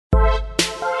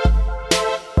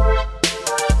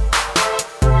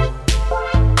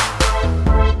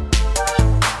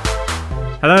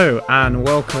Hello and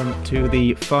welcome to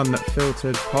the Fun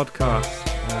Filtered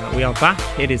podcast. We are back.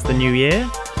 It is the new year.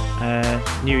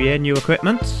 New year, new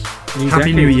equipment.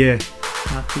 Happy New Year.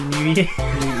 Happy New Year.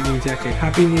 New decade.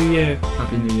 Happy New Year.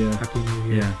 Happy New Year. Happy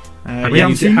New Year. Yeah. We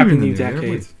haven't seen you Happy in the New new year, have we?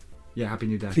 Decade. Yeah, Happy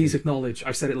New Decade. Please acknowledge.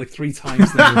 I've said it like 3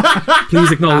 times now.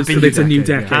 Please acknowledge Happy that New it's a new Decade,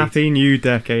 yeah. decade. Happy New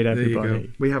Decade, There you everybody.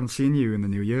 go. We haven't seen you in the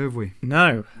new year, have we?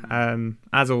 No.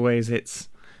 As always, it's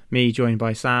me joined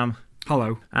by Sam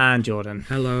Hello. and Jordan.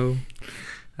 Hello.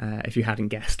 If you hadn't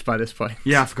guessed by this point.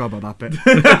 Yeah, I forgot about that bit.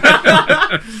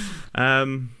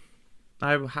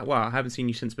 I haven't seen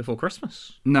you since before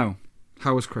Christmas. No.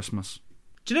 How was Christmas?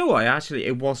 Do you know what? Actually,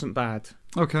 it wasn't bad.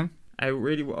 Okay. It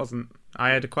really wasn't. I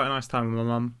had quite a nice time with my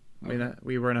mum.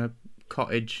 We were in a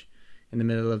cottage in the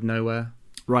middle of nowhere.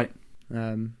 Right.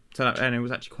 And it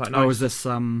was actually quite nice. Oh, is this,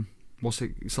 what's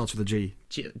it starts with a G?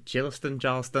 Gilliston?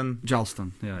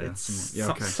 Jalston. Yeah. It's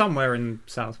Yeah, okay. somewhere in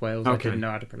South Wales. Okay. I didn't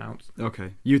know how to pronounce.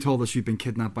 Okay. You told us you'd been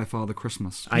kidnapped by Father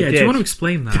Christmas. I Do did. you want to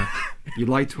explain that? You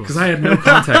lied to us. Because I had no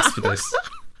context for this.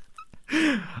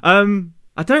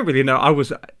 I don't really know.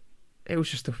 It was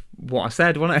just what I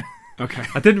said, wasn't it? Okay.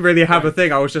 I didn't really have a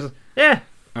thing. I was just, yeah.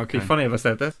 Okay. It'd be funny if I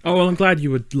said this. Oh, well, I'm glad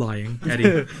you were lying,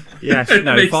 Eddie. Yes, It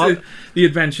no. makes the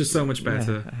adventure so much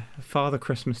better. Father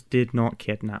Christmas did not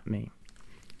kidnap me.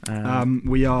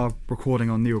 We are recording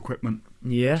on new equipment.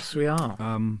 Yes, we are.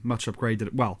 Much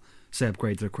upgraded. Well, say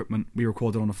upgraded equipment. We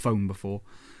recorded on a phone before.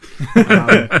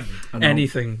 And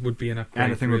Anything would be an upgrade.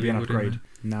 Anything would be an really, wouldn't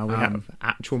upgrade. Now we have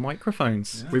actual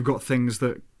microphones. We've got things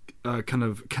that kind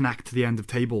of connect to the end of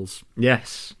tables.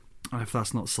 Yes. And if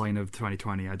that's not a sign of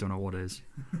 2020, I don't know what is.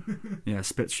 Yeah,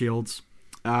 spit shields.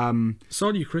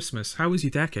 Saw you Christmas. How was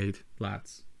your decade,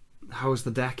 lads? How was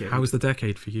the decade? How was the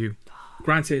decade for you?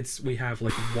 Granted, we have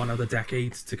like one other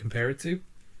decade to compare it to,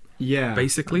 Yeah.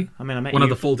 basically. I mean, I met One you. of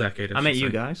the full decade. I met should you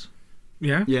say. guys.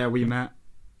 Yeah? Yeah, we met.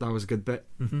 That was a good bit.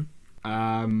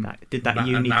 Mm-hmm. Did that And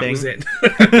uni that thing. was it.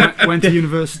 Went to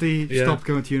university. Yeah. Stopped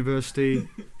going to university.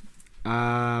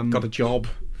 Got a job.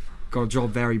 Got a job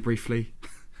very briefly.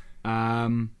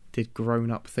 Did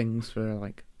grown-up things for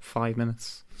like 5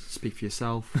 minutes. Speak for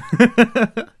yourself.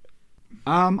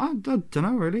 I don't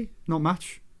know really. Not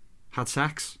much. Had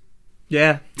sex.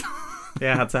 Yeah.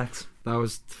 Yeah, I had sex. That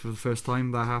was for the first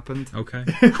time that happened. Okay.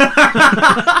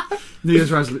 New decade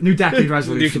resolution. New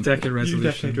decade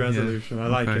resolution. resolution. I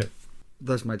like Okay. it.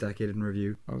 That's my decade in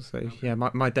review. I'll say, yeah,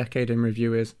 my decade in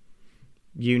review is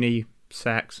uni,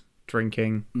 sex,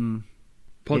 drinking,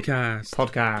 Podcast.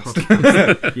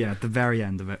 podcast. Yeah, at the very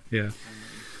end of it. Yeah.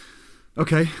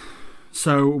 Okay,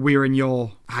 so we're in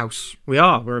your house.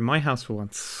 We're in my house for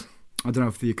once. I don't know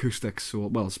if the acoustics or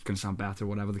well, it's going to sound better,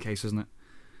 whatever the case, isn't it?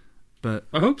 But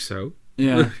I hope so.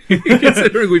 yeah,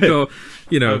 Considering we've got,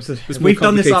 We've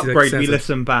done this upgrade, we listen.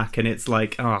 listen back, and it's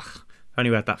like, only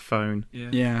we had that phone.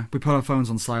 yeah, we put our phones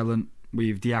on silent.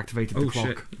 We've deactivated the Oh, clock.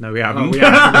 shit. No, we haven't. we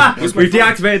haven't. We've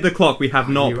deactivated the clock. We have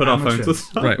not You put our amateurs.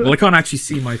 phones on. Right. Well, I can't actually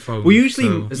see my phone. Well, usually-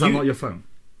 so- Is that You- not your phone?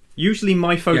 Usually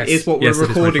my phone Yes. is what Yes, we're it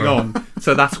is my recording phone. on,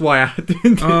 so that's why I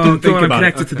didn't Oh, think God, I'm about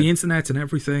connected it. to the internet and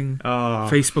everything. Oh,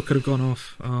 Facebook could have gone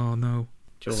off. Oh, no.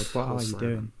 George, what are you Silent.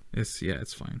 doing?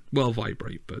 It's fine. Well,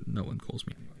 vibrate, but no one calls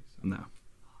me. No.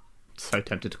 So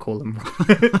tempted to call them.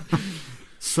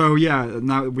 So yeah,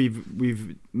 now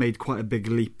we've made quite a big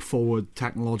leap forward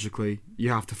technologically. You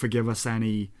have to forgive us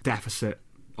any deficit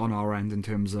on our end in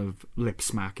terms of lip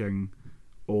smacking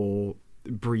or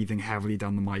breathing heavily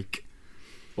down the mic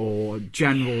or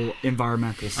general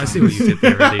environmental I sounds. see what you did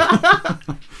there, Eddie.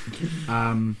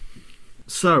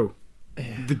 So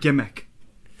the gimmick.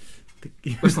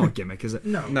 It's not a gimmick, is it?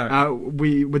 No.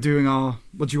 We're doing our.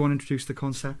 What do you want to introduce the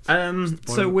concept?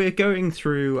 So we're going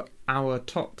through our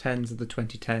top 10s of the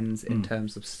 2010s in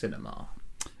terms of cinema.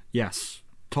 Yes,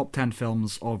 top 10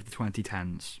 films of the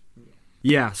 2010s.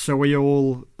 Yeah, so we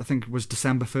all, I think it was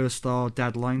December 1st our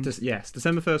deadline. Yes,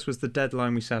 December 1st was the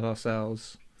deadline we set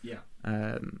ourselves Yeah.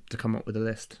 to come up with a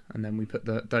list, and then we put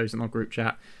those in our group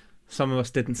chat. Some of us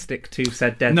didn't stick to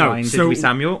said deadline, did we,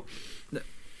 Samuel?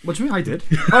 What do you mean I did?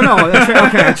 Oh no, okay,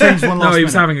 I changed one last No, he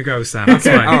was minute. having a go, Sam. That's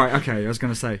Okay, fine. alright, okay, I was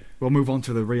going to say, we'll move on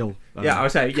to the real... Yeah, I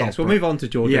would say, yes, we'll culprit. move on to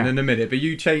Jordan Yeah. in a minute, but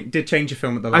you did change your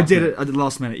film at the I last did minute. it at the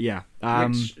last minute, yeah.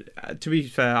 Which, to be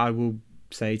fair, I will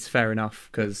say it's fair enough,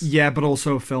 because... Yeah, but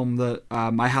also a film that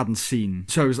I hadn't seen.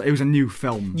 So it was a new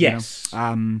film. Yes. You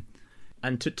know?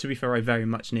 And to be fair, I very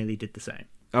much nearly did the same.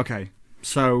 Okay,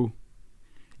 so...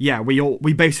 Yeah,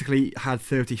 we basically had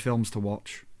 30 films to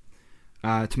watch.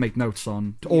 To make notes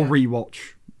on, or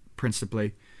rewatch,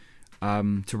 principally,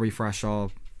 to refresh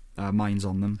our minds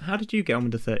on them. How did you get on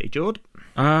with the 30, Jord?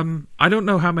 I don't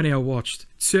know how many I watched. It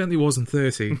certainly wasn't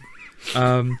 30.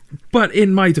 But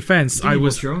in my defense, I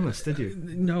was... your own list, did you?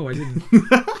 No, I didn't.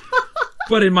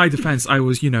 But in my defense, I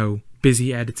was,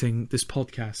 busy editing this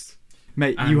podcast.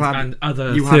 Mate, And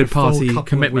other third-party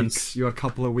commitments. You had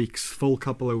full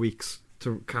couple of weeks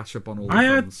to catch up on all the I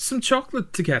had films. some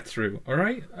chocolate to get through,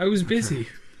 alright? I was busy.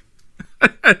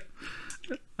 I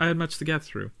had much to get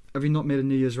through. Have you not made a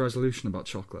New Year's resolution about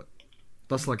chocolate?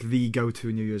 That's like the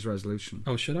go-to New Year's resolution.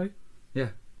 Oh, should I? Yeah.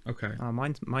 Okay.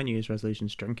 My New Year's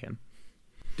resolution's drinking.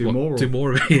 Do more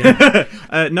of it,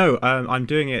 yeah. No, I'm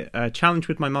doing it challenge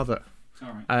with my mother.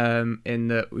 All right. In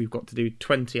that we've got to do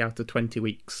 20 out of 20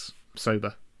 weeks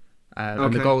sober. And the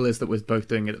Okay. goal is that we're both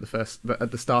doing it at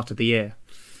the start of the year.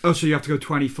 Oh, so you have to go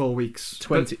 24 weeks.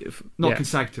 20, Not yeah.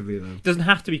 consecutively, though. It doesn't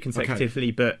have to be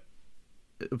consecutively, but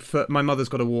my mother's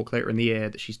got a walk later in the year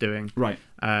that she's doing. Right.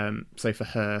 So for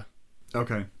her,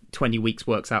 Okay. 20 weeks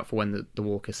works out for when the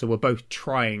walk is. So we're both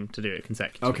trying to do it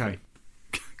consecutively. Okay.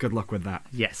 Good luck with that.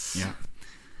 Yes. Yeah.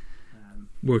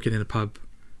 Working in a pub.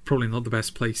 Probably not the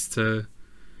best place to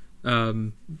Yeah,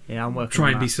 I'm working try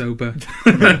on and be that. sober.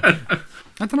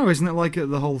 I don't know, isn't it like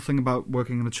the whole thing about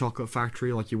working in a chocolate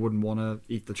factory? Like you wouldn't want to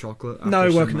eat the chocolate? after No, a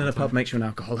certain working in amount a of pub time? makes you an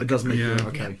alcoholic. It does make you... Yeah.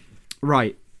 Okay.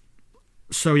 Right.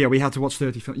 So, yeah, we had to watch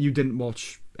 30 films. You didn't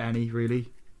watch any, really?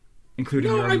 Including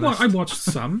No, your I own list? watched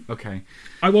some. Okay.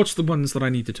 I watched the ones that I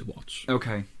needed to watch,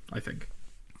 Okay. I think.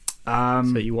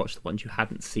 So you watched the ones you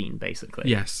hadn't seen, basically.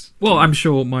 Yes. Well, I'm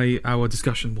sure our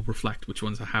discussion will reflect which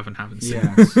ones I haven't seen.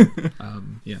 Yes.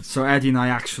 Yes. So Eddie and I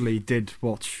actually did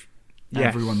watch Yes.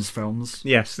 everyone's films.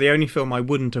 Yes, the only film I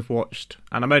wouldn't have watched,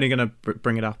 and I'm only going to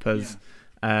bring it up as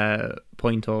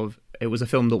point of, it was a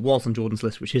film that was on Jordan's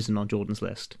list, which isn't on Jordan's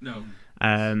list, No.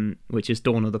 which is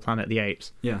Dawn of the Planet of the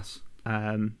Apes. Yes.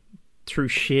 Through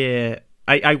sheer...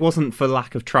 I wasn't for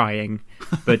lack of trying,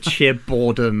 but sheer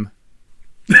boredom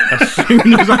as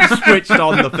soon as I switched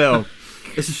on the film.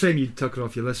 It's a shame you took it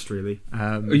off your list, really.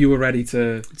 You were ready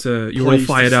to you were all Poised to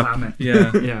fired up. slam it.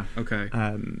 Yeah. Yeah. Okay.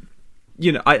 I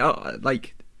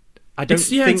don't It's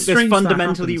think there's strange that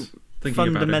fundamentally happens, thinking about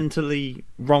it. fundamentally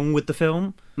wrong with the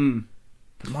film. Mm.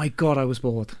 But my God, I was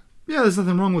bored. Yeah, there's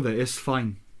nothing wrong with it. It's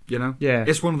fine, you know? Yeah.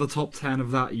 It's one of the top 10 of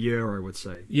that year, I would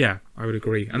say. Yeah, I would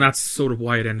agree, and that's sort of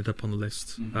why it ended up on the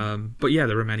list. But yeah,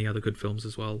 there are many other good films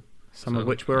as well. Some of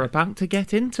which we're about to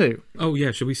get into. Oh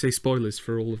yeah, should we say spoilers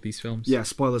for all of these films? Yeah,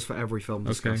 spoilers for every film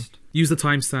Okay. discussed. Use the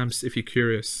timestamps if you're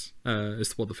curious as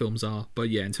to what the films are. But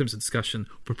yeah, in terms of discussion,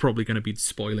 we're probably going to be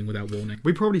spoiling without warning.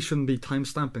 We probably shouldn't be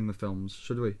time-stamping the films,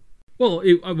 should we? Well,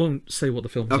 I won't say what the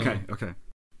films are. Okay.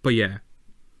 But yeah.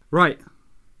 Right.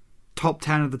 Top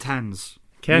 10 of the 10s.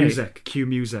 Okay. Music. Cue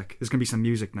music. There's going to be some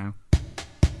music now.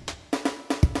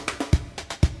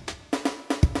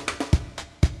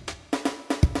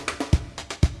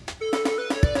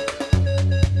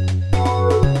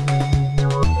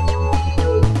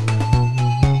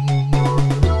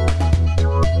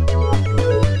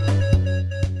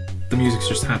 The music's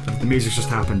just happened. The music's just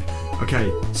happened.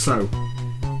 Okay, so,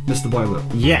 Mr. Boiler.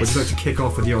 Yes. Would you like to kick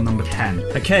off with your number 10?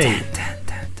 Okay.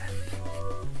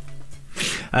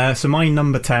 So my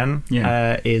number 10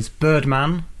 Yeah. is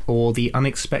Birdman, or The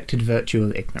Unexpected Virtue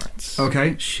of Ignorance.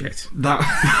 Okay. Shit. That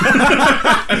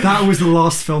that was the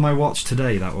last film I watched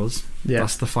today, that was. Yeah.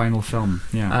 That's the final film.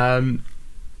 Yeah.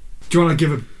 Do you want to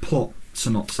give a plot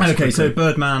synopsis? Okay, quickly? so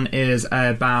Birdman is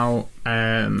about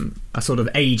a sort of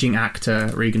aging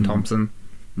actor, Regan Thompson,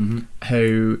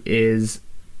 who is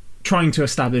trying to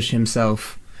establish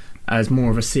himself as more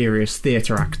of a serious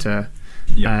theatre actor.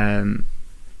 Yeah.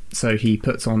 So he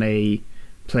puts on a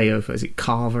play of, is it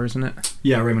Carver, isn't it?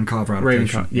 Yeah, Raymond Carver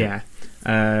adaptation.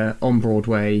 On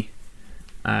Broadway,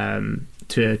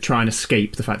 to try and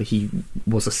escape the fact that he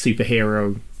was a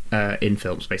superhero in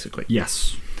films, basically.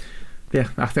 Yes. Yeah,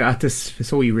 I think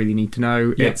that's all you really need to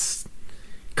know. Yeah. It's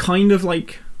kind of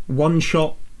like one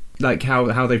shot, like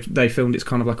how they filmed. It's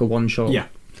kind of like a one shot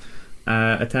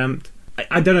attempt.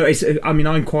 I don't know.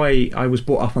 I was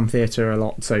brought up on theatre a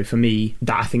lot, so for me,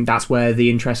 I think that's where the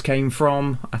interest came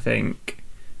from. I think,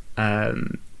 I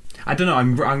don't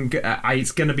know.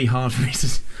 It's going to be hard for me to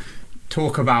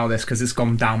talk about this because it's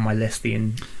gone down my list.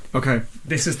 Okay.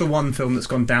 This is the one film that's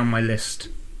gone down my list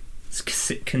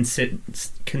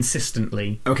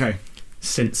consistently. Okay.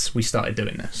 Since we started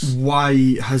doing this.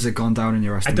 Why has it gone down in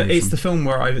your estimation? It's the film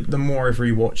where the more I've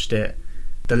rewatched it,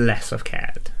 the less I've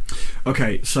cared.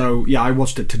 Okay, so yeah, I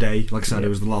watched it today. Like I said, it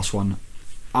was the last one.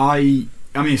 I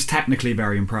mean, it's technically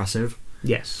very impressive.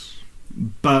 Yes.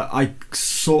 But I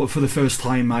sort of, for the first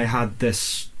time, I had the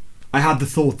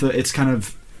thought that it's kind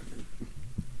of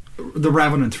The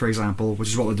Revenant, for example, which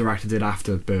is what the director did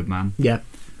after Birdman. Yeah.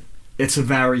 It's a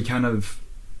very kind of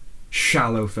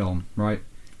shallow film, right?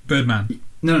 Birdman.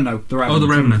 No, The Revenant. Oh, The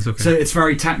Revenant, okay. So it's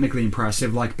very technically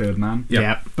impressive, like Birdman.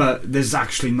 Yeah. But there's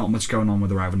actually not much going on with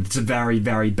The Revenant. It's a very,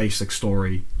 very basic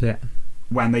story. Yeah.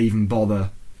 When they even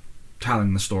bother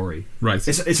telling the story. Right.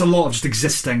 It's a lot of just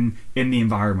existing in the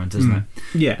environment, isn't it?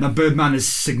 Yeah. Now, Birdman is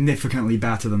significantly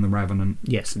better than The Revenant,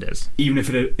 Yes, it is. even if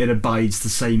it abides the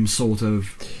same sort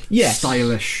of Yes.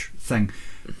 stylish thing.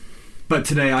 But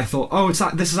today I thought,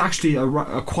 this is actually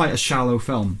quite a shallow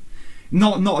film.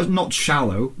 Not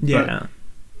shallow, Yeah. but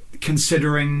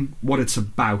considering what it's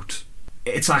about,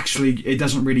 it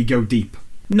doesn't really go deep.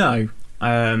 No.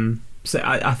 So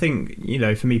I think,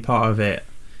 for me, part of it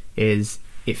is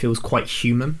it feels quite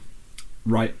human.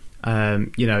 Right.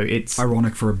 It's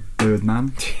ironic for a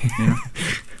Birdman.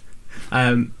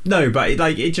 No, but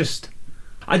it just,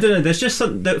 I don't know. There's just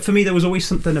something for me. There was always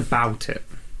something about it.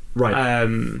 Right.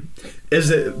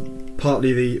 Is it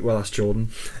partly well, that's Jordan.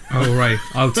 Oh, right.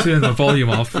 I'll turn the volume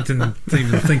off. I didn't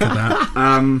even think of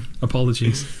that.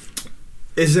 Apologies.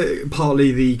 Is it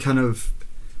partly the kind of,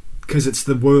 because it's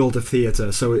the world of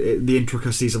theatre, so the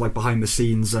intricacies are like behind the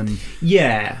scenes, and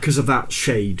because of that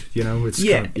shade,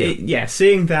 it's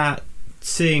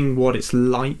seeing what it's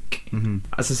like,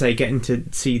 as I say, getting to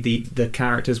see the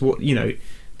characters, what the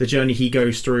journey he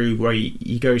goes through, where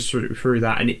he goes through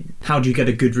that, and how do you get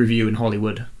a good review in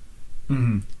Hollywood?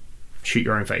 Shoot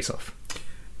your own face off.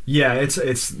 Yeah,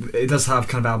 it does have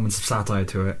kind of elements of satire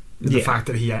to it. The fact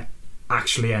that he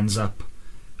actually ends up,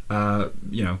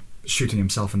 shooting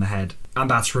himself in the head, and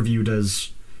that's reviewed as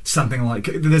something like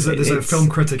there's a film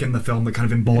critic in the film that kind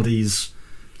of embodies.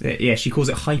 Yeah, she calls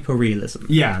it hyper-realism.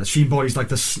 Yeah, she embodies like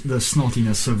the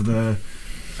snottiness of the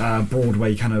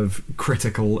Broadway kind of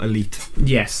critical elite.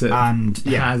 Yes, and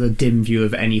has a dim view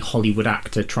of any Hollywood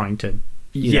actor trying to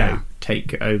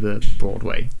take over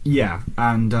Broadway. Yeah,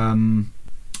 and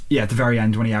at the very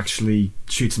end when he actually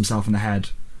shoots himself in the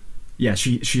head,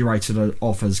 she writes it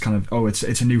off as kind of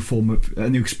it's a new form of a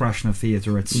new expression of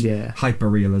theatre. It's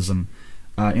hyper-realism,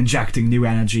 injecting new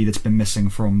energy that's been missing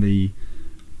from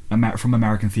from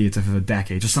American theatre for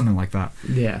decades, or something like that.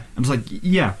 Yeah, and it's like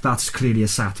that's clearly a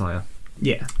satire.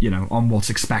 Yeah, on what's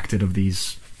expected of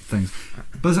these things.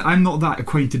 But I'm not that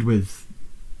acquainted with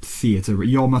theatre.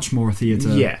 You're much more a theatre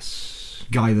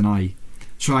guy than I.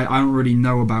 So I don't really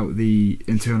know about the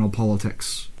internal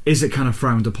politics. Is it kind of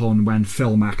frowned upon when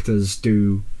film actors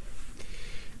do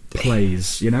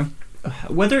plays,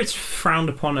 Whether it's frowned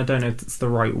upon, I don't know if it's the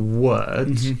right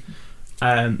word.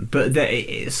 But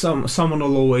someone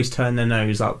will always turn their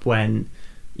nose up when,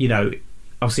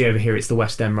 obviously over here it's the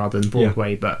West End rather than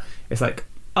Broadway, but it's like,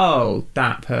 oh,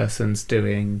 that person's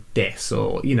doing this,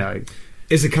 or,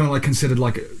 Is it kind of like considered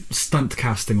like stunt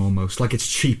casting almost? Like it's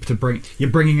cheap to you're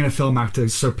bringing in a film actor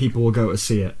so people will go to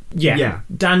see it. Yeah.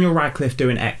 Daniel Radcliffe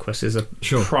doing Equus is a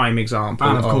prime example.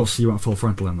 And of course you went full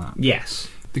frontal in that. Yes.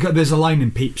 Because there's a line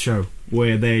in Peep Show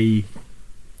where they're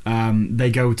going to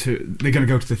go to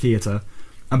the theatre,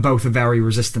 and both are very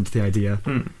resistant to the idea.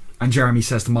 And Jeremy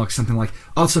says to Mark something like,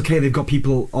 "Oh, it's okay. They've got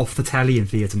people off the telly in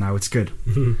theatre now. It's good."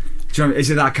 Is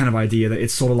it that kind of idea that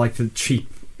it's sort of like the cheap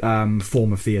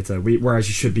form of theatre, whereas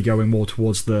you should be going more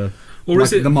towards the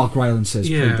Mark Rylance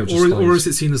says, or is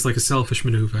it seen as like a selfish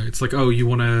maneuver? It's like, oh, you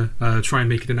want to try and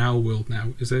make it in our world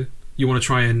now, is it? You want to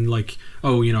try and like,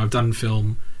 oh, I've done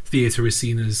film. Theatre is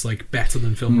seen as like better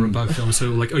than film or above film, so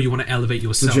like, oh, you want to elevate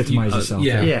yourself, legitimize yourself,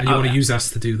 and you want to use us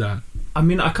to do that. I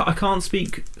mean, I can't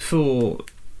speak for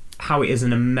how it is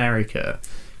in America,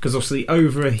 because obviously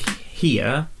over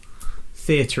here,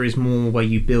 theatre is more where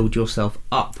you build yourself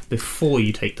up before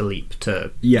you take the leap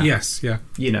to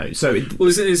so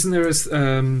isn't there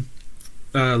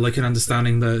like an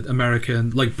understanding that American,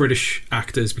 like British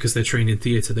actors, because they're trained in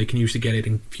theatre, they can usually get it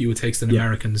in fewer takes than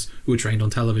Americans who are trained on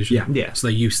television. So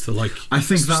they're used to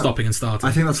stopping and starting.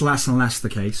 I think that's less and less the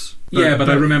case. But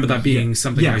I remember that being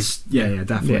something.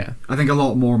 Definitely. Yeah. I think a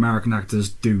lot more American actors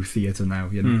do theatre now.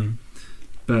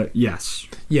 But yes.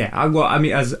 I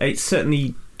mean, as it's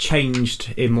certainly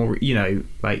changed in more.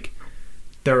 Like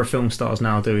there are film stars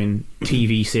now doing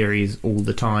TV series all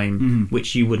the time,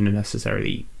 which you wouldn't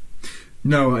necessarily.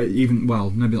 No, maybe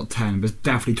not 10, but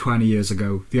definitely 20 years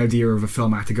ago, the idea of a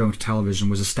film actor going to television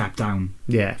was a step down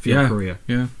for your career.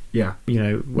 Yeah.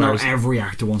 Whereas, now every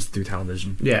actor wants to do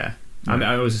television. Yeah. I mean,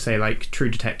 I always say, like, True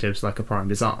Detective's like a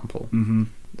prime example.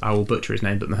 I will butcher his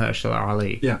name, but Mahershala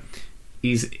Ali. Yeah.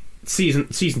 He's season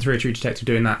 3 of True Detective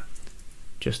doing that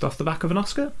just off the back of an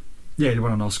Oscar. Yeah, he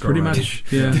won an Oscar. Pretty much.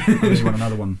 Yeah. And he won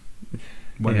another one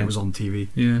when it was on TV.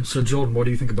 Yeah. So, Jordan, what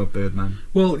do you think about Birdman?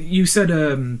 Well, you said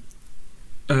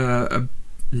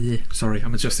sorry,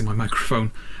 I'm adjusting my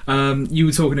microphone. You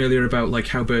were talking earlier about like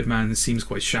how Birdman seems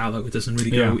quite shallow. It doesn't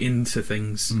really go into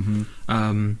things,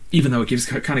 even though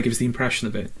it kind of gives the impression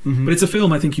of it. But it's a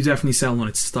film I think you definitely sell on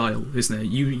its style, isn't it?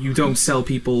 You don't sell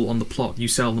people on the plot. You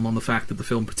sell them on the fact that the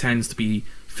film pretends to be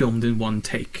filmed in one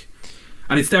take.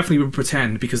 And it's definitely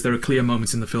pretend, because there are clear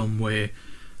moments in the film where,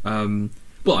 well,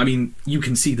 I mean, you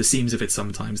can see the seams of it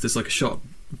sometimes. There's like a shot.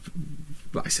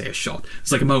 I say a shot.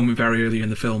 It's like a moment very early in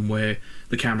the film where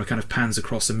the camera kind of pans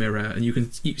across a mirror, and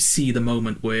you see the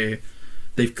moment where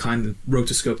they've kind of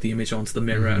rotoscoped the image onto the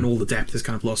mirror, and all the depth is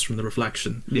kind of lost from the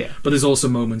reflection. Yeah. But there's also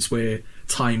moments where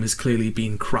time has clearly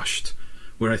been crushed,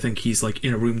 where I think he's like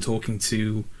in a room talking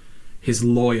to his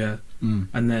lawyer,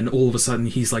 and then all of a sudden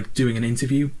he's like doing an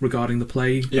interview regarding the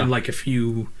play, and like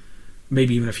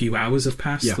maybe even a few hours have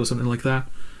passed or something like that.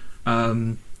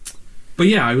 But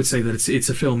yeah, I would say that it's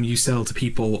a film you sell to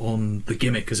people on the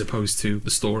gimmick as opposed to the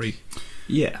story.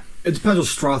 Yeah. It depends on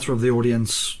strata of the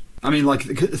audience. I mean, like,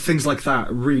 things like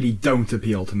that really don't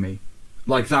appeal to me.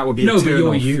 Like, that would be no, but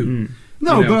you're you.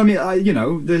 No, you know? But I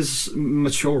mean, there's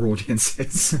mature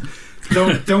audiences.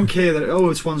 don't care that,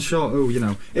 it's one shot,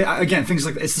 again, things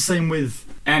like, it's the same with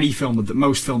any film, that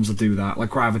most films that do that, like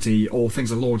Gravity, or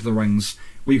things like Lord of the Rings,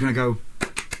 where you're going to go,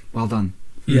 well done.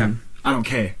 Yeah. I don't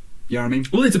care. You know what I mean?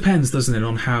 Well, it depends, doesn't it,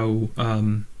 on how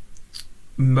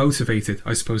motivated,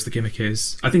 I suppose, the gimmick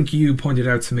is. I think you pointed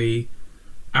out to me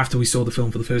after we saw the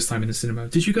film for the first time in the cinema.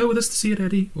 Did you go with us to see it,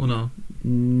 Eddie, or not?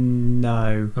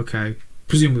 No. Okay.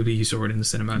 Presumably you saw it in the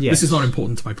cinema. Yes. This is not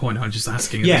important to my point, I'm just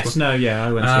asking. Yes,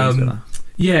 I went to see it.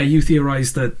 Yeah, you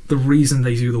theorised that the reason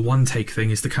they do the one-take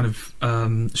thing is to kind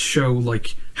of show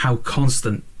like how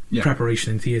constant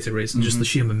preparation in theatre is, and just the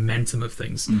sheer momentum of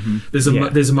things. There's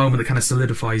a moment that kind of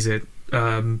solidifies it,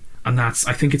 and that's,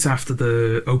 I think it's after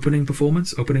the opening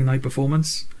night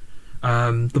performance.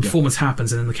 The performance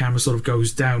happens, and then the camera sort of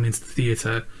goes down into the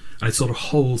theatre, and it sort of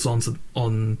holds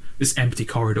on this empty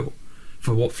corridor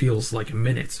for what feels like a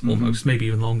minute almost, maybe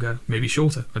even longer, maybe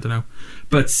shorter, I don't know.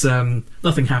 But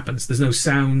nothing happens. There's no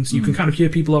sound. You can kind of hear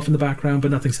people off in the background, but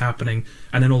nothing's happening.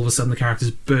 And then all of a sudden the characters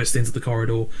burst into the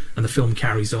corridor and the film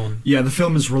carries on. Yeah, the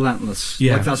film is relentless.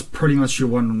 Yeah. Like, that's pretty much your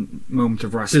one moment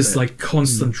of respite. There's like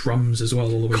constant drums as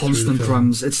well all the way through the film.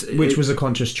 Constant drums. Which was a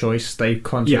conscious choice. They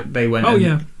went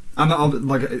And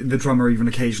like the drummer even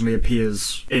occasionally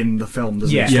appears in the film,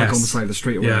 doesn't it? Like on the side of the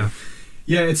street or whatever.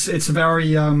 Yeah, it's a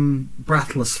very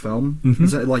breathless film.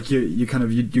 Is it like you kind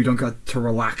of you don't get to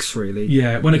relax really.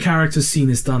 Yeah, when a character's scene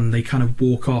is done, they kind of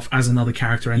walk off as another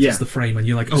character enters the frame, and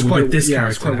you're like, we're with this character.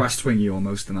 It's quite now. West Wingy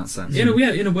almost in that sense. In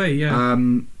a way, yeah.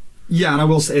 Yeah, and I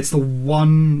will say it's the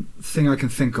one thing I can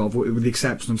think of, with the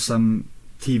exception of some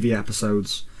TV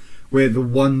episodes, where the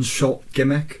one shot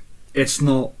gimmick, it's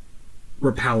not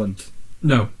repellent.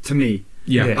 No, to me.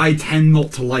 Yeah. I tend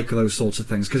not to like those sorts of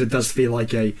things because it does feel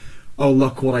like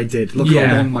look what I did. Look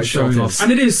how long my shot is.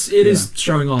 And it is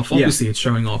showing off. Obviously it's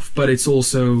showing off, but it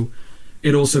also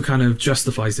kind of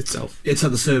justifies itself. It's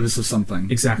at the service of something.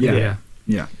 Exactly.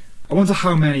 Yeah. I wonder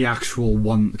how many actual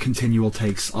continual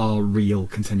takes are real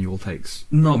continual takes.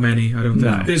 Not many, I don't think.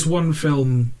 No. There's one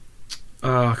film,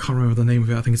 I can't remember the name of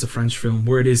it, I think it's a French film,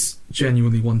 where it is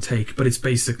genuinely one take, but it's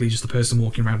basically just a person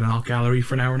walking around an art gallery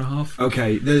for an hour and a half.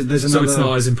 Okay, there's another... So it's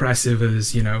not as impressive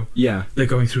as, they're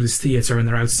going through this theatre and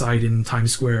they're outside in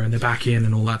Times Square and they're back in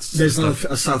and all that There's stuff.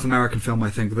 a South American film, I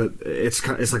think, that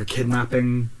it's like a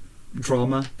kidnapping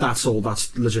drama. That's all.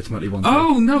 That's legitimately one take.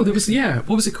 Oh, no, there was... Yeah,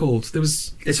 what was it called?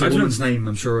 It's a woman's name,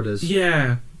 I'm sure it is.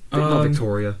 Yeah. Not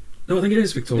Victoria. No, I think it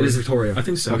is Victoria. It is Victoria. I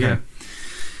think so, okay.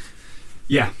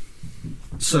 Yeah.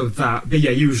 So but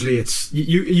usually it's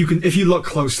you can, if you look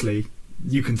closely,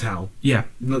 you can tell. Yeah.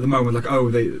 At the moment, like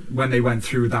when they went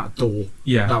through that door.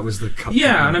 Yeah. That was the cut.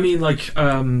 Yeah, and I mean, like,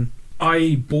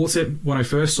 I bought it when I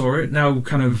first saw it. Now,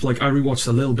 kind of like I rewatched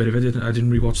a little bit of it. I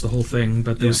didn't rewatch the whole thing,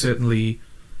 but there's certainly,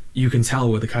 you can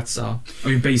tell where the cuts are. I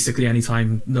mean, basically any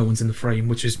time no one's in the frame,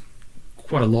 which is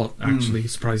quite a lot actually,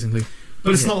 surprisingly.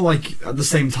 But it's not like at the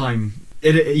same time.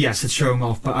 Yes, it's showing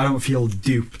off, but I don't feel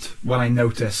duped when I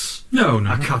notice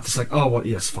a cut. It's like,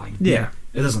 yes, fine. Yeah.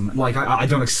 It doesn't. Like, I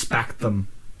don't expect them.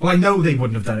 Well, I know they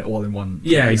wouldn't have done it all in one.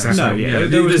 Yeah, exactly. No,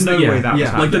 there was no way that was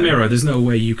happening. Like the mirror, there's no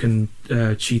way you can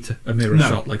cheat a mirror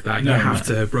shot like that. You have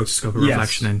to rotoscope a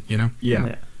reflection in,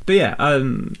 Yeah. But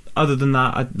other than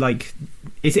that,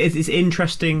 it's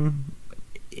interesting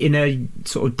in a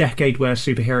sort of decade where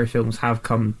superhero films have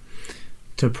come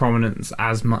to prominence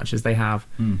as much as they have.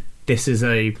 This is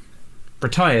a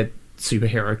retired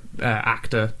superhero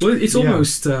actor. Well, it's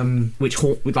almost which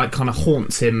kind of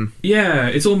haunts him. Yeah,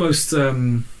 it's almost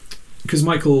because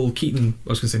Michael Keaton, I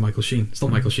was going to say Michael Sheen. It's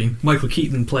not Michael Sheen. Michael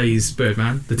Keaton plays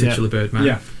Birdman, the titular Birdman.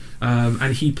 Yeah.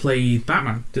 And he played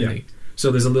Batman, didn't he?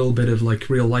 So there's a little bit of like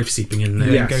real life seeping in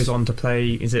there. He goes on to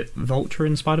play, is it Vulture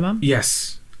in Spider-Man?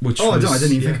 Yes. I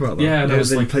didn't even think about that. Yeah, that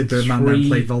was like played Birdman, then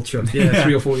played Vulture. Yeah,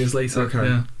 3 or 4 years later. Okay.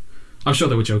 Yeah. I'm sure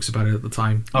there were jokes about it at the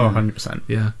time. Oh, 100%.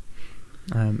 Yeah.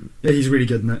 Yeah, he's really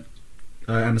good in it.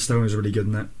 Emma Stone is really good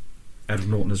in it. Edward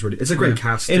Norton is really... It's a great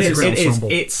cast. It's a great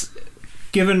ensemble. It's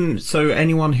given... So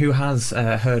anyone who has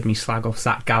heard me slag off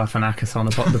Zach Galifianakis on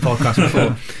the podcast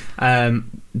before,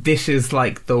 this is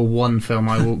like the one film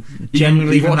I will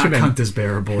genuinely watch him in. Cunt is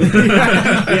bearable.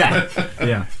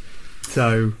 Yeah.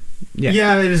 So...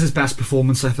 Yeah, it is his best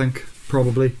performance, I think,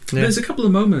 probably. Yeah. There's a couple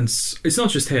of moments, it's not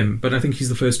just him, but I think he's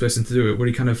the first person to do it, where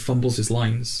he kind of fumbles his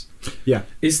lines. Yeah.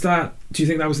 Do you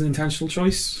think that was an intentional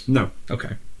choice? No.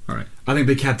 Okay, alright. I think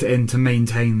they kept it in to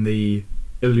maintain the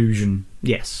illusion.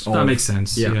 Yes. That makes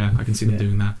sense. Yeah, I can see them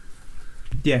doing that.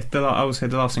 Yeah, I would say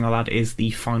the last thing I'll add is the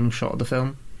final shot of the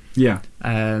film. Yeah.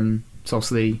 So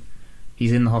obviously,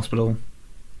 he's in the hospital,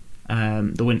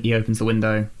 he opens the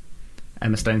window,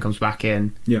 Emma Stone comes back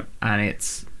in, and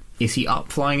is he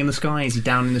up flying in the sky? Is he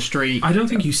down in the street? I don't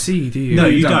think you see, do you? No,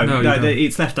 you don't. No,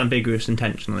 it's left ambiguous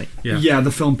intentionally. Yeah,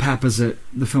 the film peppers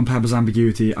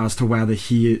ambiguity as to whether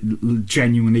he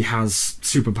genuinely has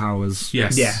superpowers.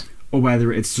 Yes. Yeah. Or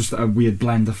whether it's just a weird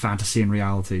blend of fantasy and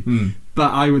reality.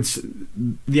 But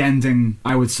the ending,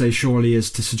 I would say, surely is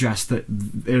to suggest that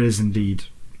it is indeed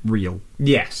real.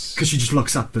 Yes. Because she just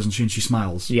looks up, doesn't she, and she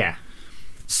smiles. Yeah.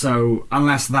 So,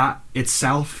 unless that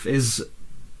itself is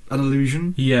an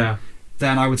illusion,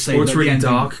 then I would say... Or it's really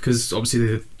dark, because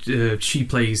obviously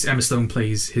Emma Stone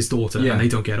plays his daughter, and they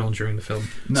don't get on during the film.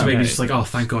 So maybe it's just like, oh,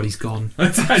 thank God he's gone. I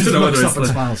don't know whether looks up and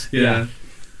smiles. Yeah.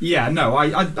 Yeah, no,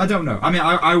 I don't know. I mean,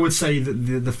 I would say that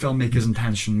the filmmaker's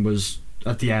intention was,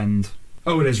 at the end,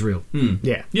 oh, it is real.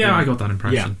 Yeah. Yeah, I got that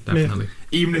impression, definitely.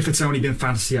 Even if it's only been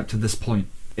fantasy up to this point,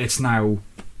 it's now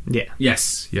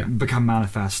become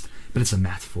manifest. But it's a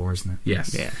metaphor, isn't it?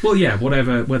 Yes. Yeah. Well, yeah.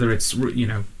 Whether it's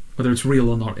real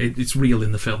or not, it's real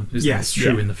in the film. It's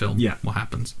true in the film. Yeah. What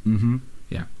happens? Mm-hmm.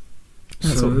 Yeah.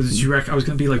 So, I was going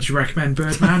to be like, do you recommend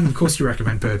Birdman? Of course, you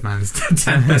recommend Birdman. It's the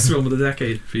 10th best film of the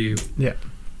decade for you. Yeah.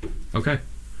 Okay.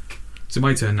 So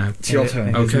my turn now. It's your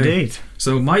turn. Okay. Indeed.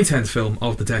 So my 10th film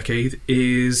of the decade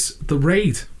is The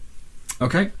Raid.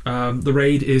 Okay. The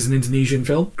Raid is an Indonesian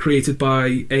film created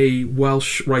by a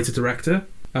Welsh writer-director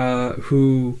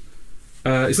who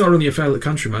is not only a fellow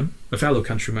countryman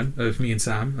of me and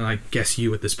Sam, and I guess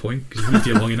you at this point, because you've lived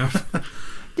here long enough.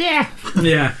 Yeah.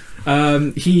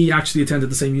 He actually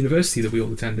attended the same university that we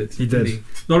all attended. He did.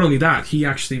 Not only that, he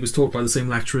actually was taught by the same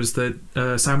lecturers that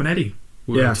Sam and Eddie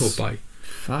were taught by.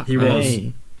 He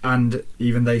was. And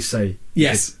even they say...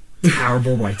 Yes.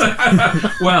 Terrible writer.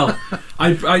 Well,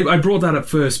 I brought that up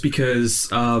first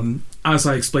because as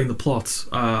I explain the plot,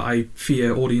 I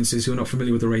fear audiences who are not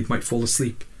familiar with The Raid might fall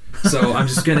asleep. So I'm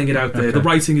just getting it out there. Okay. The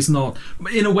writing is not,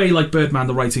 in a way like Birdman,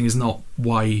 the writing is not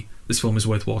why this film is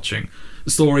worth watching.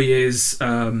 The story is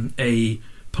a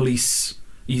police,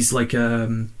 he's like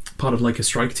part of like a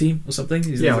strike team or something.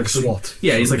 He's like SWAT.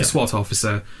 Yeah, he's like a SWAT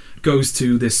officer. Goes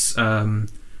to this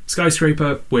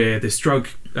skyscraper where this drug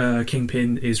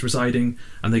kingpin is residing,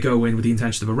 and they go in with the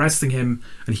intention of arresting him,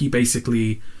 and he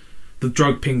basically, the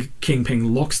drug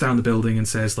kingpin locks down the building and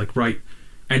says like, right,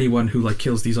 anyone who like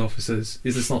kills these officers,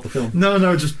 is this not the film?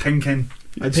 No, just Pinkin.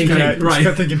 I just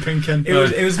kept thinking Pinkin.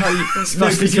 It was how you,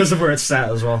 especially because of where it's set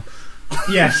as well.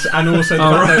 Yes, and also the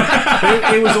fact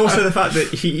that it was also the fact that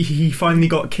he finally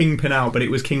got Kingpin out, but it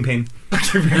was Kingpin.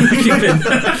 Kingpin.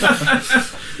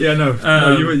 Yeah,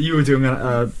 no, you were doing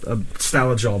a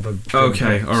stellar job.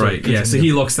 Okay, all right, yeah. So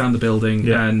he locks down the building,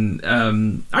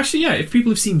 and actually, yeah, if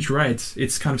people have seen Dread,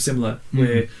 it's kind of similar,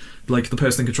 where like the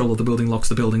person in control of the building locks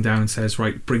the building down and says,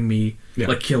 right, bring me,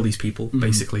 like kill these people,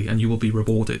 basically, and you will be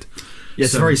rewarded. Yeah,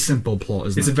 it's a very simple plot,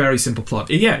 isn't it? It's a very simple plot.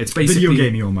 Yeah, it's basically video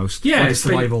gamey almost. Yeah, like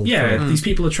survival. These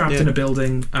people are trapped in a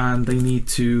building and they need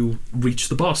to reach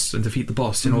the boss and defeat the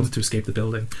boss in order to escape the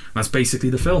building. And that's basically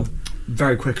the film.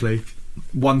 Very quickly,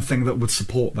 one thing that would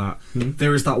support that,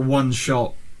 there is that one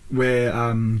shot where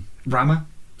Rama,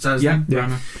 is that his name?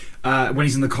 Rama. When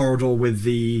he's in the corridor with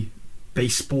the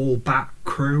baseball bat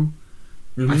crew,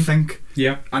 I think.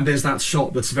 Yeah. And there's that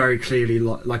shot that's very clearly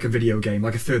like a video game,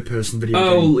 like a third-person video game.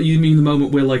 Oh, you mean the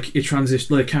moment where like the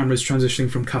camera's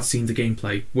transitioning from cutscene to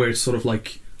gameplay, where it's sort of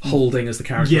like holding as the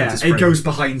character. Yeah, it goes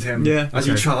behind him as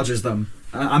he Okay. charges them,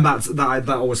 and that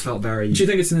always felt very. Do you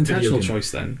think it's an intentional choice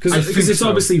then? Because it's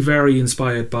obviously very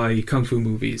inspired by kung fu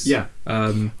movies. Yeah. I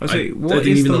what think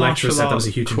is even the the lecturer said that was a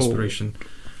martial huge art inspiration.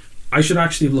 I should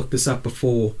actually have looked this up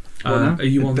before. Are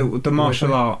you on the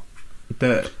martial art?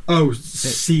 It's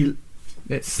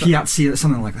Piazzi,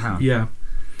 something like that. Yeah.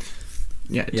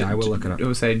 Yeah, I will look it up. I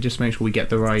would say just make sure we get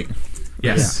the right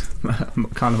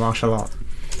kind of martial art.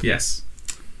 Yes.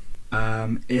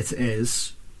 It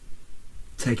is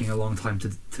taking a long time to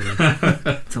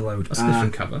load. That's a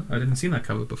different cover. I didn't see that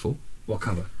cover before. What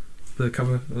cover? The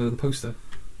cover, the poster.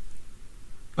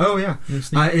 Oh yeah,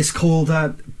 it's called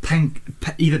either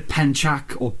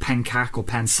Penchak or Penkak or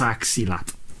Pensak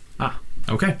Silat.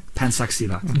 Okay. Pensak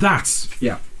Silat. That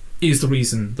is the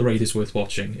reason The Raid is worth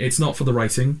watching. It's not for the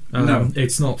writing. No,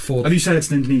 it's not for. Have you said it's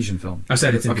an Indonesian film? I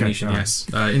said it's Indonesian. Okay, yes,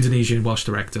 Indonesian Welsh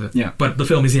director. Yeah, but the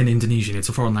film is in Indonesian. It's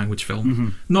a foreign language film. Mm-hmm.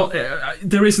 Not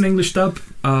there is an English dub.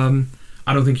 I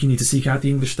don't think you need to seek out the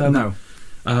English dub. No.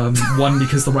 One,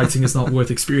 because the writing is not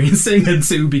worth experiencing, and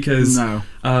two, because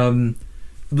the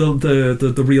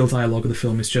real dialogue of the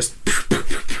film is just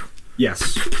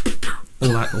yes, all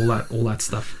that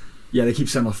stuff. Yeah, they keep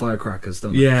setting off firecrackers,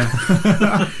 don't they? Yeah,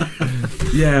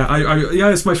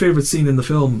 it's my favourite scene in the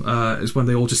film. Is when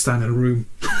they all just stand in a room.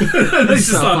 They just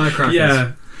start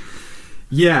firecrackers.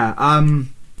 Yeah.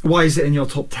 Why is it in your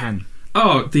top 10?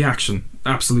 Oh, the action.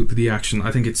 Absolutely, the action.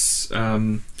 I think it's.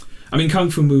 Kung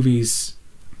fu movies,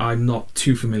 I'm not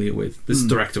too familiar with. This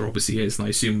director obviously is, and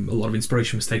I assume a lot of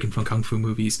inspiration was taken from kung fu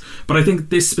movies. But I think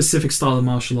this specific style of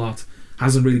martial art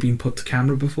hasn't really been put to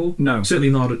camera before. No, certainly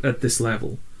not at this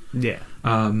level. Yeah.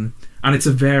 And it's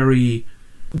a very.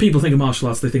 People think of martial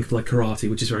arts, they think of like karate,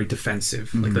 which is very defensive.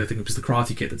 Mm-hmm. Like they think it was the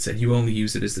Karate Kid that said you only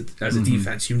use it as a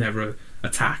defense, you never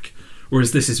attack.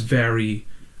 Whereas this is very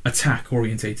attack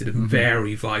orientated and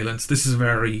very violent. This is a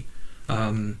very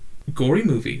gory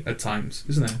movie at times,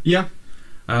 isn't it? Yeah.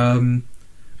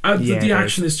 The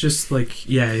action is just like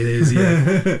it is.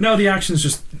 Yeah. No, the action is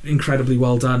just incredibly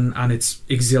well done, and it's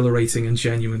exhilarating and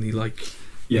genuinely like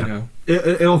you know.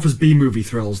 It offers B-movie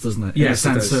thrills, doesn't it? Yes,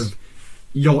 in a sense of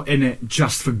you're in it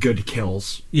just for good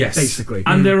kills. Yes, basically.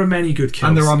 And there are many good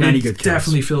kills. It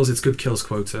definitely fills its good kills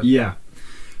quota. Yeah.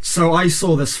 So I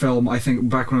saw this film, I think,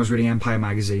 back when I was reading Empire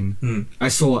magazine. I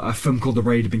saw a film called The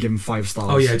Raid had been given 5 stars.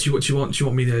 Oh yeah, do you want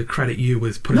me to credit you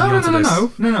with putting me onto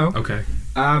this? No. Okay.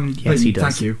 Yes, he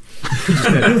does. Thank you.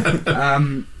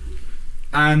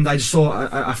 And I just saw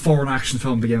a foreign action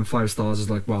film be given 5 stars. I was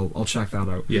like, well, I'll check that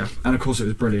out. Yeah. And of course it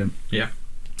was brilliant. Yeah.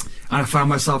 And I found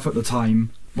myself at the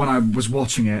time, when I was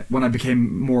watching it, when I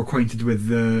became more acquainted with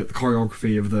the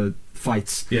choreography of the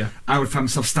fights, I would find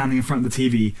myself standing in front of the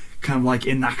TV, kind of like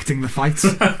enacting the fights,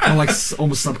 kind of like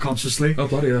almost subconsciously. Oh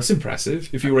bloody, that's impressive!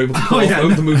 If you were able to pull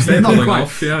off the moves they're pulling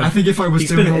off, I think if I was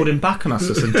doing been holding back on us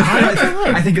this entire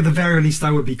time. I think at the very least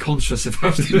I would be conscious if I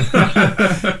was doing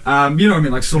that. You know what I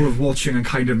mean, like sort of watching and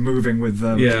kind of moving with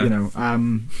them. You know,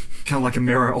 kind of like a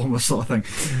mirror, almost sort of thing.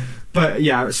 But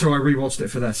yeah, so I rewatched it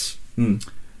for this.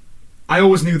 I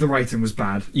always knew the writing was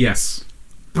bad. Yes.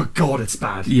 But God, it's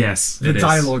bad. Yes, the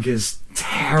dialogue is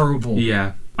terrible.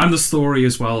 Yeah, and the story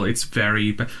as well. It's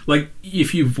very like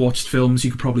if you've watched films,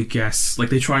 you could probably guess. Like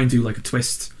they try and do like a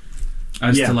twist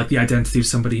as to like the identity of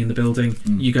somebody in the building.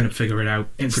 You're going to figure it out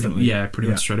instantly. Pretty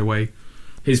much straight away.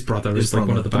 His brother is like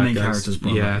one of the bad main guys. Character's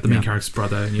brother. Yeah, the main character's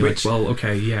brother, and you're like, well,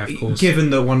 okay, yeah, of course. Given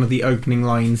that one of the opening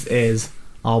lines is,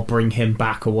 I'll bring him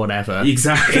back or whatever.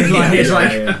 Exactly. It's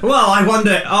like, well, I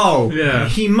wonder,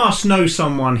 he must know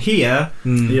someone here.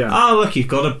 Yeah. Oh, look, you've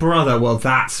got a brother. Well,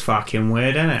 that's fucking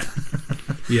weird, isn't it?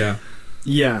 Yeah.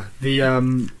 Yeah.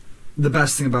 The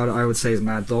best thing about it, I would say, is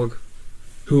Mad Dog.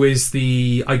 Who is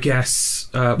the, I guess,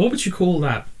 what would you call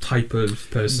that type of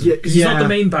person? Because he's not the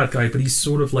main bad guy, but he's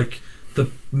sort of like the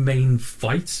main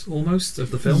fight almost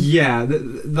of the film. Yeah,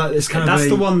 that is kind of that's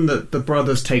the one that the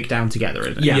brothers take down together,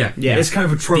 isn't it? Yeah. It's kind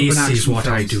of a trope in action. This is what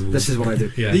I do. This is what I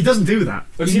do. Yeah. He doesn't do that.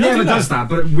 Does he never does that,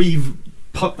 but we've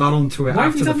put that onto it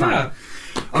after the fact.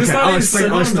 Okay, I'll explain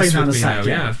that in a sec.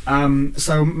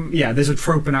 There's a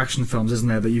trope in action films, isn't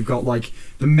there, that you've got like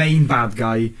the main bad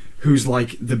guy who's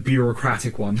like the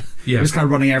bureaucratic one, who's kind of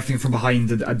running everything from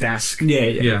behind a desk.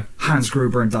 Yeah. Hans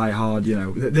Gruber and Die Hard, you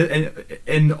know,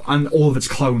 in all of its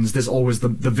clones, there's always the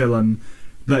villain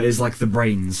that is like the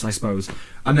brains, I suppose,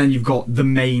 and then you've got the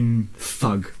main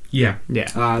thug. Who's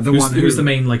the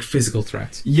main like physical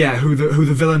threat? Yeah, who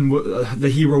the villain, the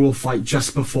hero will fight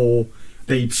just before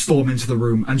they storm into the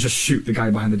room and just shoot the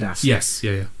guy behind the desk. Yes,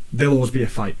 yeah. There'll always be a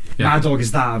fight. Mad Dog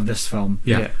is that of this film.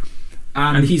 Yeah.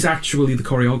 And he's actually the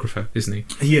choreographer, isn't he?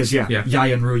 He is, yeah.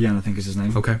 Yayan Ruyan, I think is his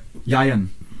name. Okay. Yayan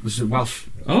was Welsh.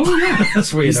 Oh, yeah.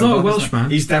 That's weird. He's not a Welsh man.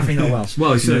 He's definitely not Welsh.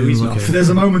 Well, he's not. There's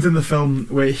a moment in the film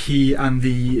where he and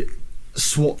the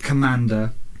SWAT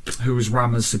commander, who is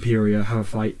Rama's superior, have a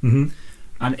fight.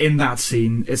 And in that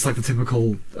scene, it's like the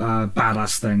typical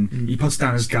badass thing. He puts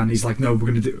down his gun. He's like, "No,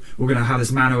 we're gonna have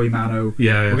this mano a mano.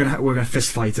 Yeah. We're gonna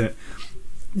fist fight it."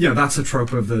 That's a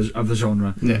trope of the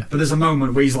genre. Yeah. But there's a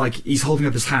moment where he's holding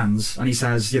up his hands and he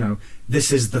says,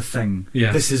 "This is the thing.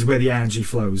 Yeah. This is where the energy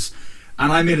flows."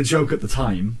 And I made a joke at the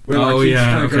time where he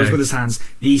kind of goes with his hands.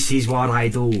 "This is what I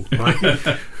do,"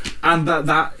 right? And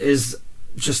that is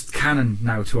just canon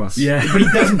now to us. Yeah. But he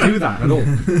doesn't do that at all.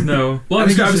 No. Well, I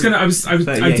he did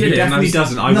it. He definitely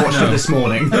doesn't. I watched it this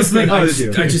morning. That's the thing. Oh,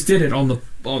 I just did it on the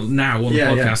podcast. And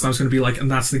I was going to be like, and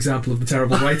that's an example of the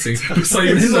terrible writing.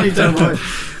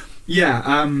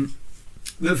 Yeah.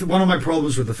 One of my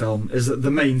problems with the film is that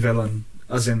the main villain,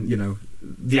 as in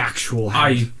the actual head,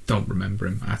 I don't remember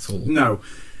him at all. No.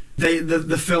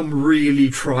 The film really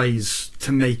tries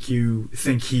to make you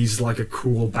think he's like a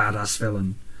cool badass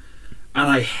villain. And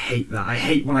I hate that. I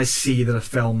hate when I see that a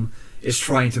film is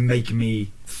trying to make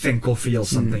me think or feel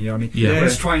something, you know what I mean? Yeah. But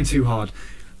it's trying too hard.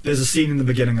 There's a scene in the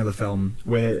beginning of the film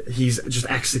where he's just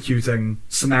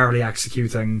summarily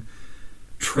executing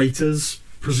traitors,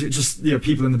 just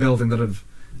people in the building that have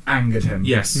angered him.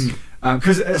 Yes.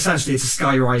 Because essentially it's a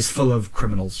skyrise full of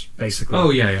criminals, basically. Oh,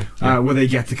 yeah. Where they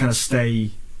get to kind of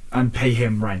stay and pay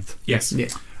him rent. Yes. Yeah.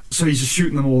 So he's just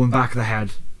shooting them all in the back of the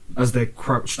head as they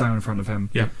crouch down in front of him.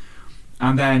 Yeah.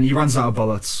 And then he runs out of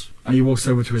bullets and he walks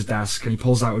over to his desk and he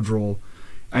pulls out a drawer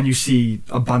and you see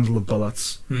a bundle of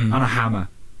bullets and a hammer,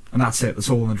 and that's it. That's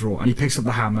all in the drawer. And he picks up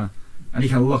the hammer and he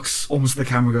kind of looks almost at the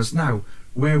camera and goes, "Now,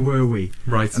 where were we?"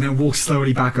 Right. And then walks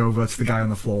slowly back over to the guy on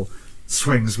the floor,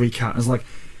 swings, weak cat, and is like,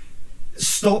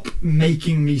 "Stop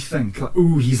making me think like,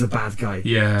 ooh, he's a bad guy.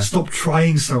 Yeah. Stop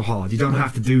trying so hard. You don't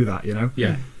have to do that,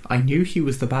 Yeah. I knew he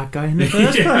was the bad guy in the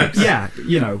first place.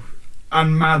 Yeah,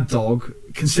 And Mad Dog,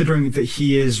 considering that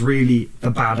he is really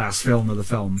the badass villain of the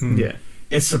film, Yeah.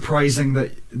 it's surprising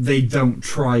that they don't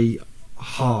try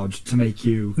hard to make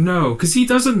you. No, because he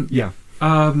doesn't. Yeah.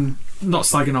 Not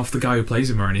slagging off the guy who plays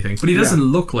him or anything, but he doesn't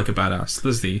look like a badass,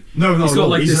 does he? No, he's got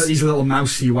like he's a little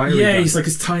mousy, wiry guy. he's like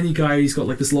this tiny guy. He's got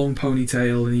like this long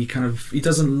ponytail, and he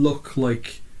doesn't look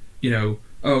like,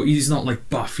 he's not like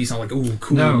buff. He's not like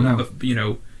cool.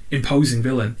 No. Imposing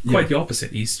villain. Yeah. Quite the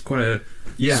opposite. He's quite a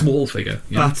small figure.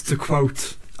 But to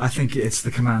quote, I think it's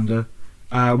the commander,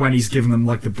 when he's giving them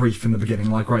like the brief in the beginning,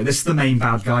 like, right, this is the main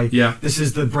bad guy. Yeah. This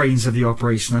is the brains of the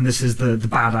operation, and this is the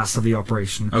badass of the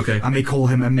operation. Okay. And they call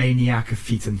him a maniac of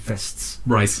feet and fists.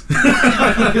 Right.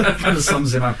 That kind of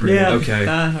sums him up, really. Yeah. Okay.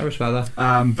 I respect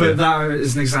that. But that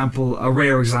is a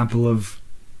rare example of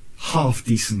half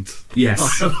decent.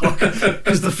 Yes.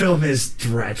 Because the film is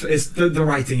dreadful. The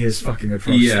writing is fucking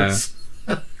atrocious.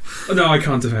 Yeah. No, I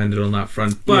can't defend it on that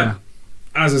front. But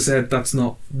as I said, that's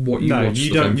not what you watch.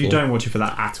 You don't watch it for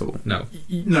that at all. No.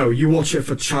 No, you watch it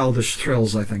for childish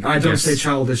thrills, I think. I don't say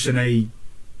childish in a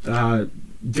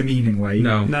demeaning way.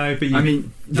 No. No, but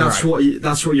that's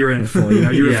what you're in it for.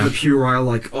 You're in for the puerile,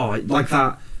 like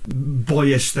that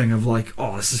boyish thing of like,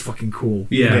 oh, this is fucking cool.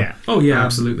 Yeah. Oh yeah,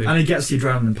 absolutely. And it gets the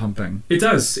adrenaline pumping. It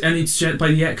does, and it's by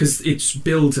the end because it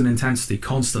builds an intensity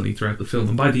constantly throughout the film,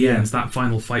 and by the end, that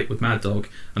final fight with Mad Dog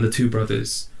and the two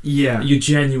brothers. Yeah.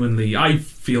 I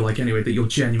feel like anyway that you're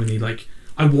genuinely like,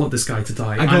 I want this guy to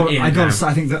die.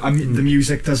 I think that the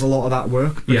music does a lot of that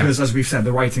work because, as we've said,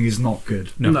 the writing is not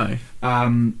good. No.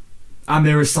 And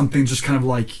there is something just kind of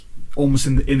like almost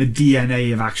in the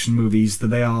DNA of action movies that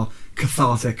they are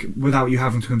cathartic without you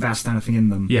having to invest anything in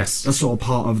them. Yes. That's sort of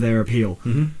part of their appeal.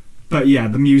 Mm-hmm. But yeah,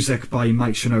 the music by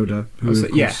Mike Shinoda.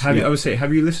 I would say,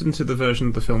 have you listened to the version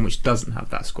of the film which doesn't have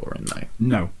that score in though?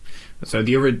 No. So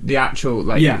the actual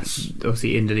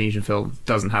obviously Indonesian film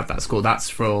doesn't have that score. That's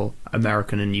for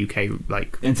American and UK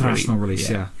international release.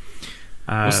 Yeah.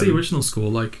 What's the original score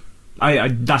like? I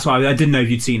that's why I didn't know if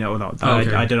you'd seen it or not.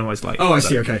 Okay. I don't know what it's like. Oh, I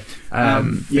see. Okay.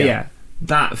 The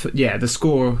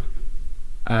score,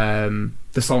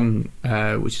 the song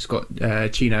which has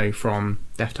got Chino from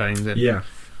Deftones in.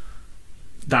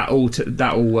 That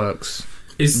all works.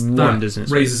 Is wonders that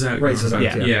Raises Out?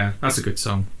 Yeah, that's a good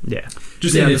song. Yeah,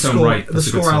 just in its own right. The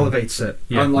score elevates it,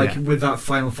 and with that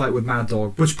final fight with Mad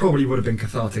Dog, which probably would have been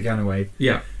cathartic anyway.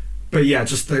 Yeah, but yeah,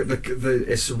 just the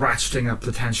it's ratcheting up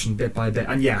the tension bit by bit,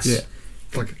 and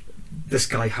like this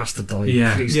guy has to die.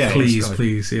 Yeah,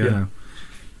 please. Yeah.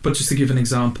 But just to give an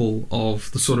example of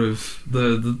the sort of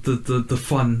the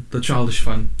fun, the childish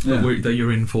fun that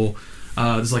you're in for,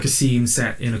 there's like a scene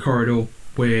set in a corridor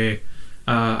where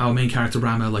our main character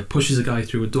Rama pushes a guy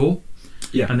through a door,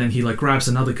 and then he grabs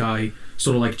another guy,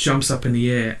 sort of jumps up in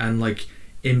the air and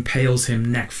impales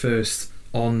him neck first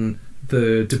on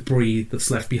the debris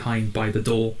that's left behind by the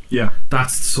door. Yeah.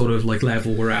 that's the sort of like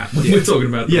level we're at when we're talking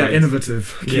about.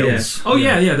 Innovative kills. Yeah. Oh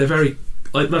yeah, they're very.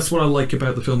 Like that's what I like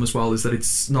about the film as well, is that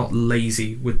it's not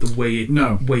lazy with the way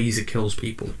ways it kills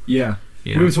people. Yeah.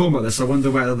 You know? We were talking about this. I wonder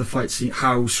whether the fight scene,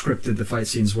 how scripted the fight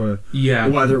scenes were. Yeah. Or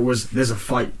whether it was there's a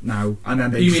fight now and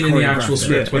then they. You mean in the actual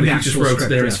script when he just wrote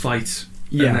there is fight,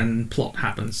 and then plot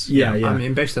happens. Yeah. I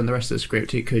mean, based on the rest of the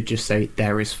script, it could just say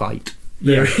there is fight.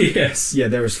 Yes. Yeah,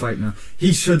 there is fight now.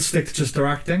 He should stick to just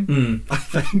directing. I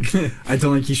think. I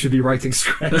don't think he should be writing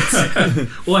scripts.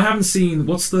 Well, I haven't seen.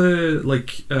 What's the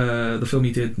the film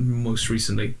he did most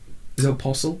recently? Is it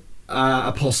Apostle?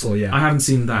 Apostle, yeah. I haven't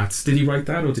seen that. Did he write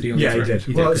that, or did he? Yeah, he did.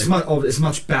 It's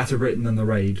much better written than The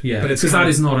Raid. Yeah, because that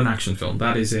is not an action film.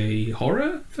 That is a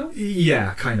horror film.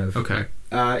 Yeah, kind of. Okay.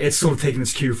 It's sort of taken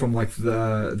its cue from like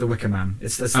the Wicker Man.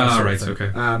 It's that right.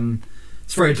 Okay.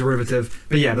 It's very derivative,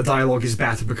 but yeah, the dialogue is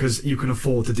better because you can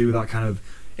afford to do that kind of.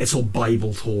 It's all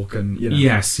Bible talk and you know.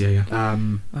 Yes, yeah.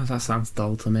 That sounds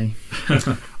dull to me.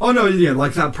 Oh no, yeah,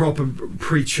 like that proper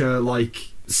preacher like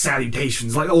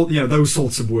salutations, like all those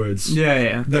sorts of words.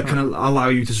 Yeah. That can allow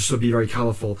you to sort of be very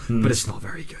colourful, but it's not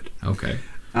very good. Okay.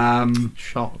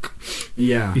 Shock.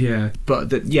 Yeah. Yeah.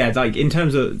 But like in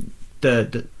terms of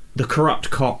the corrupt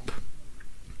cop.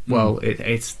 Well,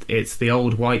 it's the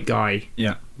old white guy.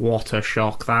 Yeah. What a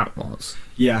shock that was.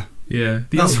 Yeah. Yeah.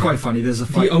 That's quite funny. There's a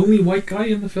fight. The only white guy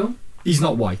in the film? He's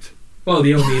not white. Well,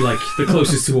 the only the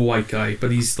closest to a white guy,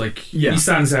 but he's he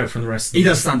stands out from the rest of He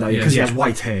does stand out because he has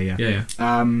white hair. Yeah.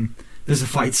 There's a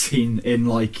fight scene in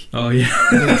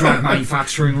the drug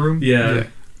manufacturing room. Yeah.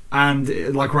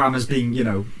 And like Rama's being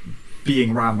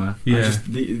being Rama. Yeah. Just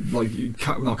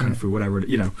not kung fu, whatever.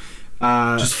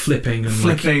 Just flipping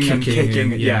and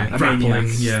kicking and grappling,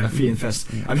 a fiend fest.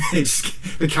 I mean,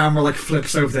 the camera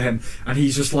flips over to him, and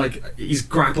he's just he's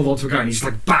grappled onto a guy, and he's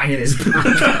just banging his back,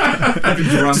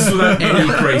 just without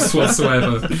any grace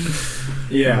whatsoever.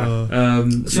 Yeah.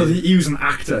 So he was an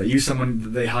actor. He was someone that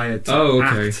they hired to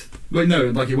act. But no,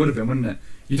 it would have been, wouldn't it?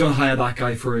 You don't hire that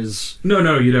guy for his.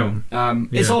 No, you don't.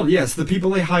 It's odd. Yes, the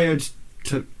people they hired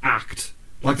to act,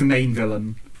 like the main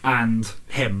villain and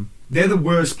him. They're the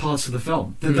worst parts of the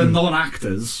film. The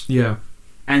non-actors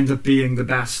end up being the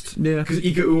best. Yeah. Because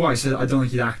Iko Uwais said, I don't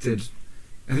think he'd acted.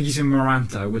 I think he's in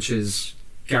Maranta, which is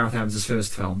Gareth Evans'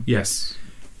 first film. Yes.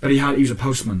 But he was a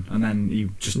postman, and then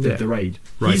he just did The Raid.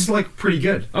 Right. He's pretty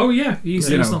good. Oh yeah, he's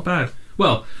not bad.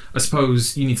 Well, I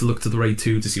suppose you need to look to The Raid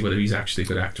 2 to see whether he's actually a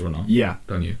good actor or not. Yeah.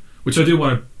 Don't you? Which I do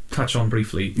want to touch on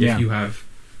briefly if you have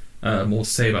more to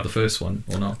say about the first one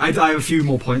or not. I have a few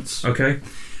more points. Okay.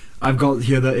 I've got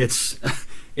here that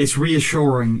it's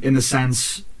reassuring in the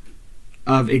sense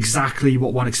of exactly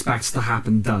what one expects to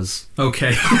happen does.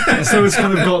 Okay. So it's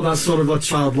kind of got that sort of a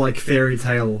childlike fairy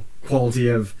tale quality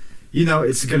of,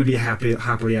 it's going to be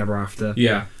happily ever after.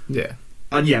 Yeah. Yeah.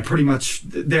 And pretty much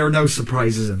there are no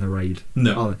surprises in The Raid.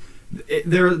 No.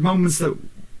 There are moments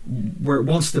where it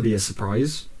wants to be a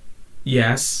surprise.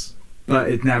 Yes. But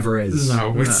it never is.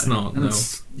 No, it's not. And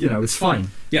no. It's fine.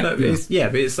 Yeah, but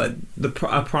it's like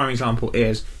a prime example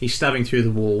is he's stabbing through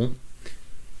the wall.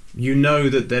 You know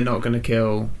that they're not going to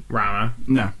kill Rama.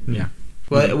 No. Yeah.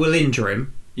 Well, it will injure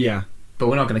him. Yeah. But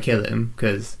we're not going to kill him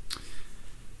because.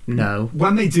 No.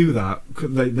 When they do that,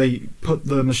 they put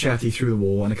the machete through the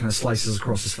wall and it kind of slices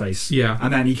across his face. Yeah.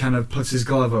 And then he kind of puts his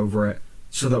glove over it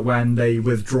so that when they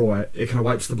withdraw it, it kind of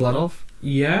wipes the blood off.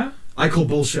 Yeah. I call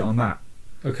bullshit on that.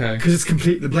 Okay. Because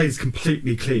the blade's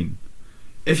completely clean.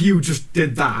 If you just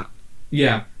did that,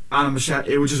 and a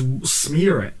machete, it would just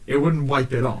smear it. It wouldn't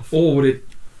wipe it off. Or would it?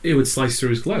 It would slice through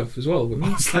his glove as well, wouldn't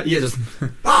it? Just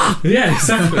yeah,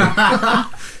 exactly.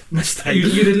 Mistake.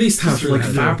 You'd at least have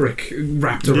fabric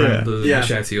wrapped around the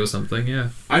machete or something. Yeah.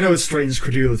 I know it strains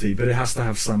credulity, but it has to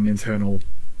have some internal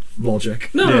logic.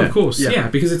 No, of course,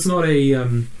 because it's not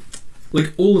a.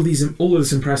 All of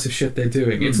this impressive shit they're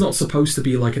doing, it's not supposed to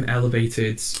be an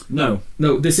elevated. No,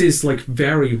 this is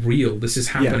very real. This is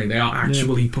happening. They are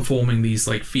actually performing these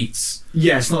feats.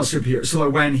 Yeah, it's not superhero. So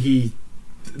when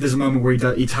there's a moment where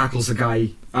he tackles a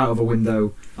guy out of a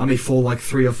window, and they fall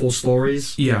 3 or 4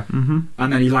 stories. Yeah, and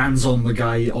then he lands on the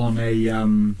guy on a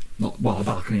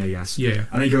balcony, I guess. Yeah,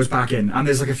 and he goes back in, and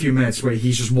there's a few minutes where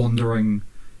he's just wandering.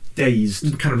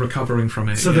 Dazed, kind of recovering from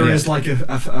it. So there is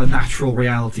a natural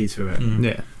reality to it.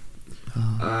 Yeah.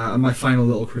 And my final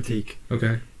little critique,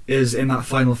 is in that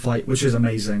final fight, which is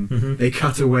amazing. They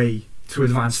cut away to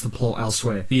advance the plot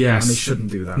elsewhere. Yes, and they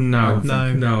shouldn't do that. No.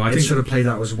 I think should have played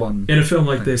that as one. In a film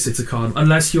like this, it's a cardinal.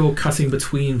 Unless you're cutting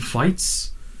between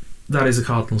fights, that is a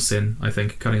cardinal sin. I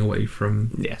think cutting away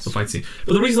from the fight scene.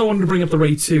 But the reason I wanted to bring up The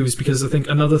Raid 2 is because I think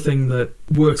another thing that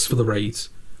works for The Raid.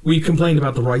 we complained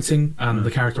about the writing and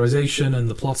the characterization and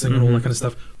the plotting and all that kind of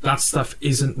stuff. That stuff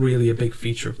isn't really a big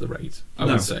feature of the Raid, I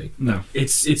would say. No.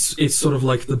 It's sort of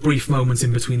like the brief moments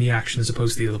in between the action as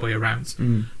opposed to the other way around.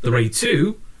 The Raid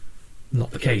 2,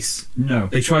 not the case. No.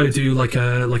 They try to do like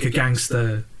a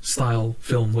gangster style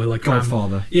film where like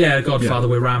Godfather. Godfather,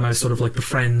 where Ramos sort of like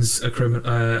befriends a criminal.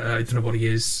 I don't know what he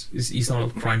is. He's not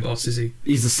a crime boss, is he?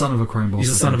 He's the son of a crime boss. He's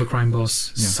the son of a crime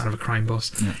boss. Yeah. Son of a crime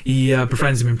boss. Yeah. He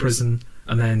befriends him in prison,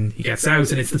 and then he gets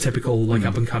out, and it's the typical like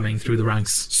up and coming through the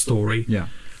ranks story. Yeah.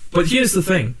 But here's the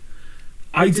thing.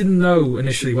 I didn't know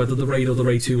initially whether the Raid or the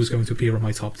Raid 2 was going to appear on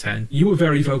my top 10. You were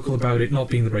very vocal about it not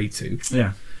being the Raid 2.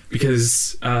 Yeah.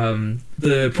 Because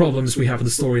the problems we have with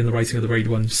the story and the writing of the Raid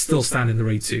 1 still stand in the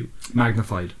Raid 2.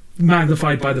 Magnified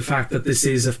Magnified by the fact that this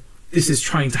is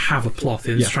trying to have a plot,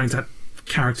 and it's trying to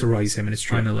characterize him, and it's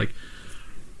trying to like.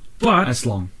 But it's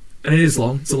long. And it is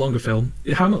long. It's a longer film.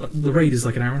 The Raid is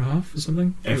like an hour and a half or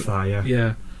something. If that, yeah.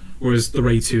 Yeah. Whereas the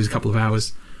Raid 2 is a couple of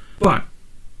hours. But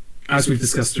as we've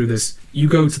discussed through this, you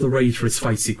go to the Raid for its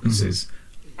fight sequences.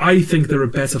 I think there are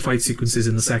better fight sequences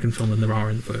in the second film than there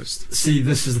are in the first. See,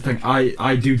 this is the thing.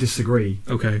 I do disagree.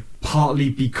 Okay. Partly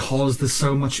because there's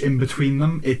so much in between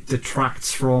them, it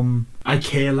detracts from... I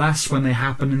care less when they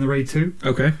happen in the Raid 2.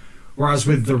 Okay. Whereas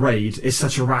with the Raid, it's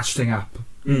such a ratcheting up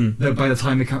that by the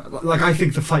time it comes... Like, I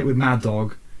think the fight with Mad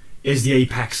Dog is the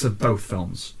apex of both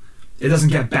films. It doesn't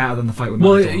get better than the fight with Mad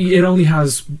Dog. Well, it only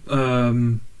has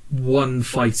one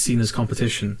fight scene as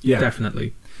competition. Yeah.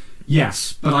 Definitely.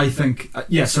 Yes, but I think...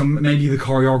 so maybe the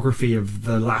choreography of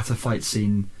the latter fight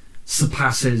scene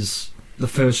surpasses the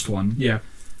first one. Yeah.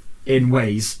 In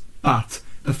ways, but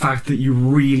the fact that you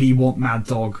really want Mad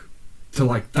Dog to,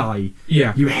 like, die.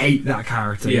 Yeah. You hate that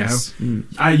character, yes. You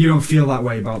know? You don't feel that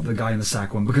way about the guy in the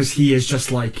second one, because he is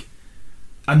just, like,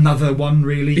 another one,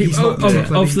 really. He's not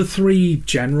of the three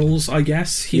generals, I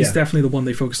guess, he's definitely the one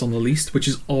they focused on the least, which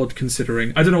is odd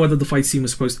considering. I don't know whether the fight scene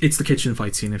was supposed... It's the kitchen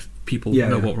fight scene, if people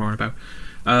know what we're on about.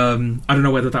 I don't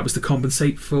know whether that was to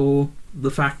compensate for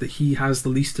the fact that he has the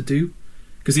least to do,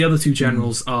 because the other two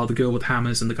generals are the girl with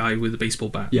hammers and the guy with the baseball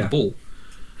bat and the ball.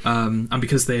 And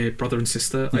because they're brother and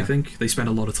sister, I think, they spend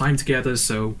a lot of time together,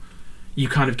 so you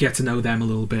kind of get to know them a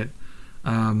little bit.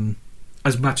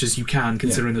 As much as you can,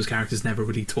 considering those characters never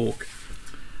really talk.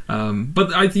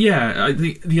 But I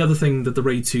think the other thing that the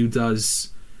Raid 2 does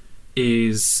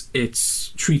is it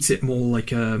treats it more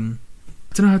like I don't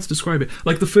know how to describe it.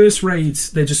 Like the first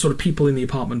Raids, they're just sort of people in the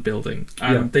apartment building,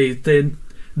 and they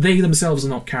themselves are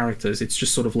not characters. It's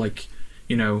just sort of like,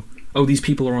 you know, oh, these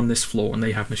people are on this floor and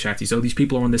they have machetes. Oh, these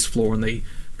people are on this floor and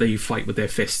they fight with their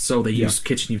fists. Oh, they use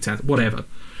kitchen utensils, whatever.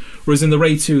 Whereas in the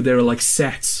Raid 2, there are like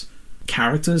set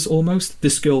characters almost.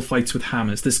 This girl fights with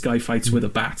hammers. This guy fights with a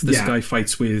bat. This guy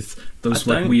fights with those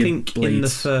like weird blades. I don't think in the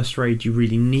first Raid you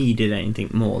really needed anything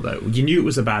more though. You knew it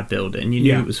was a bad building. You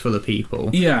knew it was full of people.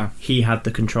 Yeah. He had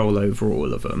the control over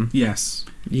all of them. Yes.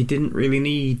 You didn't really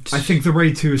need... I think the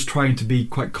Raid 2 is trying to be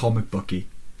quite comic booky.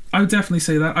 I would definitely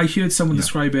say that. I heard someone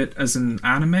describe it as an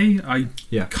anime. I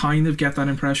kind of get that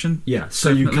impression. Yeah, so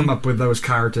definitely. You come up with those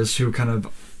characters who kind of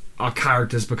are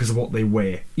characters because of what they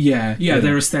wear. Yeah,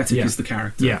 their aesthetic is the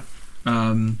character. Yeah.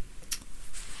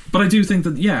 But I do think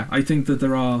that, I think that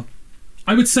there are...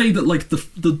 I would say that like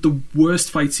the worst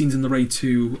fight scenes in the Raid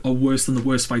 2 are worse than the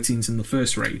worst fight scenes in the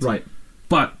first Raid. Right.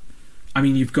 But, I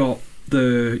mean, you've got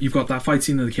that fight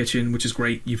scene in the kitchen, which is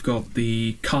great. You've got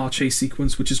the car chase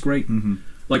sequence, which is great. Mm-hmm.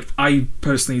 Like, I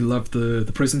personally love the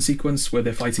prison sequence where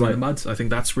they're fighting in the mud. I think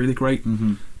that's really great.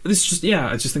 Mm-hmm. But it's just,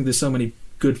 I just think there's so many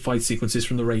good fight sequences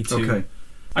from the Raid 2. Okay.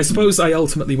 I suppose I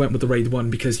ultimately went with the Raid 1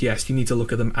 because, yes, you need to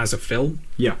look at them as a film.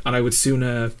 Yeah. And I would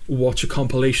sooner watch a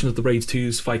compilation of the Raid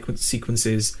 2's fight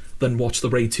sequences than watch the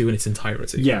Raid 2 in its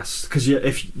entirety. Yes, because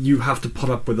if you have to put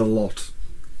up with a lot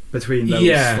between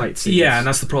those fight scenes. Yeah, and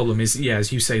that's the problem is,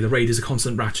 as you say, the Raid is a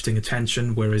constant ratcheting of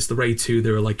tension, whereas the Raid 2,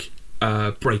 there are like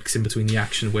breaks in between the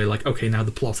action where like, okay, now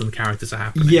the plot and the characters are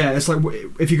happening. Yeah, it's like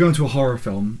if you go into a horror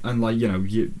film and like, you know,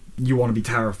 you want to be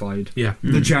terrified. Yeah.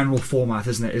 The general format,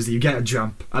 isn't it, is that you get a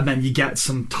jump and then you get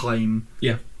some time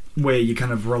where you're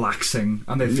kind of relaxing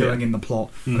and they're filling in the plot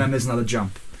and then there's another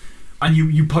jump. And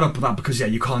you put up with that because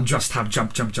you can't just have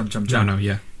jump. No,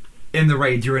 yeah. In the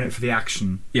Raid, you're in it for the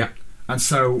action. Yeah. And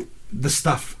so the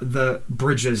stuff that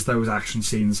bridges those action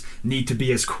scenes need to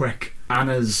be as quick and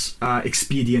as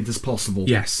expedient as possible.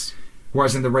 Yes.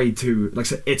 Whereas in the Raid 2, like I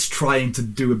said, it's trying to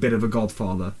do a bit of a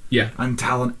Godfather. Yeah. And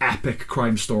tell an epic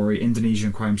crime story,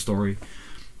 Indonesian crime story.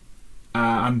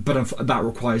 But that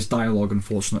requires dialogue,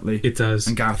 unfortunately. It does.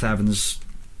 And Gareth Evans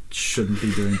shouldn't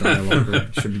be doing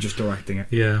dialogue. Should be just directing it.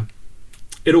 Yeah.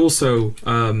 It also,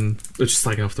 we're just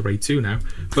slagging off the Raid 2 now,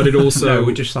 but it also... No,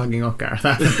 we're just slagging off Gareth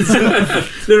Evans.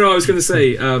 No, I was going to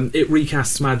say, it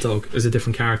recasts Mad Dog as a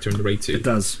different character in the Raid 2. It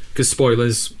does. Because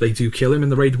spoilers, they do kill him in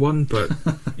the Raid 1, but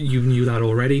you knew that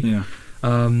already. Yeah.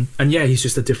 And yeah, he's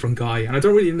just a different guy, and I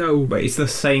don't really know... But it's the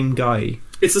same guy.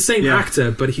 It's the same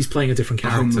actor, but he's playing a different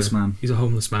character. A homeless man. He's a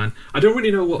homeless man. I don't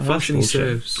really know what function he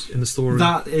serves in the story.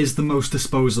 That is the most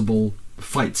disposable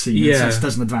fight scene. Yeah. It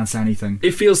doesn't advance anything.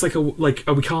 It feels like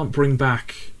we can't bring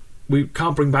back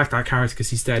that character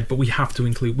because he's dead, but we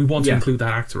want to include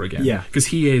that actor again. Yeah. Because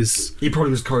he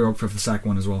probably was choreographer for the second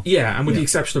one as well. Yeah, and with the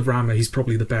exception of Rama, he's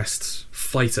probably the best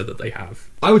fighter that they have.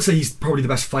 I would say he's probably the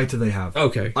best fighter they have.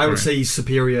 Okay. I would say he's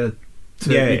superior to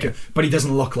Mika, but he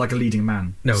doesn't look like a leading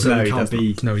man. No, so he can't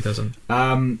be. No, he doesn't.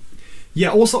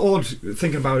 Also odd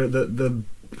thinking about it that the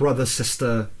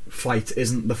brother-sister fight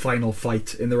isn't the final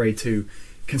fight in the Raid 2,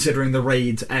 considering the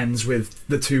Raid ends with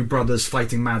the two brothers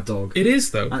fighting Mad Dog. It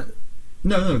is, though.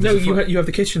 No. You have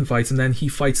the kitchen fight, and then he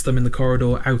fights them in the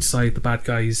corridor outside the bad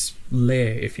guy's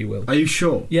lair, if you will. Are you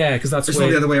sure? Yeah, because that's it's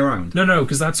not the other way around. No,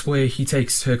 because that's where he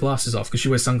takes her glasses off, because she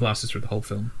wears sunglasses through the whole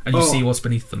film, and you see what's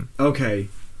beneath them. Okay.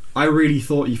 I really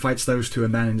thought he fights those two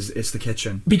and then it's the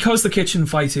kitchen. Because the kitchen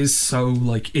fight is so,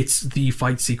 it's the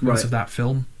fight sequence of that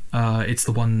film. It's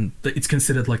the one that it's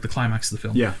considered like the climax of the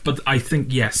film. Yeah. But I think,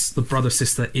 yes, the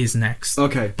brother-sister is next.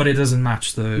 Okay. But it doesn't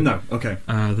match the... No, okay.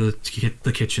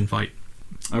 The kitchen fight.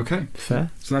 Okay.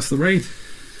 Fair. So that's the Raid.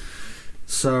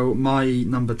 So my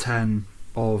number 10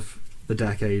 of the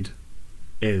decade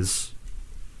is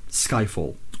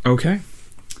Skyfall. Okay.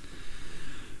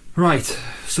 Right,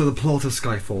 so the plot of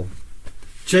Skyfall.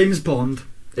 James Bond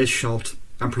is shot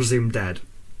and presumed dead.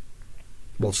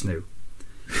 What's new?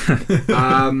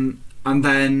 And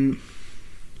then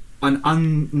an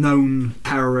unknown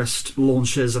terrorist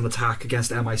launches an attack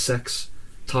against MI6,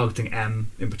 targeting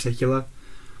M in particular,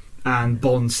 and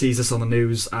Bond sees this on the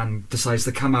news and decides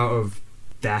to come out of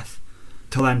death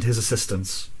to lend his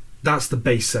assistance. That's the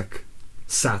basic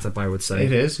setup, I would say.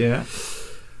 It is, yeah.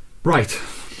 Right,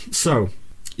 so...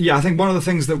 Yeah, I think one of the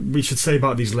things that we should say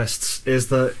about these lists is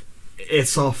that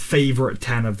it's our favourite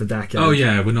 10 of the decade. Oh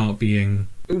yeah, we're being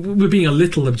a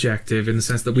little objective in the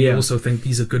sense that we also think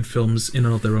these are good films in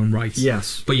and of their own right.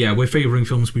 Yes. But yeah, we're favouring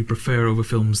films we prefer over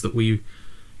films that we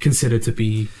consider to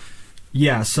be...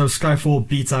 Yeah, so Skyfall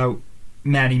beat out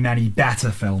many, many better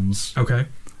films. Okay.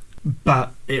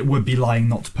 But it would be lying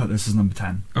not to put this as number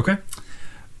 10. Okay.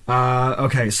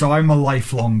 Okay, so I'm a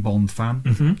lifelong Bond fan.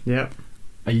 Mm-hmm. Yeah.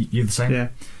 Are you the same? Yeah.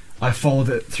 I followed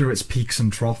it through its peaks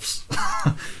and troughs.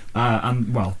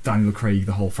 And, well, Daniel Craig,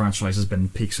 the whole franchise has been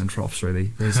peaks and troughs,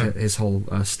 really. His whole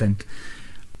stint.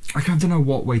 I don't know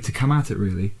what way to come at it,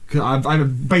 really. Cause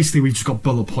basically, we've just got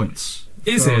bullet points.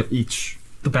 Is it each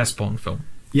the best Bond film?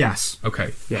 Yes.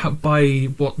 Okay. Yeah. By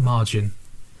what margin?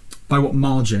 By what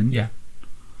margin? Yeah.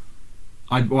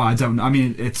 I don't. I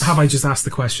mean, it's. Have I just asked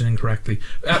the question incorrectly?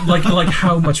 Like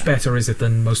how much better is it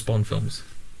than most Bond films?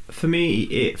 For me,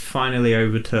 it finally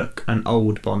overtook an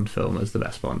old Bond film as the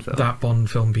best Bond film. That Bond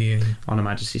film being On Her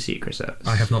Majesty's Secret Service.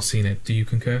 I have not seen it. Do you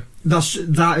concur?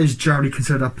 That is generally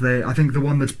considered up there. I think the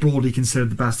one that's broadly considered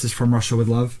the best is From Russia with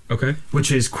Love. Okay.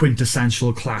 Which is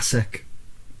quintessential classic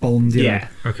Bond. Yeah.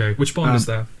 Okay. Which Bond is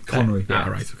that? Connery.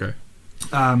 Right. Okay.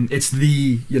 It's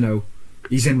the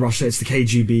he's in Russia. It's the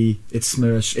KGB. It's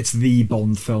Smersh. It's the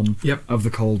Bond film of the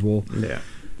Cold War. Yeah.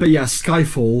 But yeah,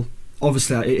 Skyfall.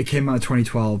 Obviously, it came out in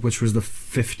 2012, which was the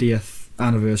 50th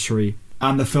anniversary,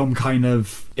 and the film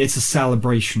it's a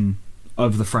celebration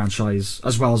of the franchise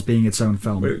as well as being its own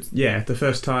film. Yeah, the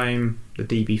first time the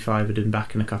DB5 had been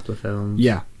back in a couple of films.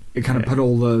 Yeah, it kind of put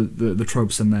all the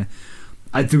tropes in there.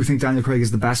 I do think Daniel Craig is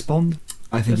the best Bond.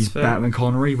 I think he's better than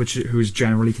Connery, who's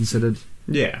generally considered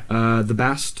the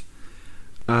best.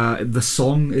 The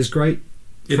song is great.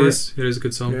 It is a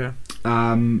good song. Yeah.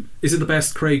 Is it the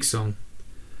best Craig song?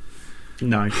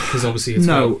 No, because obviously it's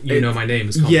Know My Name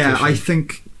is competition. Yeah, I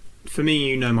think for me,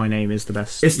 You Know My Name is the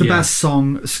best. It's the best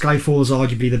song. Skyfall is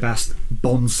arguably the best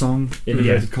Bond song in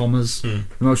inverted commas. The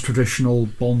most traditional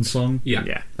Bond song.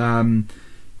 Yeah.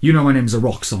 You Know My Name is a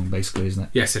rock song, basically, isn't it?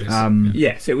 Yes, it is.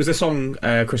 Yes, it was a song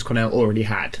Chris Cornell already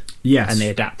had. Yes, and they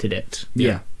adapted it.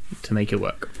 To make it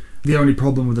work. The only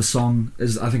problem with the song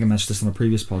is, I think I mentioned this on a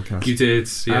previous podcast. You did,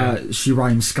 yeah. She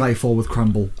rhymes Skyfall with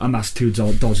crumble, and that's too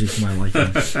dodgy for my liking.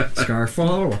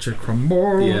 Skyfall, watch it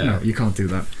crumble. Yeah. No, you can't do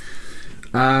that.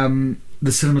 The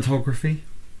cinematography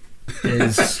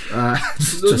is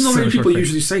just not many people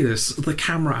usually say this. The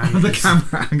camera angles.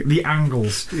 The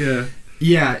angles. Yeah.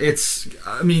 Yeah,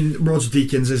 I mean, Roger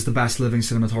Deakins is the best living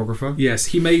cinematographer. Yes,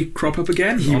 he may crop up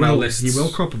again on our list. He will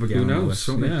crop up again. Who knows?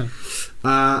 On our list, won't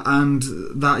yeah. And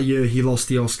that year he lost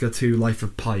the Oscar to Life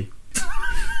of Pi.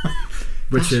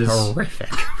 Which is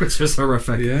horrific. Which is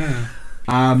horrific. Yeah.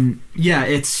 I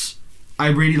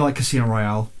really like Casino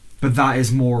Royale, but that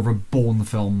is more of a Bourne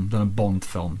film than a Bond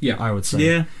film. Yeah, I would say.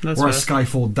 Yeah, that's whereas fair.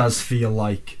 Skyfall does feel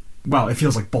like, well, it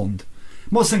feels like Bond.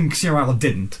 I'm not saying Casino Royale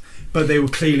didn't, but they were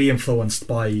clearly influenced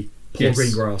by Paul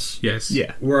Greengrass. Yes.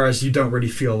 Yeah. Whereas you don't really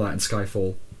feel that in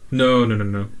Skyfall. No.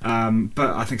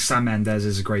 But I think Sam Mendes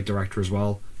is a great director as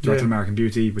well. Directed American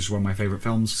Beauty, which is one of my favourite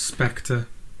films. Spectre.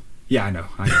 Yeah, I know.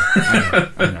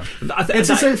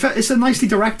 It's a nicely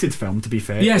directed film, to be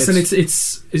fair. Yes, and it's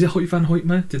is it Hoyt van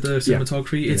Hoytma did the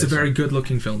cinematography? Yeah, it's a very good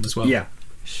looking film as well. Yeah.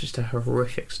 It's just a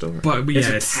horrific story. But it's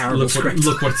a terrible script.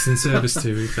 Look what it's in service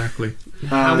to, exactly.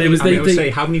 They say,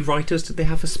 how many writers did they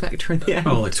have for Spectre in the end?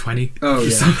 Oh, like 20. Oh, yeah.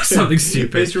 Something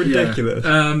stupid. It's ridiculous.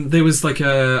 There was like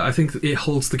I think it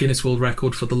holds the Guinness World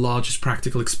Record for the largest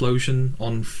practical explosion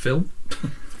on film.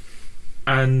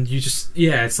 And you just,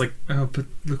 it's like, oh, but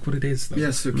look what it is, though.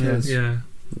 Yes, who cares? Yeah.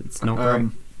 It's not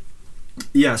great.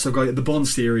 Yeah, so got the Bond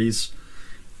series.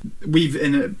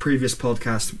 In a previous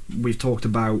podcast, we've talked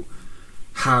about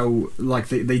how, like,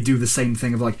 they do the same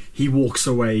thing of, like, he walks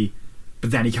away, but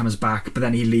then he comes back, but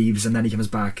then he leaves, and then he comes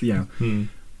back, you know. I mean,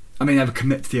 they never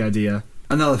commit to the idea.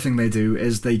 Another thing they do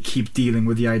is they keep dealing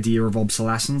with the idea of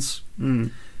obsolescence.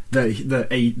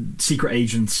 The secret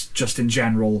agents, just in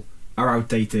general, are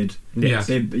outdated. Yeah.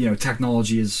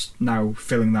 Technology is now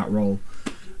filling that role.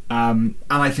 And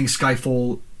I think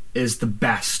Skyfall is the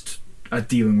best at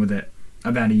dealing with it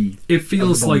of any. It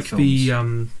feels like films.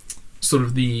 the sort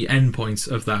of the end point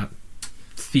of that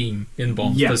theme in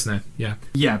Bond, doesn't it? Yeah.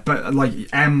 Yeah, but like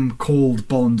M called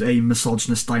Bond a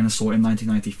misogynist dinosaur in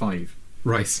 1995.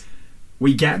 Right.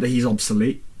 We get that he's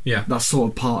obsolete. Yeah. That's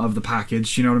sort of part of the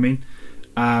package, you know what I mean?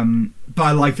 But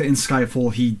I like that in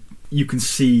Skyfall you can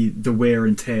see the wear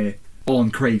and tear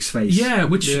on Craig's face. Yeah,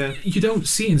 which you don't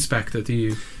see in Spectre, do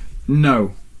you?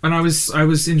 No. And I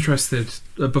was interested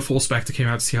before Spectre came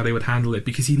out to see how they would handle it,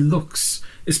 because he looks,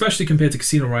 especially compared to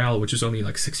Casino Royale, which was only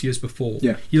like 6 years before.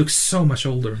 Yeah. He looks so much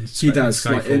older. He does.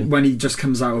 Like, when he just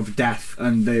comes out of death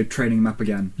and they're training him up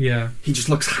again. Yeah. He just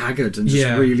looks haggard and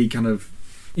just really kind of.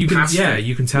 You can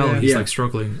tell he's like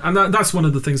struggling, and that's one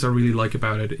of the things I really like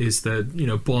about it, is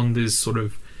that Bond is sort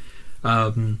of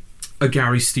a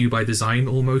Gary Stu by design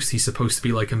almost. He's supposed to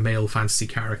be like a male fantasy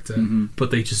character,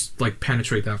 but they just like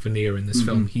penetrate that veneer in this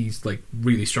film. He's like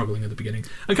really struggling at the beginning,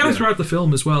 and kind of throughout the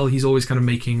film as well. He's always kind of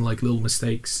making like little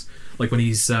mistakes, like when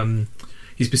he's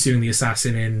pursuing the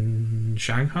assassin in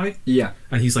Shanghai,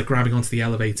 and he's like grabbing onto the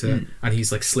elevator and he's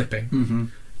like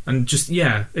slipping. And just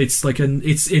it's like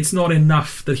it's not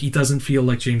enough that he doesn't feel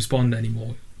like James Bond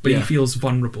anymore, but he feels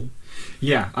vulnerable.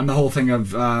 Yeah, and the whole thing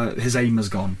of his aim is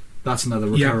gone. That's another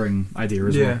recurring idea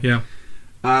as well. Yeah.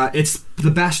 It's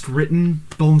the best written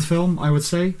Bond film, I would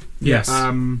say. Yes.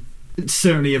 It's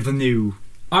certainly of the new.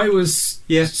 I was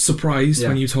surprised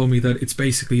when you told me that it's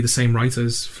basically the same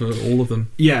writers for all of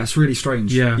them. Yeah, it's really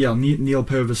strange. Yeah. Neil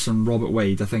Purvis and Robert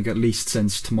Wade, I think at least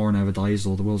since Tomorrow Never Dies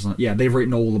or The World's Not. Yeah, they've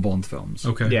written all the Bond films.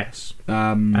 Okay. Yes.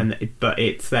 But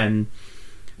it's then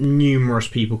numerous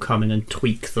people come in and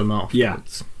tweak them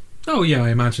afterwards. Yeah. Oh yeah, I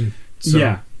imagine. So.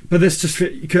 Yeah. But this just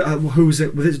who was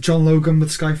it? Was it John Logan with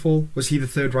Skyfall? Was he the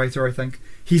third writer? I think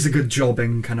he's a good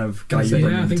jobbing kind of guy.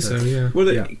 I think so. Yeah.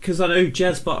 Well, because I know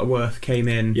Jez Butterworth came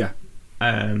in. Yeah.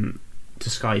 To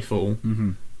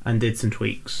Skyfall and did some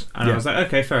tweaks, and I was like,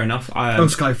 okay, fair enough.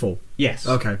 Skyfall. Yes.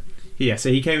 Okay. Yeah. So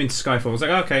he came into Skyfall. I was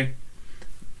like, okay,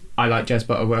 I like Jez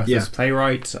Butterworth as a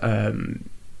playwright.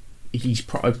 He's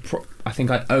I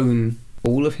think I own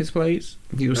all of his plays.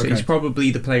 He's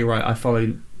probably the playwright I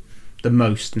follow the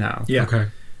most now. Yeah. Okay.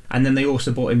 And then they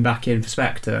also brought him back in for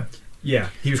Spectre. Yeah,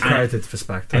 he was credited for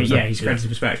Spectre. He's credited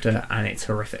for Spectre, and it's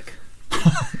horrific.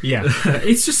 Yeah.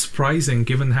 It's just surprising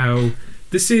given how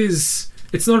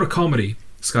it's not a comedy,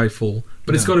 Skyfall,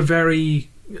 but it's got a very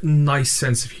nice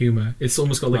sense of humour. It's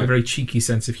almost got like a very cheeky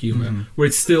sense of humour, where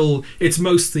it's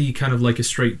mostly kind of like a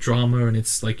straight drama, and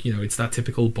it's like, it's that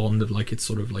typical Bond of like, it's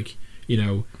sort of like,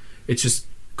 it's just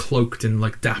cloaked in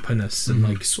like dapperness and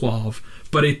like suave,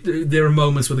 but there are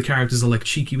moments where the characters are like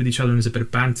cheeky with each other and there's a bit of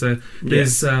banter.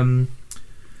 There's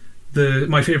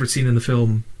my favourite scene in the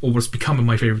film, or what's becoming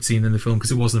my favourite scene in the film,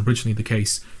 because it wasn't originally the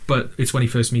case, but it's when he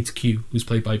first meets Q, who's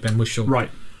played by Ben Whishaw, right?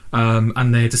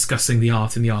 And they're discussing the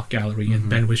art in the art gallery, and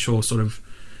Ben Whishaw sort of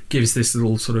gives this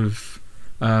little sort of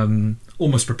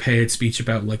almost prepared speech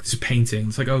about like this painting.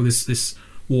 It's like, oh, this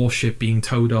warship being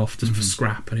towed off to for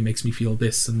scrap, and it makes me feel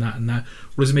this and that and that.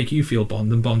 What does it make you feel,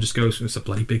 Bond? And Bond just goes, it's a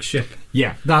bloody big ship.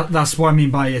 Yeah, that's what I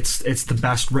mean by it's the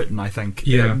best written, I think.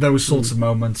 Yeah. Those sorts of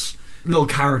moments, little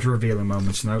character revealing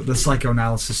moments, the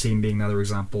psychoanalysis scene being another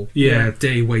example. Yeah,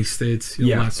 day wasted, all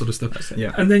that sort of stuff.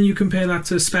 Yeah. And then you compare that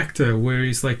to Spectre, where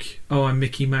he's like, oh, I'm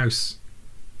Mickey Mouse.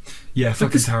 Yeah,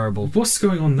 fucking terrible. What's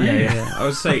going on there? Yeah. I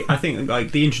would say, I think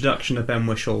like the introduction of Ben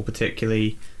Whishaw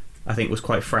particularly, I think was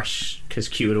quite fresh because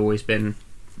Q had always been,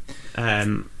 I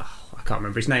can't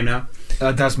remember his name now.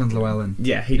 Desmond Llewellyn.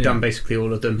 Yeah, he'd done basically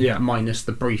all of them, minus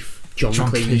the brief John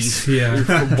Cleese.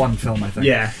 Yeah, one film, I think.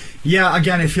 Yeah.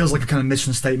 Again, it feels like a kind of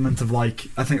mission statement of like,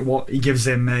 I think what he gives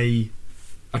him a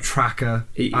tracker,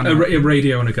 a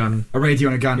radio and a gun,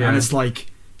 and it's like,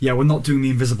 yeah, we're not doing the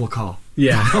invisible car.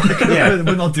 Yeah,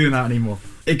 we're not doing that anymore.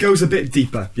 It goes a bit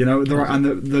deeper,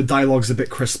 and the dialogue's a bit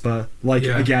crisper. Like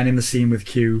again in the scene with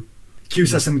Q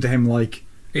says something to him like,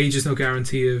 "Age is no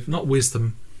guarantee of not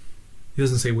wisdom." He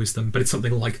doesn't say wisdom, but it's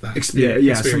something like that.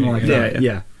 Something like that.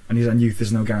 Yeah. And youth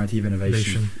is no guarantee of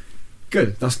innovation.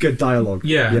 Good. That's good dialogue.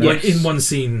 Yeah, like in one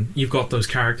scene, you've got those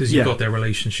characters, you've got their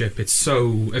relationship. It's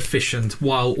so efficient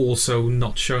while also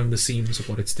not showing the seams of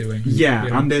what it's doing. Yeah,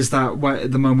 and there's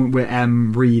the moment where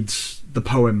M reads the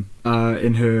poem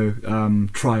in her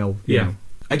trial. Yeah.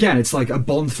 Again, it's like a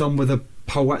Bond film with a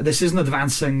poet. This isn't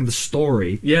advancing the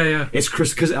story. Yeah. It's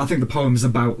because I think the poem is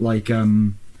about like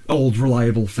old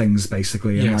reliable things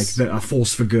basically, and like a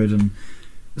force for good, and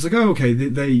it's like, oh, okay,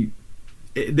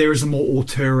 there is a more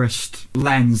auteurist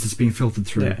lens that's being filtered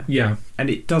through. Yeah. And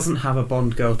it doesn't have a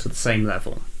Bond girl to the same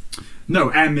level. No,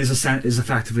 M is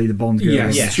effectively the Bond girl.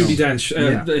 Yes, Judi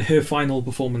Dench. Her final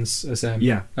performance as M.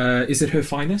 Yeah. Is it her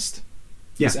finest?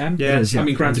 Yes, M. Yeah, it is, I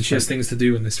mean, granted, she has things to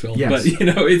do in this film, yes. but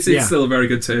it's still a very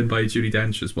good turn by Judi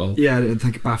Dench as well. Yeah, I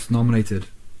think BAFTA nominated.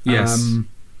 Yes.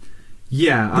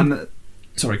 And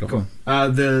sorry, go on.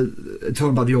 Talking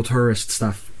about the auteurist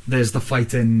stuff. There's the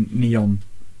fight in Neon.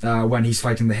 When he's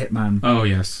fighting the hitman. Oh,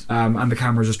 yes. And the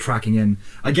camera's just tracking in.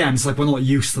 Again, it's like we're not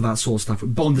used to that sort of stuff.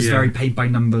 Bond is very paint by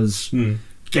numbers.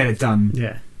 Get it done.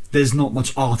 Yeah. There's not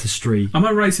much artistry. Am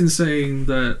I right in saying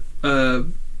that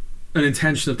an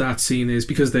intention of that scene is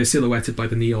because they're silhouetted by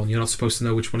the neon, you're not supposed to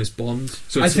know which one is Bond?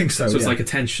 I think so. So it's like a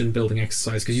tension building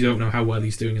exercise because you don't know how well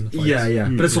he's doing in the fight. Yeah.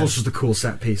 But it's also just a cool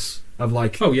set piece of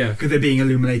like, because they're being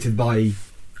illuminated by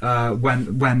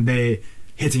when they're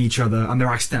hitting each other and they're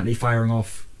accidentally firing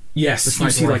off. Yes, you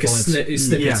see like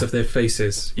snippets of their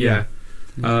faces. Yeah.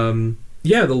 The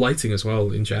lighting as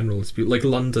well in general. It's like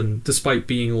London, despite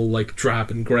being all like drab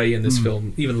and grey in this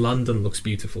film, even London looks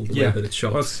beautiful the way that it's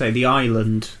shot. I was to say the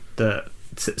island,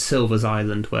 Silver's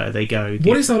Island, where they go.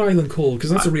 What is that island called?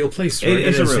 Because that's a real place, right?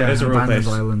 It's a real place.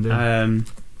 Island. Yeah.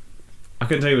 I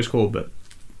couldn't tell you what it's called, but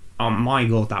oh my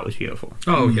god, that was beautiful.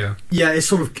 Oh yeah. Yeah, it's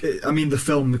sort of. I mean, the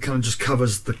film kind of just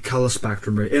covers the colour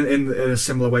spectrum in a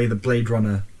similar way that Blade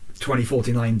Runner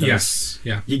 2049 does. Yes,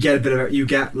 yeah. You get a bit of you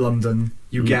get London,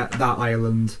 you get that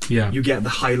island, you get the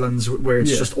Highlands where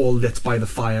it's just all lit by the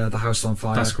fire, the house on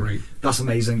fire. That's great. That's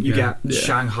amazing. You get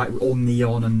Shanghai, all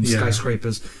neon and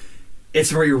skyscrapers. It's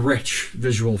a very rich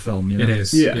visual film. It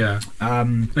is. Yeah.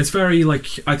 It's very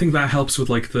like I think that helps with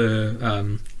like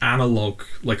the analog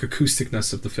like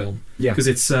acousticness of the film. Yeah. Because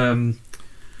it's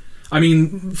I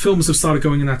mean, films have started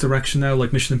going in that direction now,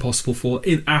 like Mission Impossible 4,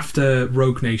 after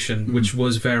Rogue Nation, which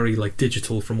was very like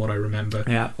digital from what I remember.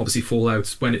 Yeah. Obviously,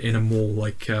 Fallout went in a more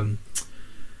like I'm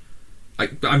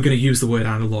going to use the word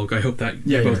analog. I hope that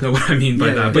you both know what I mean by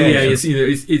that. But it's,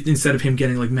 instead of him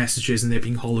getting like messages and there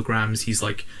being holograms, he's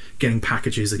like getting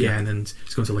packages again, and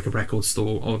he's going to like a record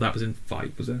store. Oh, that was in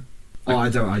 5, was it? I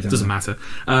don't. Doesn't matter.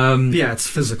 It's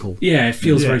physical. Yeah, it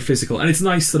feels very physical, and it's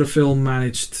nice that a film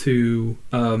managed to,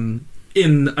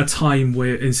 in a time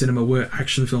where in cinema where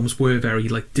action films were very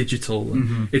like digital.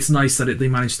 And it's nice that they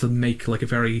managed to make like a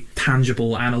very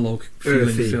tangible analog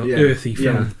feeling earthy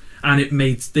film, and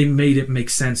they made it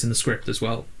make sense in the script as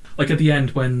well. Like at the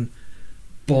end when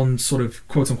Bond sort of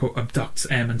quote unquote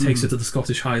abducts M and takes her to the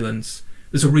Scottish Highlands.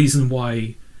 There's a reason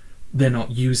why they're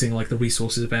not using like the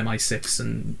resources of MI6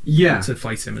 and to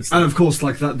fight him and stuff. And of course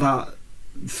like that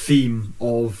theme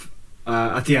of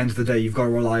at the end of the day you've got to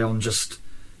rely on just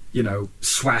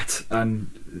sweat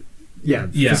and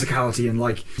physicality and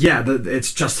like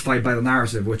it's justified by the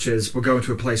narrative, which is we're going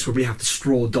to a place where we have to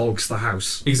straw dogs the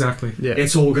house. Exactly.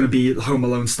 It's all going to be Home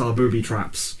Alone style booby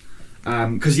traps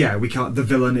because we can't. The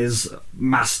villain is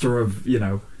master of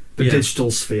the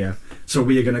digital sphere, so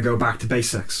we are going to go back to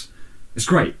basics. It's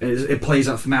great. It plays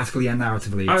out thematically and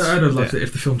narratively. I'd have loved it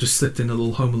if the film just slipped in a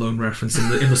little Home Alone reference in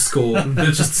the score.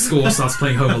 Just the score starts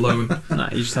playing Home Alone. Nah,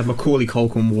 you just have Macaulay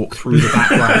Culkin walk through the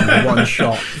background in one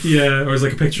shot. Yeah, or it's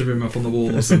like a picture of him up on the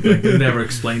wall or something. They never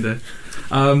explained it.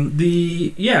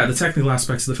 The technical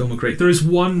aspects of the film are great. There is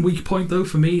one weak point though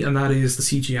for me, and that is the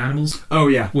CG animals. Oh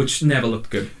yeah, which never looked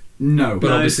good. No,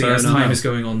 but obviously as time is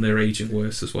going on, they're aging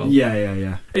worse as well.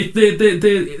 Yeah.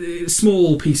 They're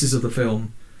small pieces of the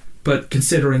film, but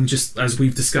considering just as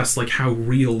we've discussed, like how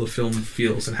real the film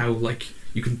feels and how like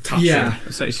you can touch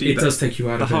it, so it does take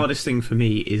you out of it. The hardest thing for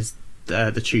me is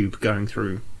the tube going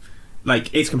through.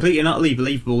 Like, it's completely and utterly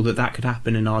believable that could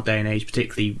happen in our day and age,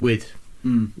 particularly with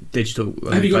digital.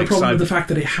 Have you got a problem with the fact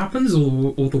that it happens,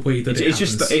 or the way that it happens? It's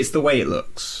just it's the way it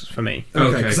looks for me.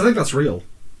 Okay, because I think that's real.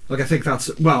 Like, I think that's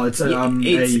it's a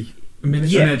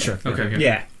miniature.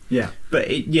 Okay. Yeah. But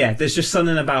there's just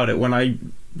something about it when I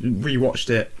rewatched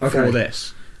it for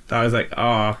this that I was like,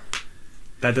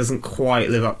 that doesn't quite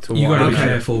live up to what... You got to be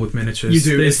careful with miniatures. You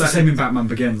do. It's the same in Batman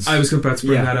Begins. I was about to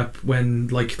bring that up when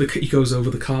like he goes over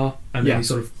the car and then he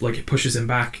sort of like it pushes him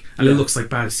back and it looks like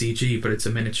bad CG, but it's a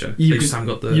miniature. You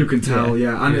can tell,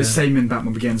 and it's the same in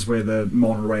Batman Begins where the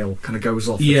monorail kind of goes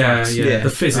off the tracks. The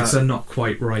physics are not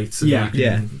quite right, so you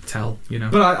can tell, you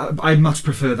know. But I much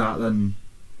prefer that than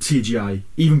CGI,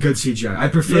 even good CGI. I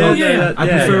prefer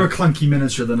a clunky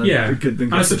miniature than a good.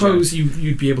 Than good I suppose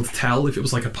you'd be able to tell if it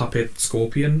was like a puppet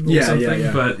scorpion or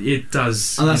something, but it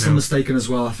does. Unless I'm mistaken as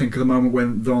well. I think at the moment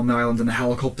when they're on the island and the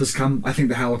helicopters come, I think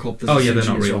the helicopters. Oh yeah, they're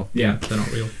not real. Yeah, they're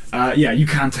not real. You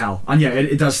can tell, and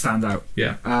it does stand out.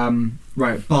 Yeah.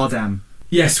 Right, Bardem.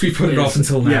 Yes, we put it off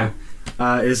until now.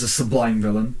 Is a sublime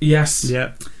villain. Yes.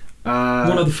 Yeah.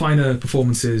 One of the finer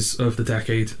performances of the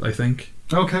decade, I think.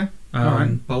 Okay. All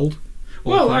right. Bold.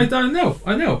 Well, I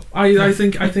know. I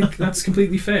think that's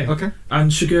completely fair. Okay.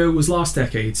 And Chigurh was last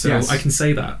decade, so I can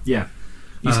say that. Yeah.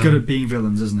 He's good at being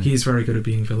villains, isn't he? He's very good at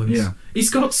being villains. Yeah. He's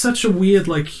got such a weird,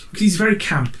 he's very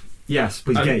camp. Yes,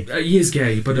 but he's gay. He is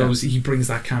gay, but he brings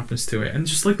that campness to it, and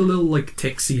just like the little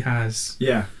tics he has.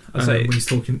 Yeah. When he's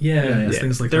talking,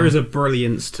 things like that. There is a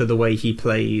brilliance to the way he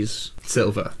plays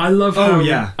Silver. I love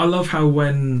how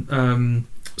when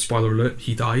spoiler alert,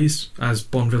 he dies, as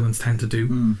Bond villains tend to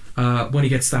do. When he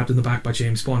gets stabbed in the back by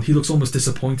James Bond, he looks almost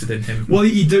disappointed in him. Well,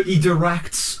 he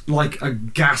directs like a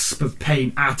gasp of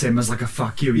pain at him as like a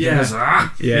fuck you. He goes, it's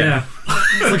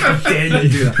like, how dare you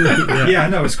do that?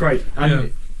 No, it's great.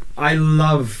 And I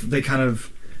love the kind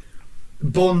of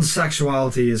Bond's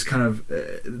sexuality is kind of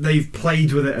they've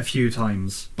played with it a few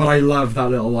times, but I love that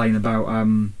little line about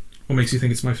what makes you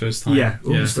think it's my first time?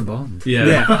 Mr. Bond.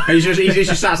 Yeah. He's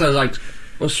just sat there like,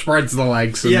 well, spreads the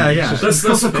legs. And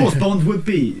That's of course Bond would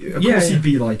be. Of course he'd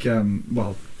be like,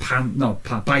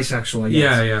 bisexual. I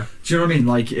guess. Yeah. Do you know what I mean?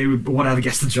 Like, it would, whatever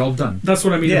gets the job done. That's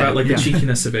what I mean about the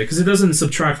cheekiness of it, because it doesn't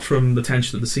subtract from the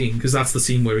tension of the scene, because that's the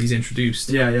scene where he's introduced.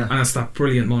 Yeah. And that's that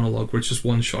brilliant monologue where it's just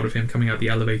one shot of him coming out the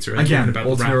elevator and talking about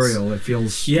autorial. the rats. It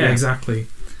feels. Yeah, exactly.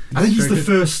 I think he's the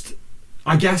first.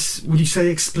 I guess, would you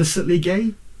say explicitly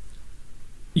gay?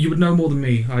 You would know more than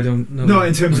me. I don't know. No,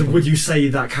 in terms of, would you say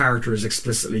that character is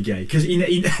explicitly gay? Because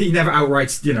he never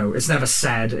outright, it's never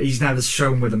said. He's never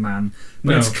shown with a man,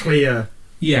 but it's clear.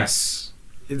 Yes.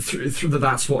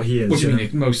 That's what he is. What do you mean?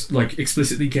 Most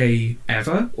explicitly gay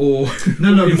ever, or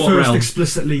no, the first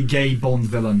explicitly gay Bond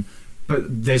villain.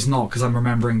 But there's not, because I'm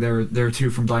remembering there are two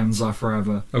from Diamonds Are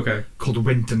Forever. Okay. Called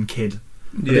Winton Kid.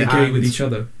 They're gay with each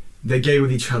other. They're gay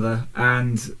with each other,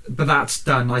 but that's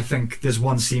done. I think there's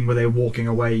one scene where they're walking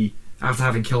away after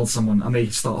having killed someone, and they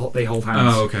hold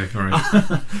hands. Oh, okay, all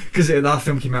right. Because that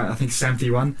film came out, I think,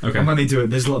 71. Okay. And when they do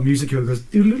it, there's a lot of music here that goes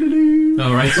doo-doo-doo-doo.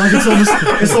 All right. Like it's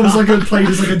almost like it played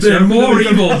as like a. They're more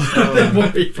evil. They're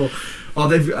more evil. Oh,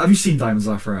 have you seen Diamonds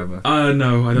Are Forever?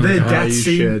 No, I don't. Their death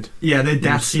scene. Should. Yeah, their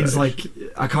death scene's like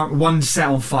one set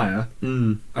on fire,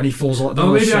 and he falls off.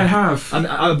 Oh, maybe I have. And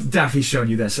I've definitely shown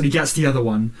you this. And he gets the other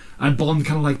one, and Bond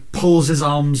kind of like pulls his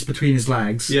arms between his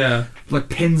legs. Yeah. Like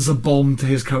pins a bomb to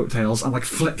his coattails and like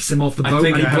flips him off the boat. I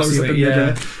think and he blows up in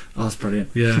midair. Oh, that's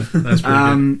brilliant. Yeah, that's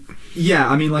brilliant. Yeah,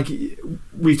 I mean, like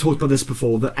we've talked about this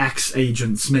before. The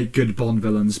ex-agents make good Bond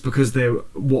villains because they're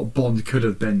what Bond could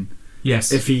have been.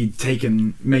 Yes. If he'd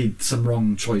made some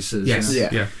wrong choices. Yes.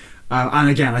 Yeah.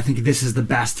 And again, I think this is the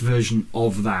best version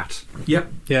of that.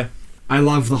 Yep. Yeah. I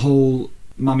love the whole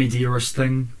Mummy Dearest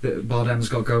thing that Bardem's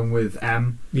got going with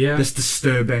M. Yeah. This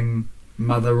disturbing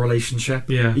mother relationship.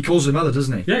 Yeah. He calls her mother,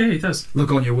 doesn't he? Yeah, he does. Look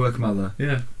on your work, mother.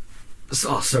 Yeah.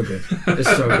 So good.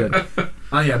 It's so good.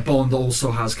 And yeah, Bond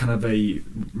also has kind of a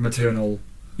maternal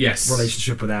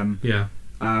relationship with M. Yeah.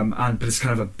 But it's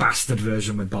kind of a bastard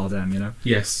version with Bardem, you know?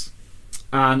 Yes.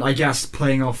 And I guess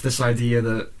playing off this idea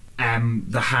that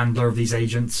the handler of these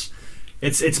agents,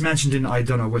 it's mentioned in I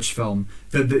don't know which film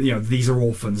that these are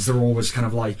orphans. They're always kind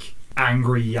of like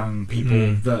angry young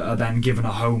people that are then given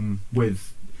a home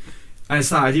with, and it's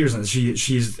that idea, isn't it?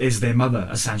 She is their mother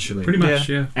essentially. Pretty much,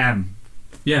 yeah.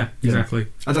 Yeah, exactly.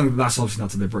 I don't think that's obviously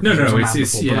not deliberate. No,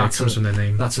 it comes from their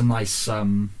name. That's a nice,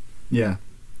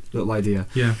 little idea.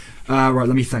 Yeah. Right,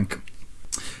 let me think.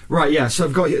 Right, yeah. So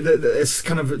I've got it's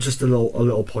kind of just a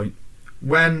little point.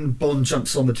 When Bond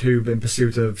jumps on the tube in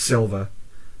pursuit of Silva,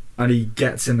 and he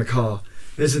gets in the car,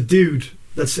 there's a dude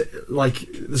that's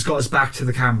got his back to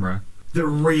the camera that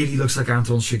really looks like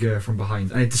Anton Chigurh from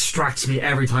behind, and it distracts me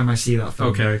every time I see that film.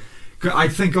 Okay. I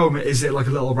think, is it like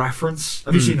a little reference?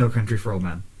 Have you seen No Country for Old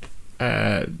Men?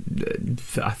 I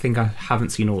think I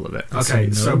haven't seen all of it. Okay,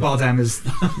 so Bardem is...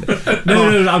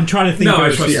 no, I'm trying to think. No,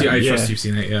 I trust you've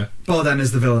seen it, yeah. Bardem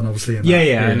is the villain, obviously, in that.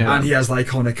 Yeah, I know. And he has the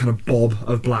iconic kind of bob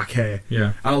of black hair.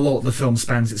 Yeah. And a lot of the film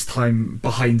spends its time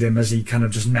behind him as he kind of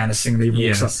just menacingly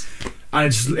walks up.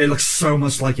 And it looks so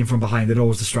much like him from behind, it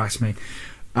always distracts me.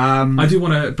 I do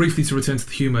want to, briefly to return to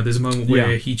the humour, there's a moment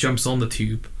where he jumps on the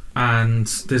tube, and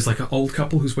there's like an old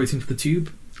couple who's waiting for the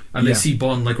tube. And they see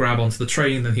Bond grab onto the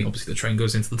train, and the train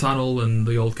goes into the tunnel, and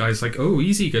the old guy's like, "Oh,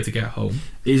 he's eager to get home."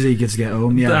 He's eager to get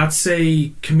home. Yeah, that's a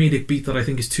comedic beat that I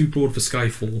think is too broad for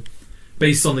Skyfall,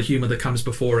 based on the humour that comes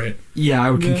before it. Yeah,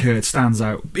 I would concur. It stands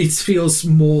out. It feels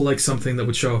more like something that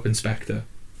would show up in Spectre.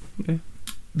 Okay.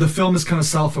 The film is kind of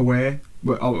self-aware.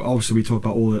 Obviously, we talk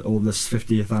about all this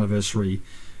 50th anniversary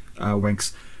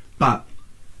winks, but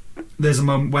there's a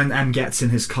moment when M gets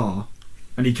in his car.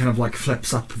 And he kind of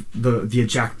flips up the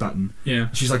eject button. Yeah.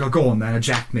 She's like, "Oh, go on then,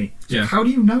 eject me." Yeah. Like, how do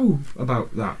you know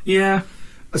about that? Yeah.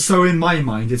 So in my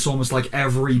mind, it's almost like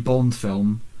every Bond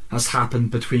film has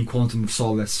happened between Quantum of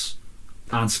Solace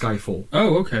and Skyfall.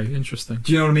 Oh, okay, interesting.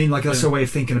 Do you know what I mean? Like that's a way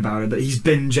of thinking about it. That he's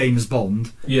been James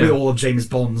Bond with all of James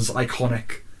Bond's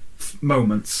iconic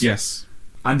moments. Yes.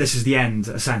 And this is the end,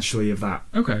 essentially, of that.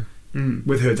 Okay.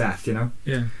 With her death, you know.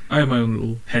 Yeah. I have my own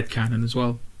little headcanon as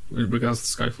well. In regards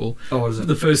to Skyfall. Oh, is it?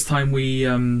 The first time we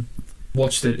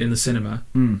watched it in the cinema,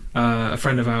 a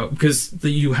friend of ours, because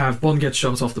you have Bond gets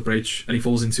shot off the bridge and he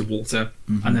falls into water,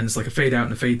 and then it's like a fade out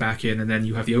and a fade back in, and then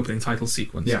you have the opening title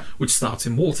sequence, which starts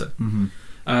in water.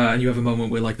 And you have a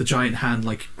moment where the giant hand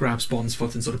grabs Bond's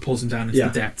foot and sort of pulls him down into the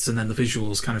depths, and then the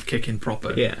visuals kind of kick in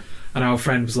proper. Yeah. And our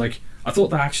friend was like, "I thought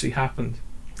that actually happened."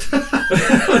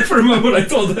 For a moment I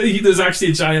thought that there's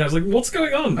actually a giant. I was like, what's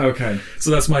going on? Okay.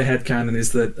 So that's my headcanon,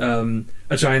 is that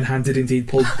a giant hand did indeed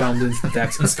pull Bond into the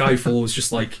depths, and Skyfall was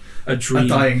just like a dream. A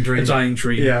dying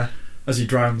dream. Yeah. As he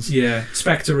drowns. Yeah.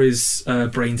 Spectre is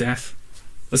brain death.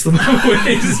 That's the moment where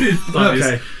it dies.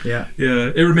 Okay. Yeah.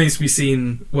 Yeah. It remains to be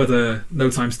seen whether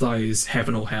No Time to Die is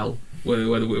heaven or hell.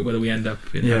 Whether we end up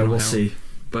in heaven or hell. We'll see.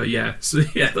 But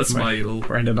that's my little...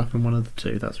 We're ended up in one of the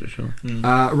two, that's for sure.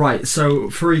 Right, so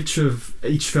for each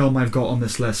film I've got on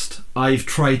this list, I've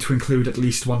tried to include at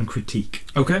least one critique.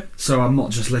 Okay. So I'm not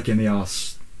just licking the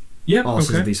arses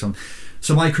of these films.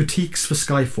 So my critiques for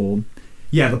Skyfall,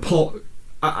 the plot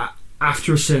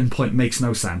after a certain point makes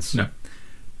no sense. No.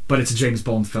 But it's a James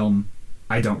Bond film.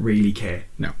 I don't really care.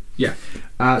 No. Yeah.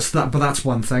 But that's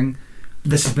one thing.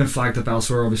 This has been flagged up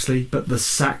elsewhere, obviously, but the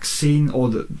sex scene, or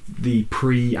the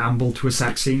preamble to a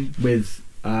sex scene with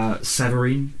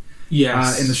Severine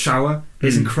in the shower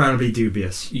is incredibly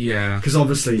dubious. Yeah. Because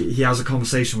obviously he has a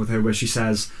conversation with her where she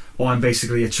says, "Oh, I'm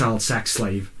basically a child sex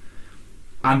slave."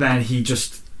 And then he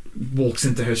just walks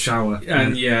into her shower.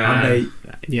 And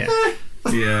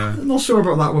I'm not sure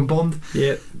about that one, Bond.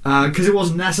 Yeah. Because it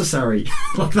wasn't necessary.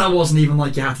 That wasn't even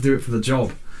you had to do it for the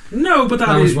job. No, but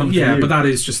that is but that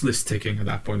is just list ticking at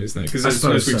that point, isn't it? Because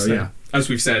as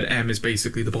we've said, M is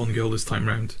basically the Bond girl this time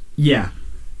round. Yeah,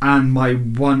 and my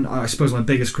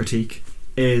biggest critique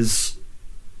is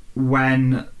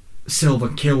when Silva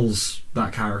kills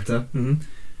that character.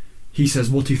 He says,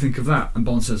 "What do you think of that?" And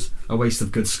Bond says, "A waste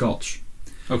of good scotch."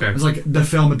 Okay, it's like the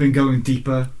film had been going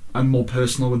deeper and more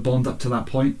personal with Bond up to that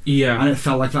point. Yeah. And it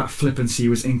felt like that flippancy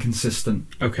was inconsistent.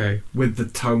 Okay. With the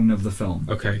tone of the film.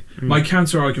 Okay. My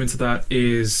counter argument to that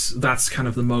is that's kind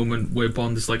of the moment where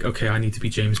Bond is like, okay, I need to be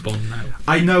James Bond now.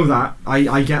 I know that.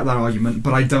 I get that argument,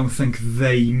 but I don't think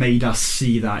they made us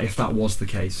see that if that was the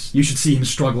case. You should see him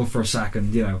struggle for a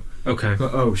second, Okay.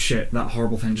 But, oh shit, that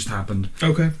horrible thing just happened.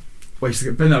 Okay.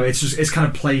 But no, it's kind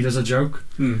of played as a joke.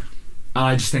 And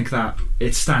I just think that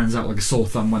it stands out like a sore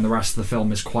thumb when the rest of the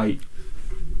film is quite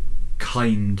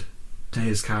kind to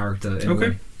his character.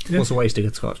 Okay. It was a waste of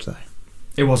good scotch, though.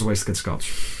 It was a waste of good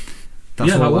scotch.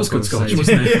 that was good Scotch,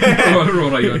 wasn't it?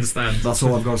 Right, you understand. That's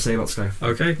all I've got to say about Sky.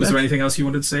 Okay. Was there anything else you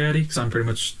wanted to say, Eddie? Because I'm pretty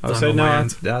much done on my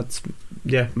end. That's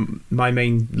my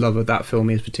main love of that film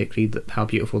is particularly how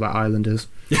beautiful that island is.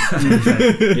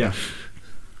 Yeah.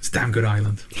 It's a damn good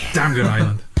island. Damn good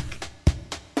island.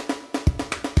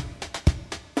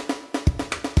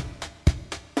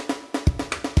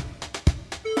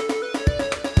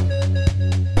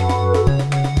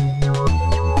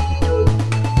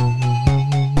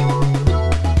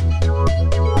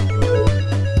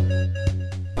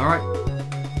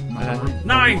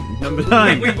 Number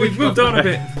 9. We've moved on a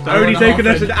bit. Only taken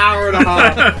us an hour and a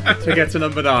half to get to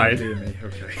number 9. Dear me.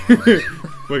 Okay.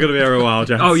 We're going to be here a while,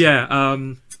 Jack. Oh yeah.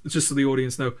 Just so the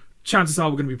audience know, chances are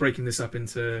we're going to be breaking this up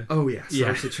into. Oh yes.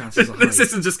 Yeah. So chances are this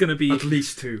isn't just going to be at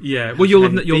least 2. Yeah. Well, you'll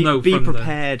know. Be from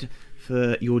prepared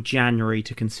for your January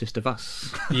to consist of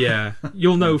us. Yeah,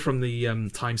 you'll know from the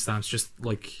timestamps just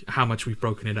like how much we've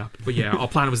broken it up. But yeah, our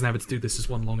plan was never to do this as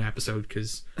one long episode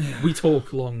because we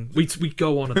talk long. We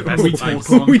go on at the best times.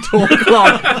 We talk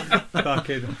long.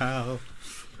 Fucking hell.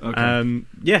 Okay.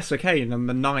 Yes. Okay.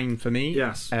 Number 9 for me.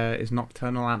 Yes. Is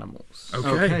Nocturnal Animals.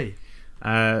 Okay.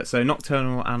 So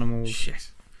Nocturnal Animals. Shit.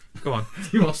 Go on.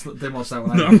 They lost that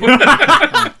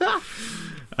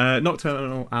one.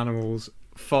 Nocturnal Animals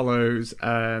follows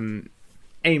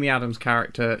Amy Adams'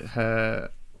 character. Her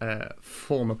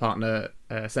former partner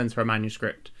sends her a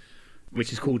manuscript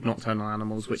which is called Nocturnal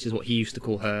Animals, which is what he used to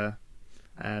call her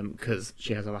because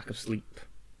she has a lack of sleep.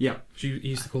 Yeah. He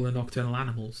used to call her Nocturnal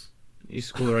Animals. He used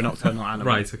to call her a nocturnal animal.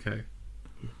 Right, okay.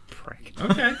 Prick.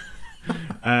 Okay.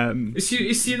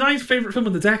 It's your 9th favourite film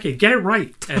of the decade. Get it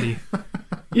right, Eddie.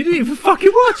 You didn't even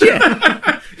fucking watch it.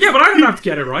 Yeah, but I don't have to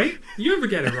get it right. You ever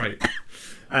get it right.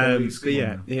 But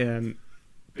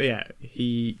yeah,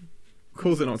 he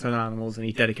calls it Nocturnal Animals and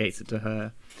he dedicates it to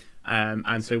her.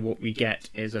 And so what we get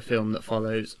is a film that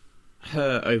follows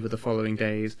her over the following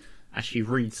days as she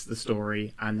reads the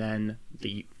story and then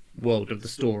the world of the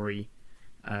story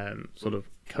sort of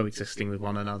coexisting with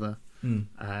one another.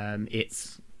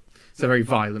 It's a very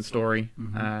violent story.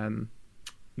 Mm-hmm.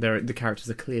 The characters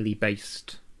are clearly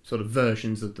based sort of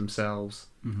versions of themselves.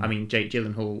 I mean, Jake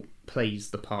Gyllenhaal plays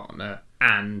the partner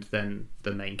and then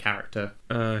the main character.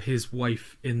 His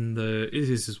wife it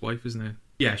is his wife, isn't it?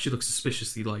 Yeah, she looks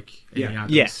suspiciously like Amy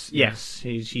Adams. Yes.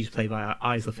 She's played by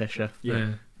Isla Fisher.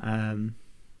 Yeah.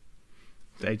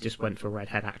 They just went for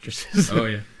redhead actresses. Oh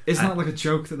yeah. Isn't that like a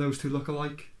joke that those two look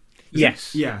alike?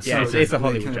 Yes. Yeah. So it's a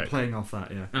Hollywood kind joke. Of playing off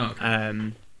that. Yeah. Oh,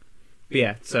 okay.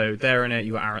 Yeah. So they're in it.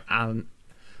 You got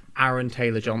Aaron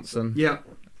Taylor Johnson. Yeah.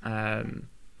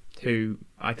 Who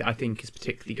I think is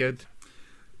particularly good.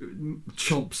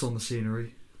 Chomps on the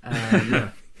scenery.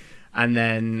 Yeah. And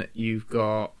then you've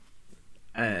got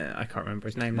I can't remember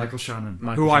his name. Michael Shannon,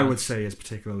 who I would say is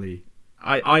particularly.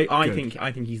 I think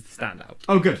he's the standout.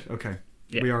 Oh, good. Okay.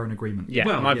 Yeah. We are in agreement. Yeah,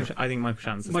 well, I think Michael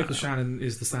Shannon's the Michael standout. Shannon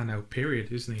is the standout,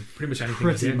 period, isn't he? Pretty much anything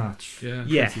Pretty much. Yeah.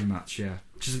 Pretty much, yeah.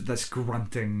 Just this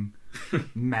grunting,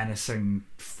 menacing,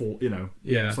 Yeah.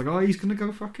 It's like, oh, he's going to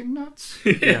go fucking nuts.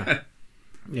 Yeah.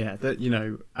 Yeah, but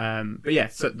yeah,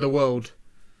 so the world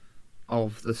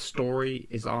of the story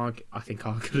is, I think,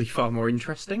 arguably far more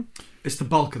interesting. It's the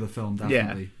bulk of the film,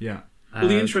 definitely. Yeah. Well,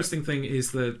 the interesting thing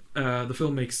is that the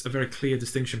film makes a very clear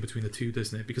distinction between the two,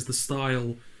 doesn't it? Because the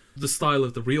style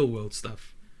of the real world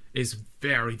stuff is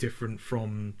very different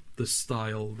from the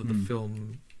style that the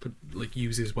film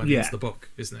uses when it's the book,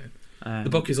 isn't it? The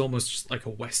book is almost just like a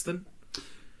western.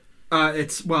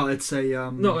 It's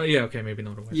a no, yeah, okay, maybe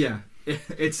not a western. Yeah,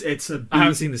 it's a. I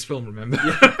haven't seen this film. Remember?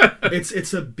 Yeah,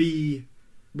 it's a B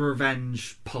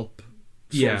revenge pulp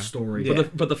sort of story. Yeah.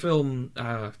 But the film.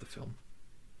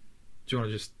 Do you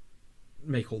want to just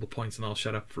make all the points and I'll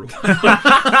shut up for a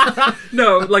while?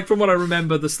 No, like from what I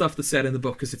remember, the stuff that's said in the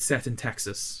book, because it's set in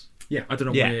Texas. Yeah. I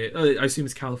don't know where. I assume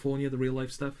it's California, the real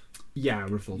life stuff. Yeah, I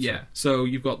would have thought so. Yeah, so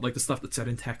you've got like the stuff that's set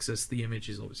in Texas. The image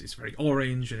is obviously it's very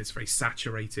orange and it's very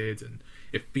saturated and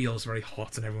it feels very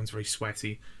hot and everyone's very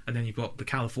sweaty. And then you've got the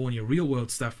California real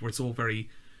world stuff where it's all very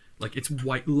like it's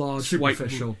white, large,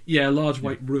 superficial. Large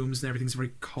white rooms and everything's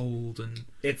very cold and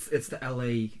it's the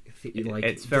LA like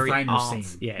it's very art.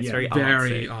 Scene. Yeah, it's very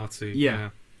artsy.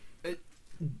 Yeah.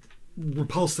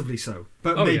 Repulsively so,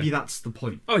 but maybe that's the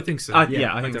point. Oh, I think so. I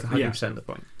think it's 100% the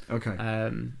point. Okay.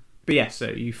 But yeah, so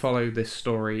you follow this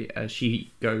story as she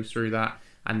goes through that,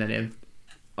 and then it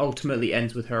ultimately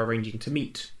ends with her arranging to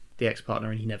meet the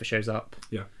ex-partner, and he never shows up.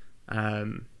 Yeah.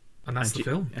 And that's the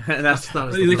film. And that is the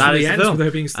film. With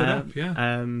her being stood up.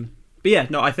 Yeah. But yeah,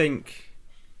 no, I think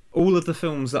all of the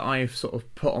films that I've sort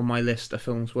of put on my list are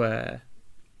films where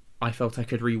I felt I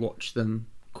could rewatch them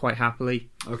quite happily.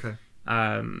 Okay.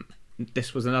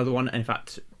 This was another one. In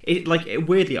fact,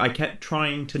 weirdly, I kept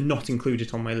trying to not include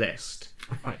it on my list.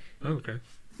 Right. Oh, okay.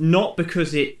 Not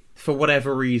because it, for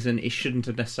whatever reason, it shouldn't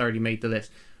have necessarily made the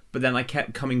list. But then I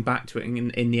kept coming back to it,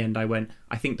 and in the end I went,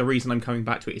 I think the reason I'm coming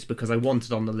back to it is because I want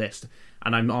it on the list,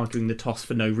 and I'm arguing the toss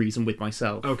for no reason with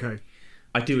myself. Okay.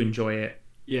 I do enjoy it.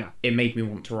 Yeah. It made me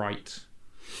want to write.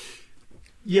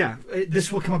 Yeah,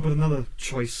 this will come up with another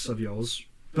choice of yours,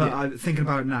 but I'm thinking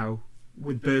about it now,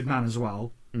 with Birdman as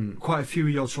well, quite a few of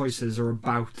your choices are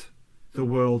about the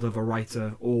world of a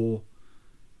writer, or,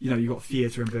 you've got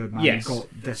theatre in Birdman, yes. You've got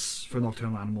this for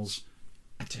Nocturnal Animals.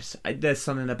 There's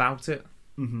something about it.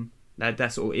 Mm-hmm.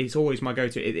 That's all. It's always my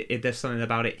go-to. There's something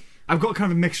about it. I've got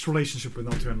kind of a mixed relationship with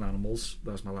Nocturnal Animals.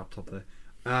 There's my laptop there.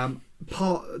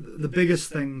 The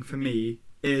biggest thing for me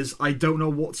is I don't know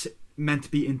what's meant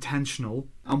to be intentional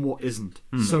and what isn't.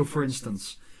 So, for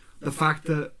instance, the fact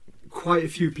that quite a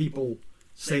few people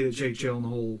say that Jake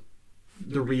Gyllenhaal,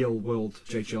 the real world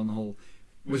Jake Gyllenhaal,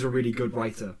 was a really good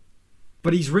writer,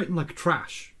 but he's written like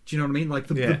trash. Do you know what I mean? Like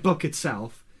the book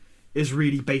itself is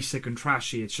really basic and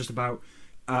trashy. It's just about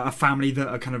a family that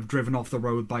are kind of driven off the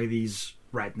road by these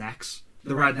rednecks.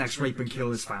 The rednecks rape and kill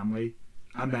his family,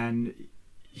 and then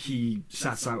he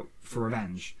sets out for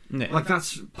revenge. Yeah. Like,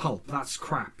 that's pulp. That's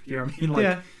crap. You know what I mean?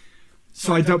 Like,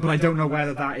 so I don't know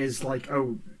whether that is like,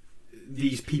 oh,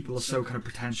 these people are so kind of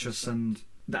pretentious, and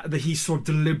that he's sort of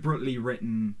deliberately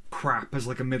written crap as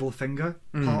like a middle finger,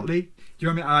 partly. Do you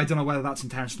know what I mean? I don't know whether that's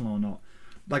intentional or not.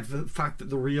 Like, the fact that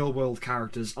the real world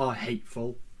characters are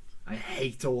hateful. I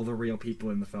hate all the real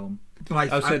people in the film. But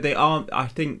so they aren't. I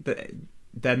think that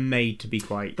they're made to be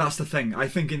quite. That's the thing. I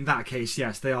think in that case,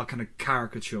 yes, they are kind of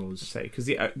caricatures. Say, because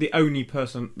the only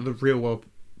person, the real world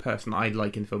person I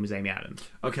like in the film is Amy Adams.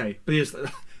 Okay, but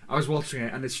I was watching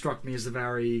it and it struck me as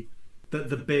the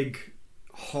big,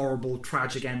 horrible,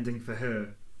 tragic ending for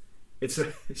her. It's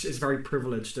very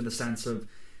privileged in the sense of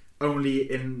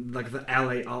only in like the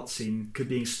LA art scene could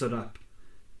being stood up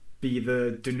be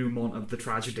the denouement of the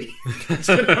tragedy.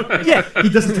 Yeah, he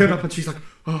doesn't turn up and she's like,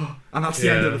 oh, and that's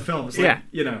the end of the film. It's like,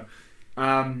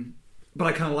 but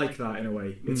I kind of like that in a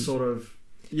way. It's sort of,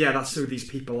 that's who these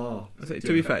people are. To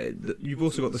be fair, you've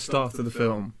also got the start of the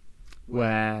film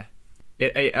where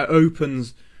it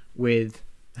opens with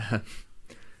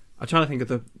I'm trying to think of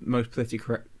the most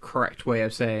politically correct way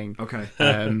of saying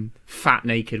fat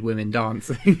naked women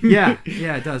dancing. yeah,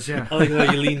 it does, yeah. I like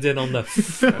how you leaned in on the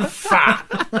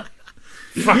fat.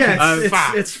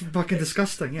 It's fucking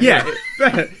disgusting. Yeah,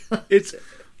 it's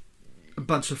a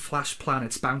bunch of flash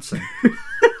planets bouncing.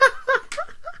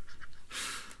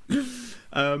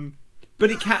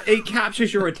 But it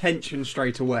captures your attention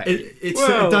straight away. It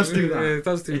does do that. It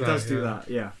does do that,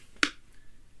 yeah.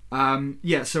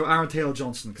 So Aaron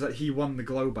Taylor-Johnson, because he won the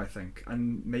Globe, I think,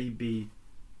 and maybe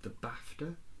the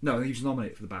BAFTA? No, he was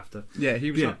nominated for the BAFTA. Yeah,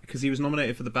 he was, because he was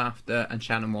nominated for the BAFTA and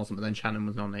Shannon wasn't, but then Shannon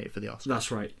was nominated for the Oscar.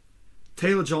 That's right.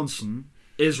 Taylor-Johnson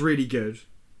is really good,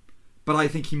 but I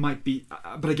think he might be...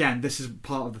 but again, this is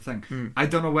part of the thing. I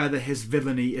don't know whether his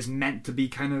villainy is meant to be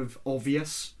kind of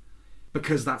obvious,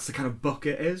 because that's the kind of book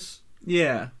it is.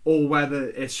 Yeah. Or whether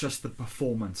it's just the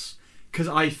performance. Because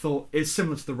I thought it's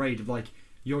similar to The Raid of like,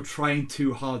 you're trying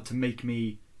too hard to make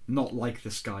me not like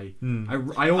this guy.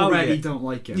 I already don't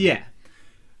like him. Yeah.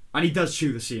 And he does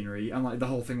chew the scenery, and like the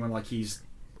whole thing when like he's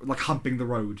like humping the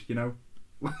road, you know?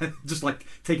 Just like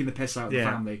taking the piss out of the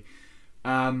family.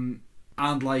 And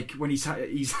like when he's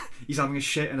having a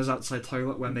shit in his outside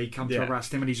toilet when they come to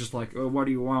arrest him, and he's just like, oh, what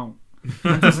do you want?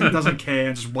 And doesn't care,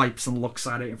 and just wipes and looks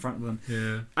at it in front of them.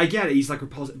 Yeah. I get it, he's like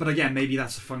repulsive, but again, maybe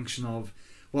that's a function of,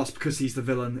 well, it's because he's the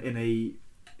villain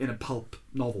in a pulp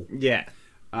novel. Yeah.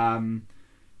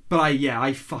 But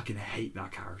I fucking hate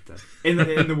that character in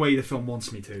the way the film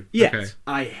wants me to. Yeah. Okay.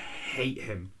 I hate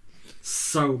him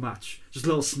so much. Just a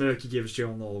little smirk he gives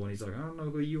Gyllenhaal when he's like, I don't know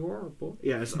who you are, but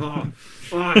yeah, it's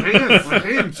I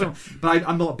hate him. So, but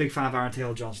I'm not a big fan of Aaron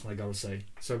Taylor-Johnson, I gotta say.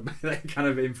 So that kind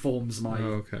of informs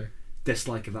my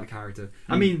dislike of that character.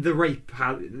 I mean, the rape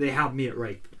they had me at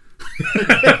rape.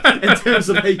 In terms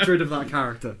of hatred of that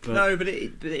character. No, but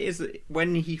it is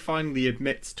when he finally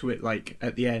admits to it, like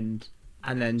at the end,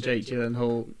 and then Jake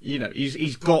Gyllenhaal,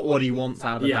 he's got what he wants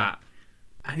out of that,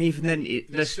 and even then,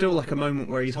 there's still like a moment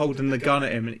where he's holding the gun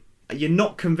at him, and you're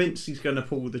not convinced he's going to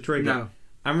pull the trigger. No.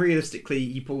 And realistically,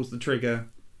 he pulls the trigger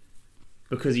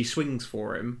because he swings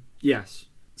for him. Yes.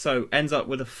 So ends up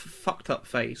with a fucked up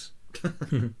face,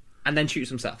 and then shoots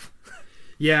himself.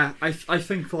 Yeah, I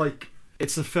think like.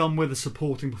 It's a film where the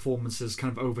supporting performances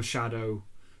kind of overshadow.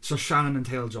 So Shannon and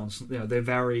Taylor-Johnson, they're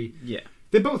very... Yeah.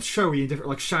 They're both showy and different.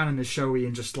 Like, Shannon is showy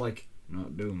and just, like,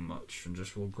 not doing much and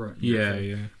just will grunt.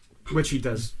 Yeah. Which he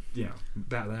does,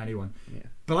 better than anyone. Yeah.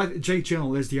 But Jake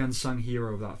Gyllenhaal is the unsung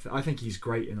hero of that. I think he's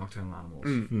great in Nocturnal Animals.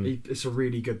 Mm-hmm. It's a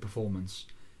really good performance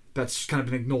that's kind of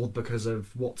been ignored because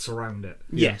of what's around it.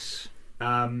 Yes.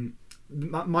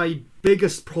 My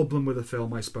biggest problem with the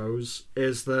film, I suppose,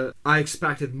 is that I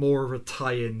expected more of a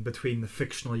tie-in between the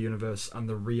fictional universe and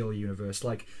the real universe,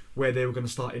 like where they were going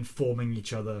to start informing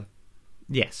each other.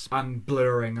 Yes. And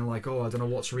blurring and like, I don't know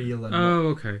what's real. And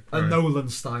okay. A Nolan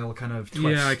style kind of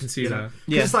twist. Yeah, I can see that.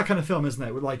 Because it's that kind of film, isn't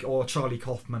it? With or Charlie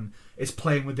Kaufman is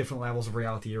playing with different levels of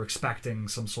reality. You're expecting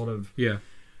some sort of... Yeah.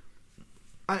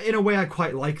 In a way, I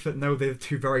quite like that. No, they're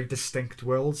two very distinct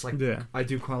worlds. Like, yeah. I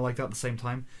do quite like that at the same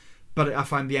time. But I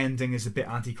find the ending is a bit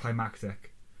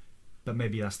anticlimactic. But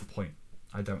maybe that's the point.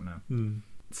 I don't know.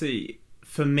 See,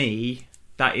 for me,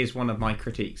 that is one of my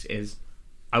critiques, is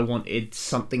I wanted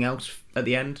something else at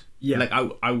the end. Yeah. Like,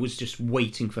 I was just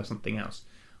waiting for something else.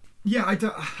 Yeah,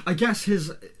 I guess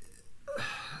his...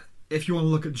 If you want to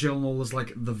look at Gyllenhaal as,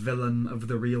 like, the villain of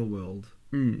the real world...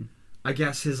 I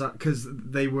guess his... Because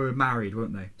they were married,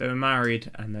 weren't they? They were married,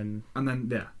 and then...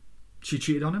 yeah. She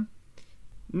cheated on him?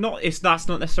 That's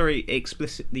not necessarily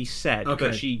explicitly said, okay.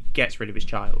 But she gets rid of his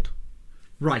child.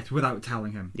 Right, without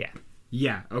telling him. Yeah.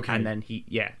 Yeah, okay. And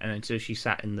then so she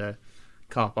sat in the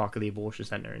car park of the abortion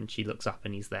centre and she looks up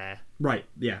and he's there. Right,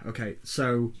 yeah, okay.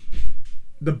 So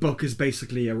the book is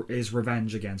basically his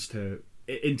revenge against her.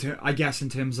 I guess in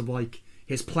terms of like,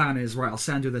 his plan is, right, I'll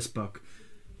send you this book.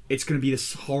 It's going to be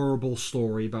this horrible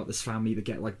story about this family that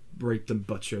get like raped and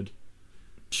butchered.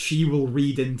 She will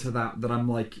read into that I'm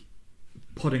like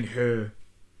putting her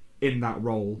in that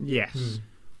role. Yes.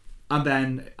 And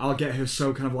then I'll get her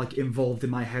so kind of like involved in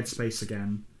my headspace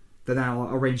again that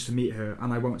I'll arrange to meet her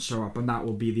and I won't show up, and that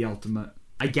will be the ultimate.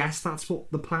 I guess that's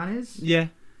what the plan is? Yeah.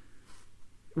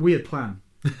 Weird plan.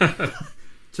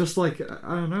 Just like,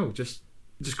 I don't know, just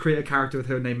create a character with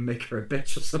her name and make her a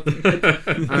bitch or something.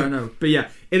 I don't know. But yeah,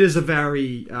 it is a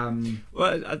very...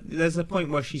 Well, there's a point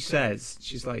where she's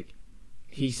like,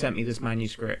 he sent me this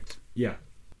manuscript. Yeah.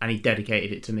 And he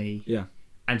dedicated it to me. Yeah.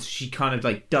 And she kind of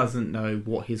like doesn't know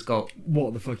what he's got.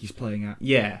 What the fuck he's playing at.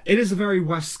 Yeah. It is a very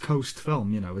West Coast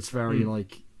film, It's very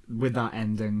like, with that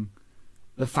ending,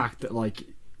 the fact that like,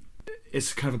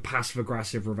 it's kind of a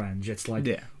passive-aggressive revenge. It's like,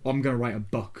 I'm going to write a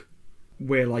book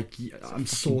where like, I'm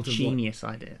sort of... Genius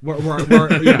idea. Where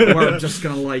I'm just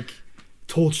going to like,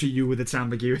 torture you with its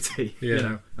ambiguity,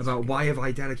 about why have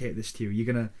I dedicated this to you?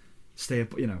 You're going to stay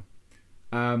up,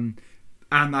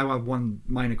 and I have one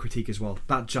minor critique as well.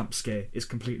 That jump scare is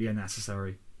completely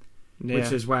unnecessary. Yeah.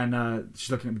 Which is when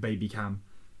she's looking at the baby cam,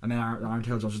 and then Aaron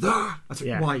Taylor Johnson says, I was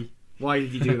like, why? Why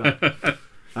did he do that?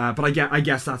 But I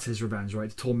guess that's his revenge, right?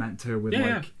 To torment her with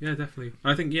yeah, definitely.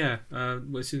 I think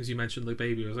as soon as you mentioned the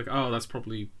baby, I was like, that's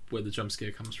probably where the jump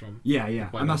scare comes from. Yeah,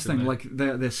 and that's the thing. Like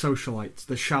they're socialites,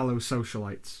 they're shallow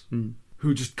socialites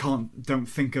who just don't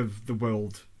think of the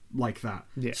world like that.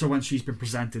 Yeah. So when she's been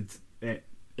presented it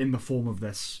in the form of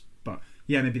this, but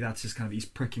maybe that's just kind of he's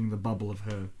pricking the bubble of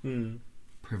her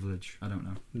privilege. I don't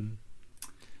know.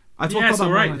 I talked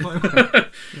about that. Right.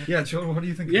 Yeah, John, what do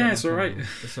you think? Yeah, it's all right.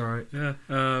 It's all right. Yeah.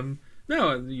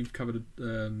 No, you've covered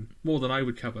more than I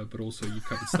would cover, but also you've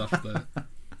covered stuff that I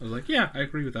was like, I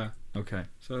agree with that. Okay.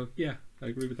 So I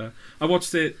agree with that. I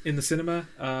watched it in the cinema,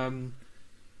 and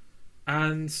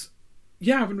I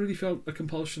haven't really felt a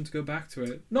compulsion to go back to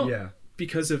it. Not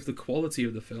because of the quality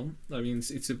of the film. I mean,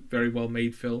 it's a very well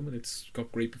made film and it's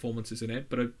got great performances in it.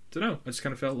 But I don't know. I just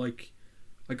kind of felt like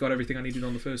I got everything I needed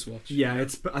on the first watch. Yeah,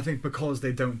 I think because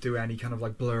they don't do any kind of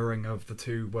like blurring of the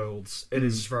two worlds, it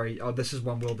is very, this is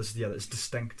one world, this is the other. It's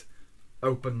distinct,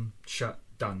 open, shut,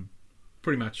 done.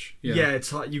 Pretty much. Yeah. Yeah,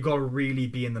 it's like you got to really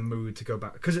be in the mood to go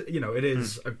back because it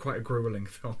is quite a grueling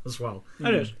film as well.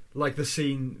 It is. Like the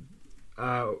scene,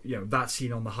 that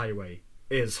scene on the highway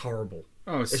is horrible.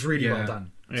 Oh, it's really well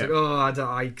done. It's like,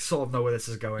 I sort of know where this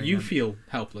is going. You feel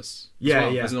helpless.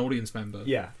 As an audience member.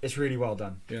 Yeah, it's really well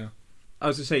done. Yeah. I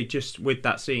was going to say, just with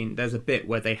that scene, there's a bit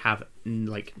where they have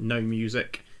like no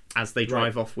music as they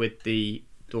drive off with the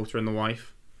daughter and the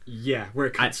wife. Yeah, where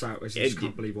it cuts out, you just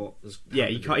can't believe what.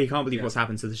 You can't believe what's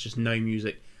happened. So there's just no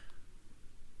music,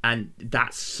 and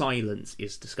that silence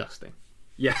is disgusting.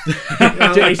 Yeah,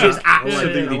 it's just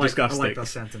absolutely disgusting. I like that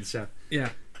sentence. Yeah,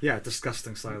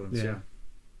 disgusting silence. Yeah.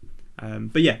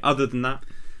 But other than that,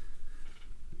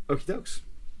 okie dokes.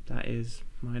 That is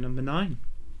my number 9.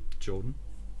 Jordan.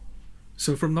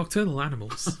 So from Nocturnal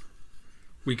Animals,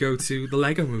 we go to the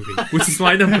Lego Movie, which is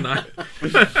my number 9.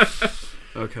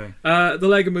 Okay. The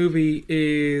Lego Movie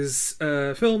is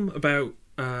a film about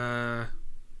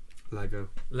Lego.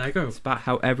 It's about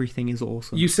how everything is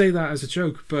awesome. You say that as a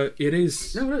joke, but it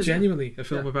is genuinely a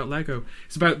film about Lego.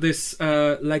 It's about this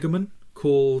Legoman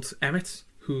called Emmett,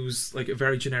 who's like a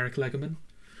very generic Legoman.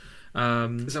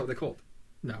 Is that what they're called?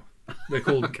 No. They're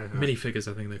called minifigures,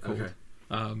 I think they're called. Okay.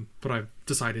 But I've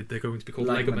decided they're going to be called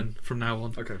Legoman from now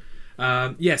on. Okay.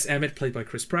 Yes, Emmett, played by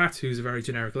Chris Pratt, who's a very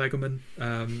generic Legoman.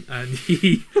 And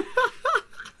he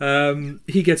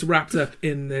he gets wrapped up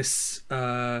in this...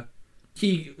 what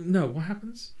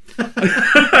happens?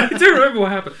 I don't remember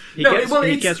what happened.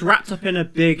 He gets wrapped up in a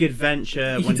big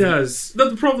adventure. He does.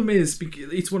 The problem is,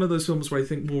 it's one of those films where I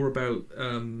think more about...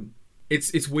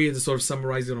 It's weird to sort of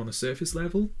summarise it on a surface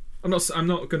level. I'm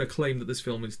not going to claim that this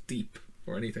film is deep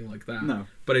or anything like that. No.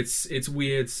 But it's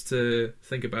weird to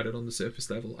think about it on the surface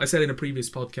level. I said in a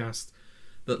previous podcast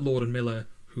that Lord and Miller,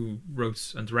 who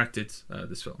wrote and directed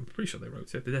this film, I'm pretty sure they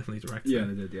wrote it. They definitely directed it. Yeah,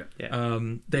 they did, yeah.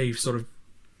 They've sort of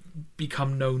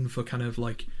become known for kind of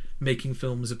like making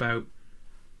films about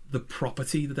the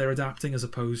property that they're adapting as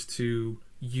opposed to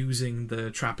using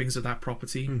the trappings of that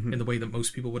property in the way that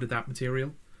most people would adapt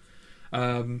material.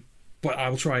 But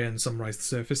I'll try and summarise the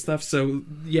surface stuff. So,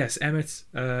 yes, Emmett,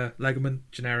 Legoman,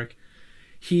 generic.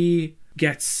 He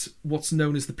gets what's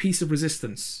known as the piece of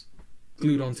resistance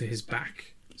glued onto his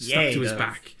back. Stuck to his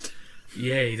back.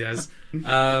 Yeah, he does.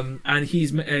 And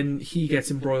he gets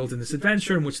embroiled in this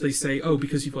adventure in which they say, oh,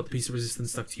 because you've got the piece of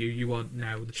resistance stuck to you, you are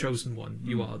now the chosen one.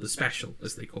 You are the special,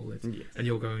 as they call it. Yeah. And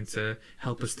you're going to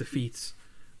help us defeat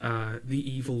the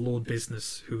evil Lord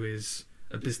Business, who is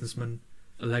a businessman,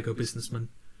 a Lego businessman.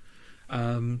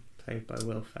 Played by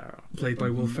Will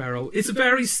Ferrell. It's a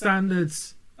very standard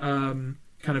kind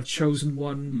of chosen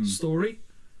one story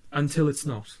until it's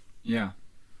not. Yeah.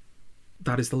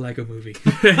 That is the Lego movie.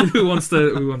 Who wants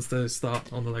to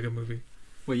start on the Lego movie?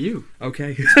 Well, you.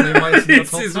 Okay. It's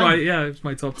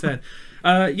my top 10.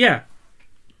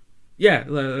 Yeah,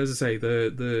 as I say,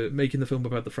 the making the film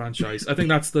about the franchise. I think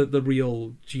that's the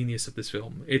real genius of this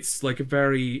film. It's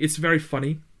very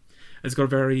funny. It's got a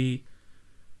very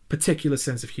particular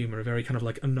sense of humor, a very kind of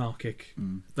like anarchic,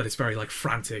 that it's very like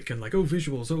frantic and like, oh,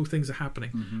 visuals, oh, things are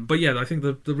happening. But yeah, I think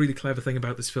the really clever thing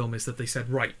about this film is that they said,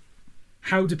 right,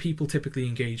 how do people typically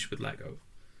engage with Lego?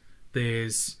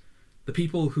 There's the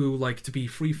people who like to be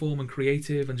freeform and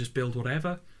creative and just build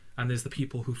whatever, and there's the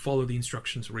people who follow the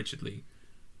instructions rigidly.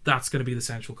 That's going to be the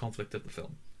central conflict of the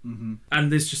film.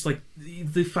 And there's just like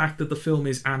the fact that the film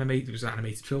is animated. It was an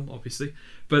animated film, obviously,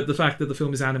 but the fact that the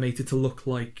film is animated to look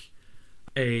like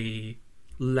a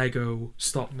Lego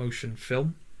stop motion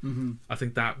film. I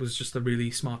think that was just a really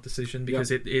smart decision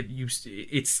because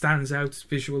it stands out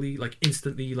visually, like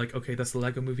instantly, like, okay, that's the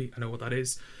Lego movie. I know what that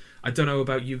is. I don't know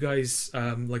about you guys.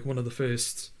 Like one of the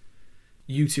first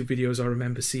YouTube videos I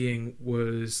remember seeing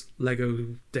was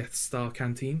Lego Death Star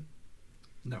Canteen.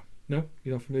 No,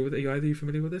 you're not familiar with it. Are you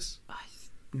familiar with this?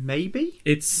 Maybe.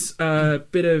 It's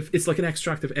it's like an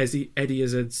extract of Eddie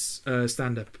Izzard's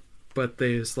stand-up. But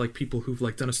there's like people who've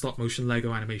like done a stop motion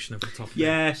Lego animation over the top of it.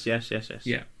 Yes.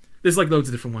 Yeah. There's like loads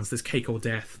of different ones. There's Cake or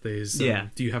Death. There's Do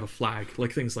You Have a Flag?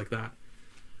 Like things like that.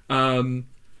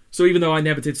 So even though I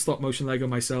never did stop motion Lego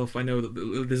myself, I know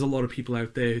that there's a lot of people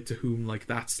out there to whom like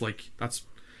that's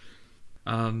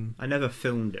I never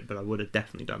filmed it, but I would have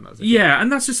definitely done that as a kid.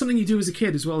 And that's just something you do as a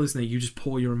kid as well, isn't it? You just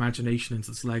pour your imagination into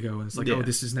this Lego, and it's like, oh,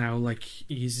 this is now like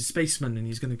he's a spaceman and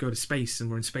he's going to go to space, and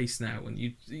we're in space now, and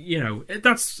you know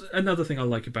that's another thing I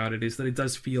like about it is that it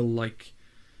does feel like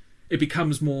it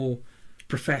becomes more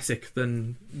prophetic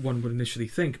than one would initially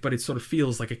think, but it sort of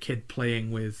feels like a kid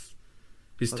playing with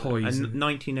his toys. And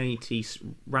 1980s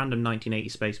random 1980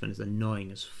 spaceman is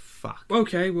annoying as fuck.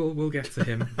 Okay, we'll get to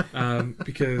him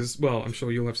because, well, I'm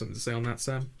sure you'll have something to say on that,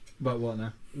 Sam. About what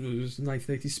now? It was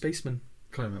 1980s Spaceman.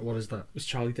 Climate, what is that? It was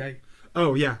Charlie Day.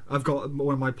 Oh yeah, I've got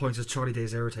one of my points is Charlie Day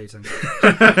is irritating.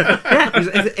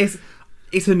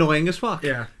 It's annoying as fuck.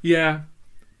 Yeah.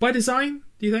 By design,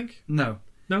 do you think? No.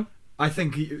 I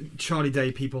think Charlie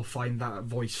Day people find that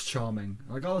voice charming.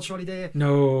 Like, oh, Charlie Day.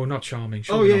 No, not charming.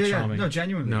 Surely not charming. No,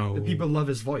 genuinely. No. The people love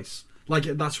his voice. Like,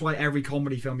 that's why every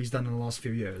comedy film he's done in the last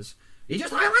few years, he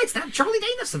just highlights that Charlie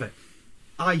Day-ness of it.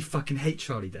 I fucking hate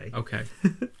Charlie Day. Okay.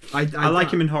 I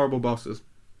like him in Horrible Bosses.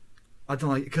 I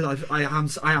don't like because I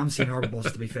haven't seen Horrible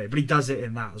Bosses, to be fair, but he does it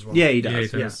in that as well. Yeah, he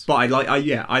does. Yeah. But I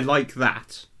like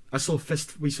that.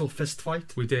 We saw Fist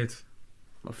Fight. We did.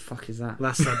 What the fuck is that?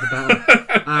 Less said the better.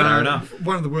 Fair enough.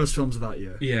 One of the worst films of that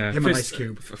year. Yeah. Him and Ice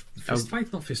Cube. Fist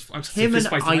Fight, not Fist Fight. Him and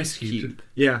Ice Cube.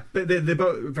 Yeah, but they're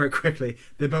both, very quickly,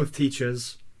 they're both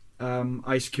teachers.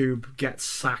 Ice Cube gets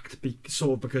sacked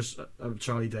sort of because of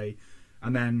Charlie Day,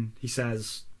 and then he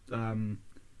says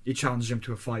he challenges him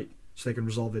to a fight, so they can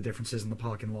resolve their differences in the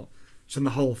parking lot. So in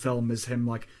the whole film is him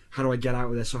like, how do I get out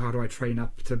of this, or how do I train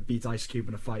up to beat Ice Cube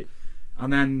in a fight?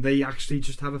 And then they actually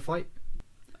just have a fight.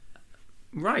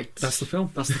 Right. That's the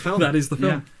film. That's the film. That is the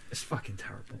film. Yeah. It's fucking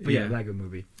terrible. But yeah, Lego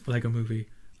Movie. Lego Movie.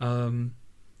 What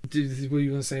do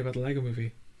you want to say about the Lego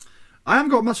Movie? I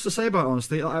haven't got much to say about it,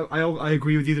 honestly. I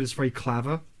agree with you that it's very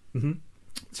clever. Mm-hmm.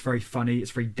 It's very funny.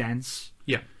 It's very dense.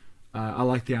 Yeah. I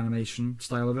like the animation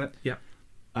style of it. Yeah.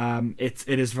 It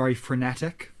is very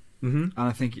frenetic. Mm-hmm. And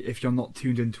I think if you're not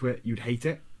tuned into it, you'd hate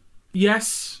it.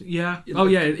 Yes. Yeah. Oh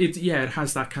yeah. It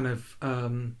has that kind of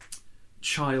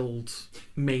child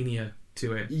mania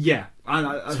to it. Yeah.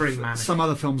 It's very manic. Some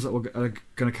other films that are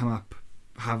going to come up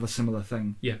have a similar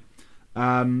thing. Yeah.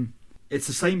 It's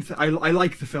the same thing. I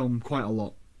like the film quite a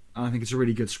lot, and I think it's a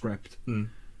really good script. Mm.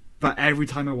 But every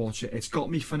time I watch it, it's got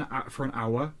me for an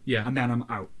hour, yeah, and then I'm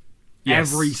out.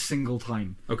 Yes. Every single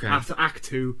time. Okay. After Act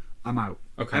 2, I'm out.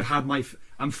 Okay. I've had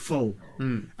I'm full.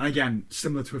 Mm. And again,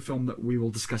 similar to a film that we will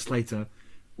discuss later,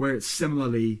 where it's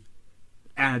similarly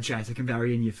energetic and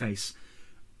very in your face,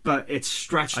 but it's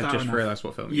stretched out. I just enough, realised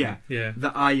what film. Yeah. Yeah.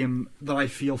 That I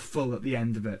feel full at the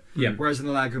end of it. Yeah. Whereas in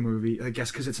the Lego Movie, I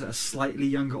guess because it's a slightly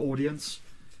younger audience,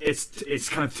 it's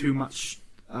kind of too much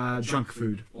junk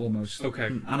food almost. Okay.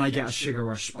 And I get a sugar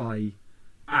rush by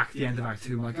the end of Act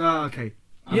 2. I'm like, oh, okay.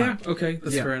 Okay,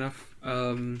 that's fair enough.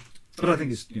 But I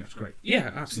think it's great.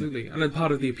 Yeah, absolutely. And then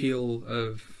part of the appeal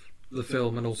of the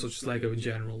film, and also just Lego in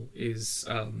general, is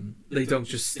they don't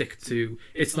just stick to.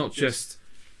 It's not just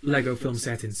Lego film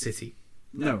set in city.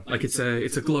 No, like it's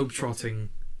a globe-trotting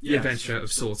adventure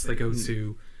of sorts. They go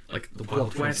to like the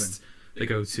Wild West. They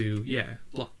go to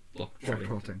block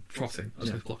trotting. I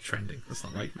was like block trending. That's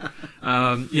not right.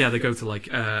 They go to like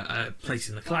a place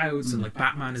in the clouds, and like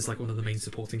Batman is like one of the main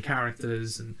supporting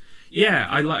characters, and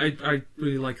I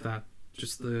really like that.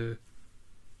 Just the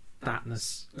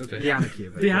thatness of it, the anarchy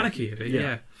of it. The anarchy of it.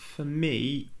 Yeah. For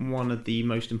me, one of the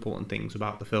most important things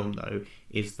about the film, though,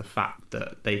 is the fact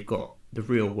that they've got the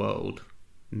real world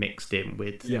mixed in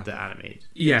with the animated.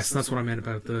 Yes, that's what I meant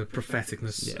about the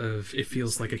propheticness of it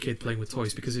feels like a kid playing with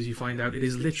toys, because as you find out, it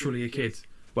is literally a kid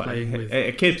playing with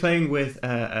a kid playing with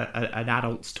an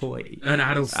adult's toy. An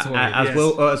adult's toy,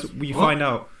 as you find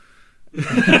out.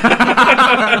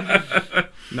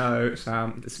 No,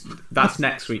 Sam, that's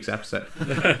next week's episode.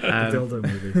 The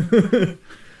dildo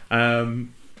movie.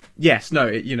 Yes, no,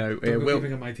 we're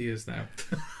giving them ideas now.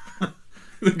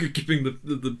 Giving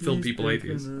the film people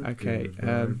ideas. Okay,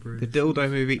 the dildo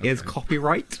movie is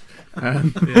copyright.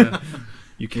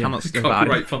 You cannot steal that.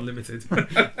 Copyright Fun Limited.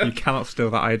 You cannot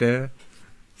steal that idea,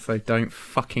 so don't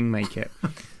fucking make it.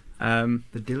 The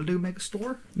dildo mega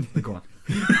store. Go on.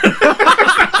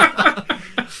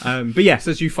 But yes,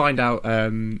 as you find out,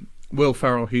 Will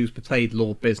Ferrell, who's played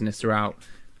Lord Business throughout,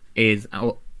 is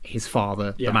his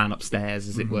father, the man upstairs,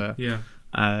 as it were. Yeah.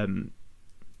 It's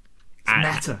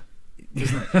meta.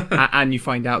 And you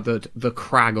find out that the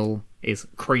Kraggle is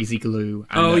crazy glue.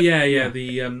 And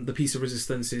the piece of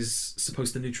resistance is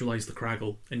supposed to neutralise the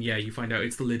Kraggle, and you find out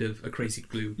it's the lid of a crazy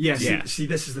glue. See,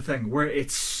 this is the thing where it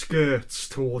skirts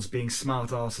towards being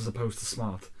smart ass as opposed to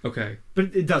smart. Okay,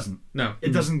 but it doesn't. No, it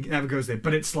doesn't. Never goes there.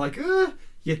 But it's like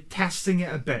you're testing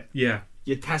it a bit. Yeah,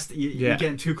 you're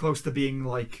getting too close to being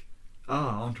like,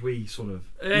 aren't we? Sort of.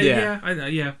 I know.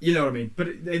 Yeah, you know what I mean.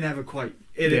 But they never quite.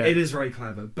 It is very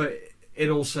clever, but it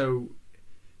also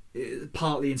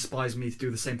partly inspires me to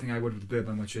do the same thing I would with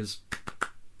Birdman, which is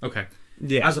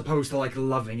as opposed to like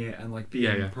loving it and like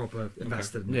being proper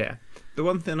invested in it. Yeah. The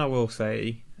one thing I will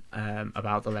say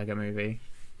about the Lego Movie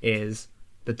is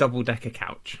the double-decker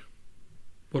couch.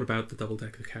 What about the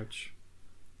double-decker couch?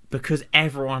 Because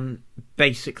everyone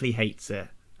basically hates it.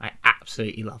 I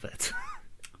absolutely love it.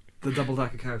 The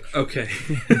double-decker couch. Okay.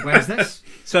 Where's this?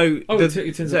 So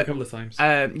it turns up a couple of times.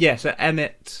 So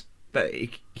Emmett, but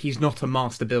he's not a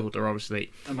master builder,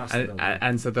 obviously.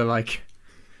 And so they're like,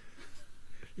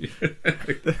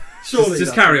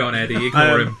 just carry on, Eddie.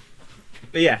 Ignore him.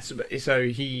 But yes, so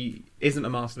he isn't a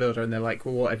master builder, and they're like,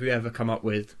 well, what have you ever come up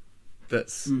with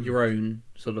that's your own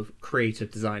sort of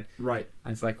creative design? Right.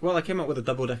 And it's like, well, I came up with a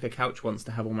double-decker couch once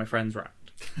to have all my friends around.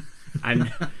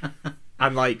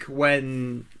 and like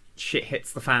when shit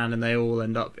hits the fan and they all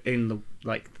end up in the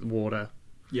water.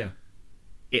 Yeah.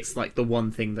 It's like the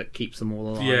one thing that keeps them all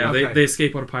alive. Yeah, they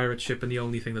escape on a pirate ship, and the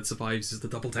only thing that survives is the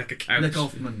double-decker couch. Nick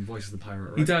Offerman voices the pirate,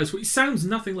 right? He does. He sounds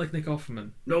nothing like Nick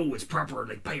Offerman. No, it's proper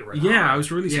like pirate. Yeah, I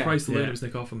was really surprised to learn it was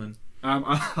Nick Offerman.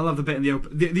 I love the bit in the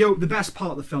open. The best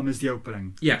part of the film is the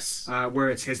opening. Yes. Where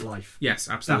it's his life. Yes,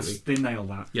 absolutely. They nail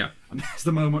that. Yeah. And there's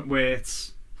the moment where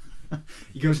it's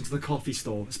he goes into the coffee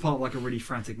store. It's part of like a really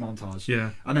frantic montage.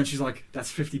 Yeah. And then she's like,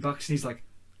 "That's $50," and he's like,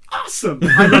 "Awesome!"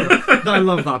 I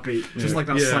love that beat. Just like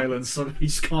that silence. So he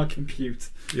just can't compute.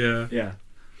 Yeah. Yeah.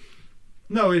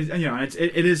 No, it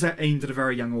is aimed at a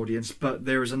very young audience, but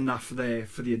there is enough there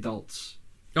for the adults.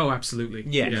 Oh, absolutely.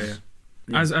 Yes.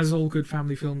 Yeah. As all good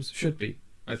family films should be,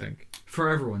 I think. For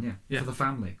everyone, for the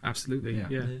family. Absolutely.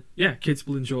 Yeah. Kids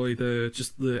will enjoy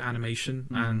the animation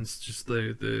and just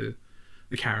the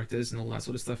characters and all that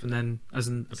sort of stuff, and then as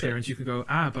a parent you can go,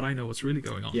 but I know what's really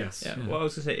going on. Yes. Yeah. Well, I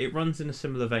was going to say, it runs in a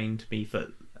similar vein to me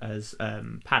as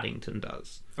Paddington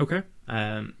does. Okay.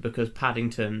 Because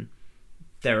Paddington,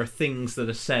 there are things that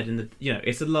are said in the,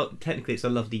 technically it's a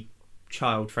lovely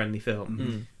child-friendly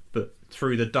film, but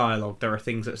through the dialogue there are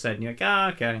things that are said and you're like,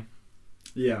 okay.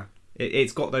 Yeah.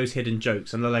 It's got those hidden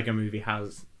jokes, and the Lego Movie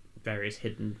has various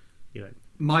hidden,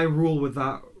 My rule with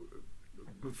that,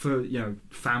 for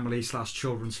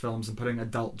family/children's films and putting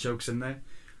adult jokes in there,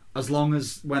 as long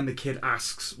as when the kid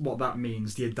asks what that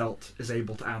means, the adult is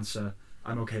able to answer,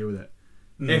 I'm okay with it.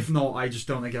 If not, I just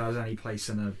don't think it has any place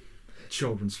in a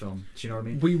children's film. Do you know what I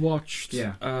mean? We watched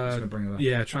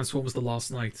Transformers The Last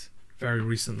Night very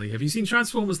recently. Have you seen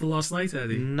Transformers The Last Night,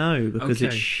 Eddie? No, because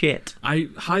it's shit. I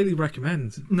highly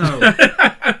recommend. No.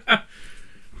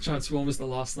 Transformers The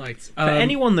Last Night. For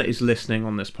anyone that is listening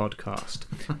on this podcast,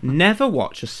 never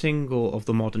watch a single of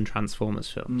the modern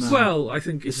Transformers films. No. Well, I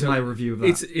think it's my review of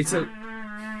that. It's a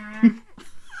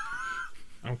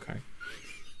okay.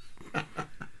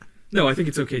 No, I think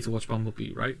it's okay to watch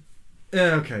Bumblebee, right?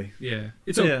 Yeah, okay. Yeah.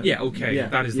 Okay. Yeah.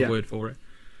 That is the word for it.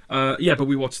 But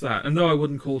we watched that, and though I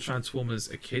wouldn't call Transformers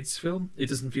a kids' film, it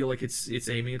doesn't feel like it's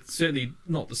aiming. It's certainly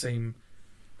not the same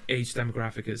age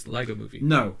demographic as the Lego Movie.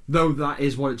 No, though that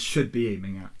is what it should be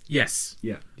aiming at. Yes.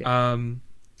 Yeah.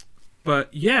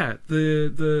 But yeah,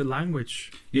 the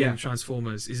language in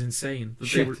Transformers is insane.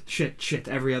 Shit.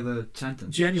 Every other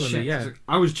sentence. Genuinely, shit. Like,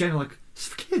 I was genuinely like, it's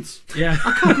for kids. Yeah.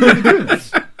 I can't believe they're doing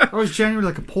this. I was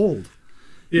genuinely like appalled.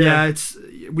 Yeah, it's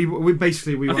we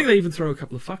I think they even throw a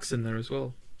couple of fucks in there as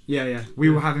well. Yeah. We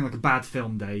were having like a bad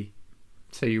film day.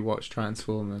 So you watched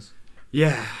Transformers?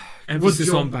 Yeah. Emphasis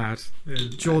on bad. Yeah.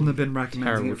 Jordan had been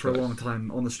recommending it for a long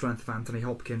time on the strength of Anthony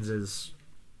Hopkins'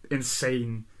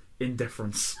 insane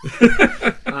indifference.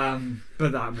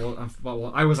 But that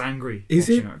was, I was angry. Is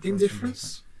it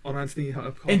indifference on Anthony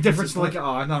Hopkins? Indifference, like,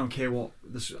 I don't care what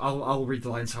this. I'll read the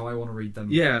lines how I want to read them.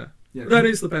 Yeah. That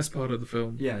is the best part of the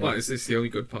film. Yeah. Well, it's the only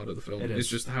good part of the film. It's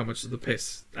just how much of the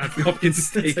piss Anthony Hopkins is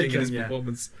taking in his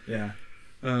performance. Yeah.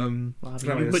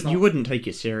 But you wouldn't take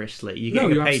it seriously. You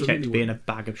get a paycheck to be in a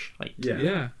bag of shite.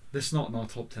 Yeah. This is not in our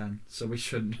top 10, so we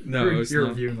shouldn't. No, it's not.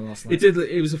 Reviewing the last night.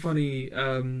 It was a funny.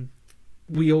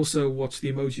 We also watched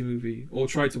the Emoji Movie, or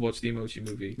tried to watch the Emoji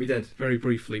Movie. We did very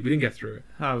briefly. We didn't get through it.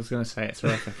 I was going to say it's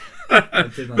horrific. I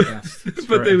did my best,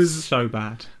 but there was so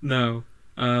bad. No,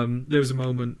 there was a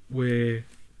moment where,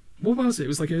 what was it? It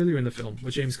was like earlier in the film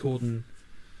where James Corden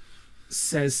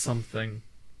says something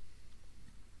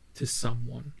to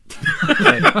someone.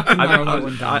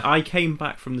 I came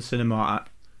back from the cinema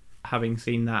having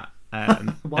seen that.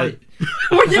 Why?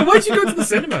 Why'd you go to the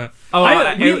cinema?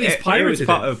 It was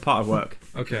part of work.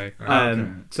 Okay.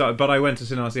 But I went to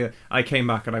cinema. I came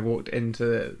back and I walked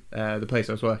into the place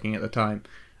I was working at the time,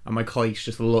 and my colleagues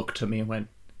just looked at me and went,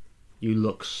 "You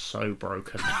look so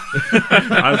broken."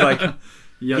 I was like,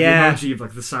 the emoji of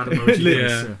like the sad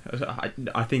emoji.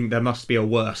 I think there must be a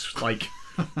worse. Like,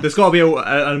 there's got to be an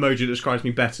emoji that describes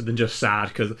me better than just sad,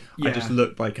 because I just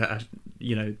looked like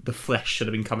the flesh should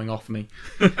have been coming off me.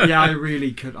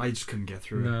 I just couldn't get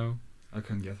through it. No. I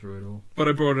couldn't get through it at all. But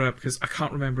I brought it up because I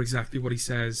can't remember exactly what he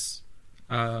says,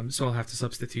 so I'll have to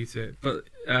substitute it. But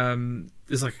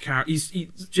there's like a character.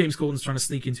 James Corden's trying to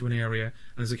sneak into an area,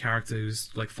 and there's a character who's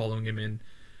like following him in,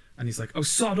 and he's like, "Oh,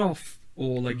 sod off,"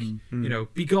 or like,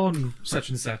 "Be gone," such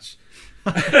and such.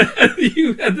 Back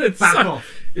off.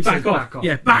 Back off.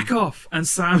 Yeah, back off. And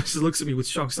Sam just looks at me with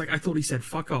shock. He's like, "I thought he said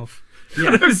fuck off."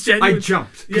 Yeah, I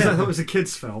jumped because I thought it was a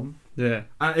kids' film. Yeah,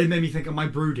 it made me think, am I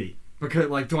broody?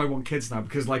 Because do I want kids now?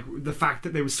 Because the fact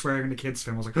that they were swearing in a kids'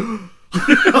 film, I was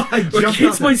like,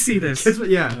 kids might see this. Kids will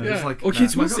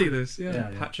see this.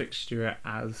 Yeah. Patrick Stewart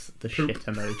as the shit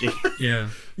emoji. Yeah,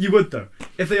 you would though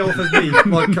if they offered me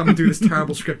come and do this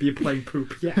terrible script. You're playing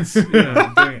poop. Yes, I'm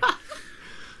doing it.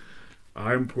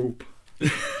 I'm poop.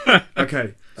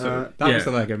 Okay. So that was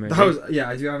the Lego movie. That was,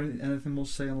 yeah. Do you have anything more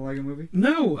to say on the Lego movie?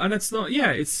 No, and it's not.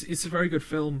 Yeah, it's a very good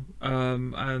film.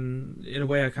 And in a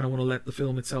way, I kind of want to let the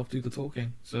film itself do the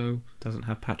talking. So doesn't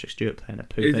have Patrick Stewart playing a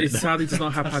poo. It sadly does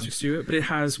not have Patrick Stewart, but it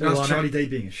has. That's Charlie Day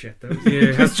being a shit, though. Yeah,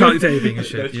 it has Charlie Day being a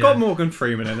shit. It's got Morgan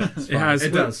Freeman in it. It has.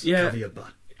 It does. Yeah.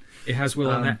 It has Will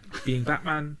Arnett being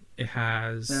Batman. It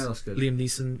has Liam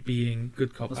Neeson being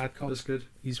good cop, bad cop. That's good.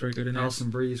 He's very good in it. Alison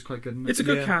Brie is quite good in it. It's a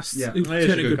good cast. Yeah.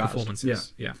 Turning good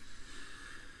performances. Yeah.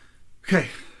 Okay,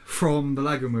 from the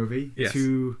Lego movie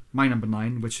to my number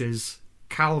 9, which is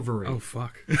Calvary. Oh,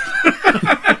 fuck.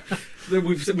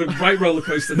 We've right roller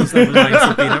coaster these number 9s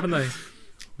have been, haven't they?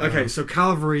 Okay, so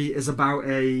Calvary is about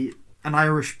an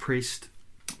Irish priest.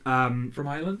 From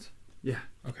Ireland? Yeah.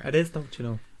 Okay. It is, don't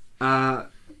you know?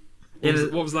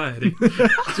 What was that, Eddie? do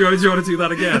you want to do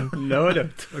that again? No, I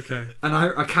don't. Okay.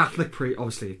 A Catholic priest,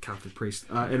 obviously a Catholic priest,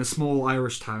 in a small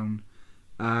Irish town.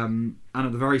 And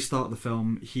at the very start of the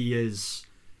film,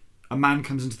 a man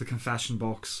comes into the confession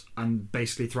box and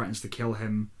basically threatens to kill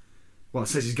him. Well,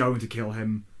 says he's going to kill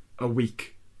him a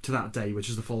week to that day, which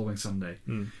is the following Sunday.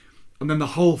 And then the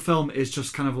whole film is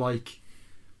just kind of like,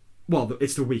 well,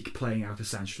 it's the week playing out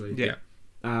essentially. Yeah.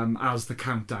 As the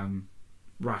countdown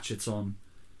ratchets on.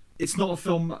 It's not a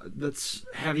film that's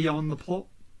heavy on the plot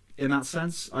in that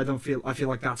sense. I feel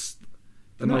like that's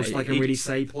the most I can really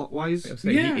say plot wise.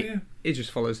 It just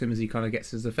follows him as he kind of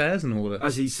gets his affairs in order.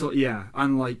 So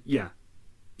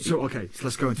okay, so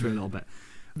let's go into it a little bit.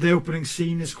 The opening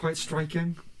scene is quite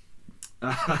striking.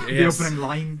 The opening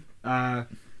line. So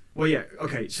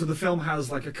the film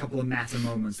has like a couple of meta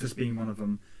moments, this being one of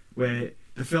them, where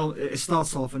the film it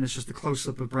starts off and it's just a close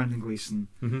up of Brendan Gleeson,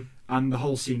 and the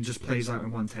whole scene just plays out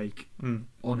in one take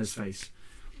on his face,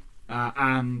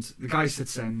 and the guy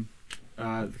sits in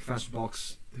the confession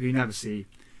box who you never see,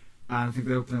 and I think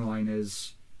the opening line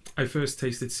is, "I first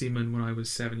tasted semen when I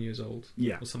was 7 years old."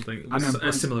 Yeah, or something. It was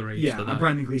a similar age. Yeah, to that. And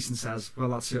Brendan Gleeson says, "Well,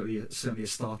 that's certainly a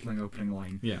startling opening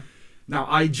line." Yeah. Now,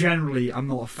 I'm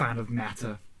not a fan of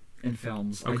meta in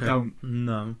films. Okay. I don't.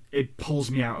 No. It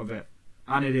pulls me out of it.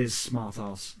 And it is smart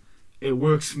ass. It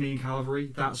works for me in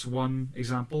Calvary. That's one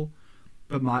example.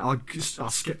 But I'll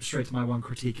skip straight to my one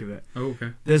critique of it. Oh,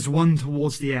 okay. There's one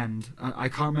towards the end. I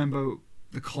can't remember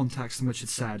the context in which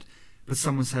it's said, but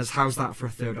someone says, "How's that for a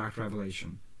third act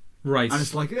revelation?" Right. And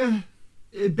it's like, a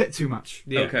bit too much.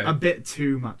 Yeah. Okay. A bit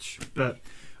too much. But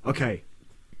okay.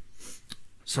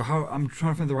 So I'm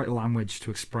trying to find the right language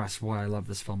to express why I love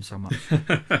this film so much.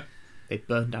 They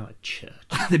burned down a church.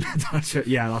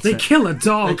 Yeah, that's They it. kill a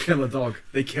dog. They kill a dog.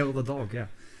 They kill the dog, yeah.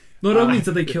 Not only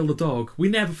do they kill the dog, we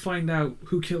never find out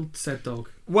who killed said dog.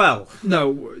 Well,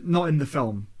 no, not in the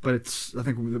film, but I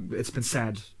think it's been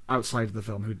said outside of the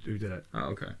film who did it.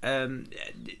 Oh, okay.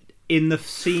 In the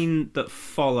scene that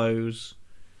follows,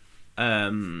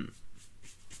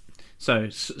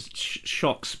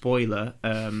 shock spoiler,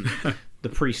 the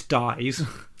priest dies.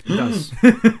 He does.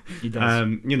 He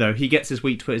does. He gets his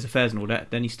week to put his affairs in order,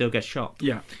 then he still gets shot.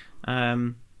 Yeah.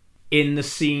 In the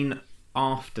scene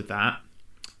after that,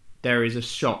 there is a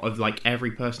shot of like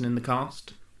every person in the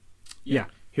cast. Yeah.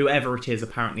 Whoever it is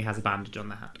apparently has a bandage on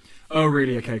their hand. Oh,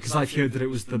 really? Okay, because I've heard that it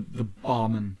was the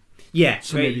barman. Yeah.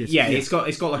 So maybe it's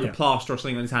got like a plaster or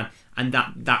something on his hand, and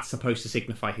that's supposed to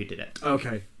signify who did it.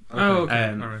 Okay. Oh,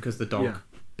 okay. Because the dog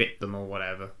bit them or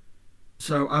whatever.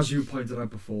 So, as you pointed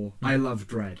out before, I love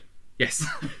Dread. Yes.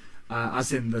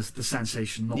 As in the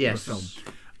sensation, not the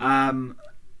film.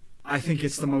 I think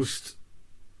it's the most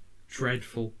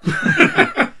dreadful.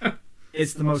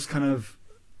 It's the most kind of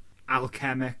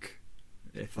alchemic,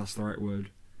 if that's the right word,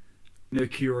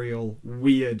 mercurial,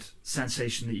 weird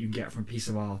sensation that you can get from a piece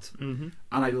of art. Mm-hmm.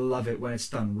 And I love it when it's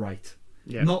done right.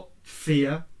 Yeah. Not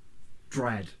fear,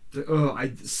 dread.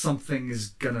 Something is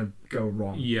gonna go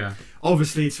wrong. Yeah.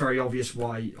 Obviously, it's very obvious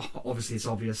why. Obviously, it's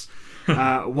obvious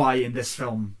why in this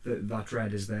film that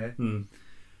dread is there.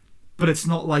 But it's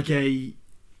not like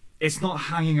it's not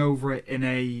hanging over it in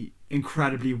a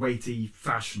incredibly weighty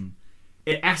fashion.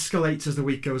 It escalates as the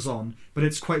week goes on, but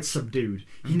it's quite subdued.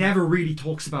 He never really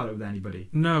talks about it with anybody.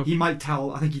 No. He might tell.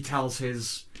 I think he tells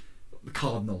his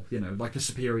cardinal, like the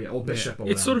superior or bishop. Or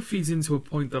it sort of feeds into a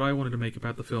point that I wanted to make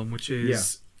about the film, which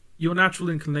is your natural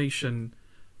inclination.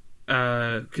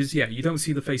 Because you don't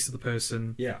see the face of the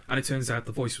person. Yeah. And it turns out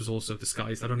the voice was also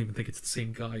disguised. I don't even think it's the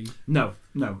same guy. No,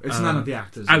 it's none of the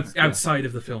actors. Outside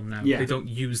of the film now. Yeah. They don't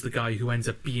use the guy who ends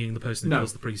up being the person who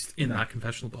kills the priest in that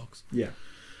confessional box. Yeah.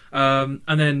 And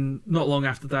then not long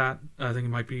after that, I think it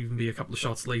might even be a couple of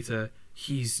shots later,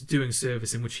 he's doing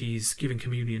service in which he's giving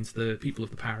communion to the people of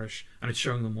the parish, and it's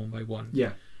showing them one by one.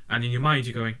 Yeah. And in your mind,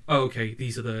 you're going, "Oh, okay,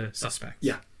 these are the suspects."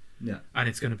 Yeah. Yeah. And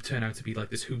it's going to turn out to be like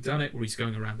this whodunit where he's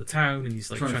going around the town and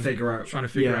he's like trying to figure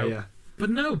out. Yeah. But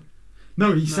no.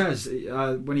 No, he says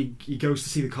when he goes to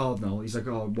see the cardinal, he's like,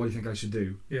 "Oh, what do you think I should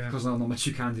do?" Yeah. Because not much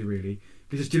you can do really.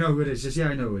 He says, "Do you know who it is?" He says, "Yeah,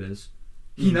 I know who it is."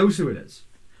 He knows who it is.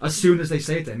 As soon as they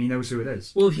say it to him, he knows who it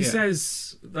is. Well, he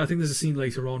says, I think there's a scene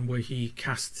later on where he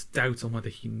casts doubt on whether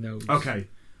he knows. Okay.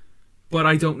 But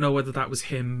I don't know whether that was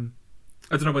him.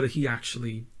 I don't know whether he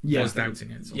actually was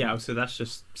doubting it. Yeah, so that's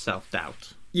just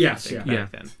self-doubt. Yes, yeah.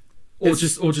 Then. Or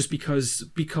just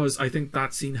because I think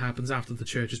that scene happens after the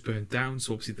church is burnt down,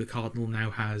 so obviously the cardinal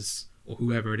now has, or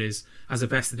whoever it is, has a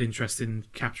vested interest in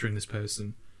capturing this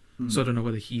person. So I don't know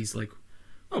whether he's like,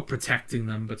 protecting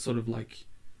them, but sort of like,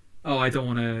 I don't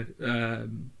want to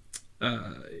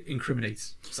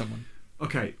incriminate someone.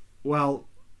 Okay, well,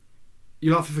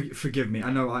 you'll have to forgive me.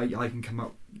 I know I can come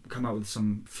out with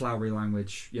some flowery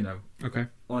language, Okay.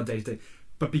 On a day-to-day.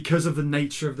 But because of the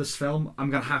nature of this film,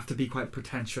 I'm going to have to be quite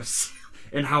pretentious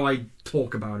in how I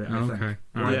talk about it, I think. Okay.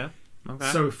 Right? Yeah.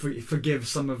 Okay. So forgive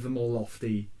some of the more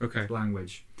lofty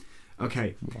language.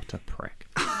 Okay. What a prick.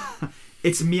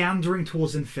 It's meandering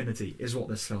towards infinity is what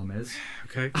this film is.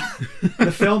 Okay.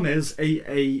 The film is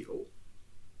a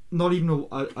not even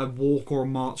a walk or a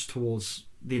march towards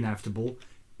the inevitable.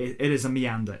 It is a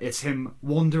meander. It's him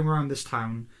wandering around this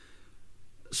town,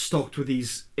 stocked with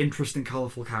these interesting,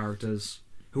 colourful characters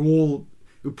who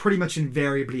pretty much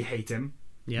invariably hate him.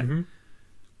 Yeah. Mm-hmm.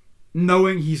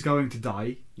 Knowing he's going to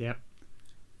die. Yep.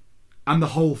 And the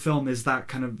whole film is that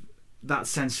kind of that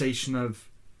sensation of,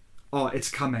 it's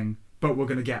coming, but we're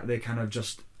going to get there kind of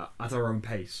just at our own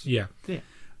pace. Yeah. Yeah.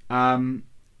 I've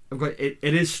got it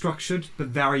is structured, but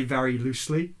very, very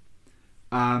loosely.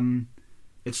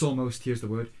 It's almost, here's the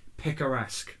word,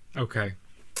 picaresque. Okay.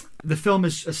 The film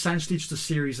is essentially just a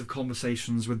series of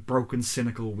conversations with broken,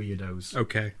 cynical weirdos.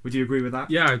 Okay. Would you agree with that?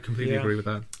 Yeah, I completely agree with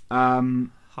that.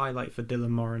 Highlight for Dylan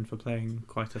Moran for playing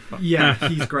quite a fuck. Yeah,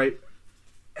 he's great.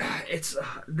 It's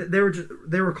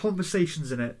there are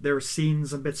conversations in it. There are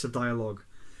scenes and bits of dialogue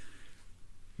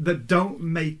that don't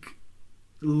make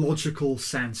logical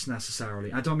sense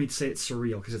necessarily. I don't mean to say it's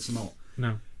surreal because it's not.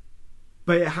 No.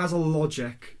 But it has a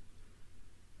logic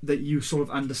that you sort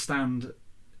of understand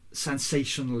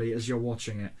sensationally as you're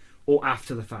watching it or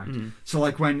after the fact. So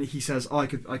like when he says, I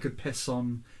could piss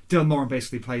on... Dylan Moran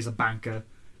basically plays a banker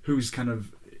who's kind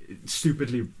of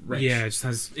stupidly rich. Yeah, just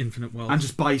has infinite wealth. And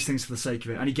just buys things for the sake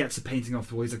of it. And he gets a painting off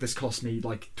the wall. He's like, this cost me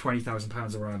like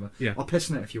 £20,000 or whatever. Yeah. I'll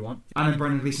piss on it if you want. And then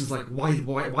Brendan Gleeson's like, why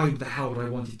the hell would I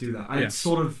want you to do that? And it's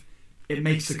sort of... It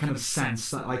makes a kind of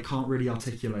sense that I can't really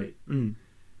articulate.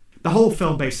 The whole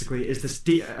film basically is this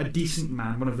a decent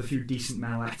man, one of the few decent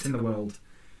men left in the world,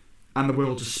 and the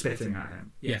world just spitting at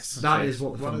him. Yes. That is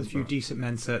what the one film of the few decent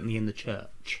men certainly in the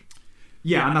church.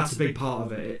 Yeah, and that's a big part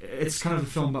of it. It's kind of a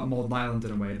film about modern Ireland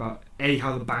in a way, about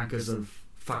how the bankers have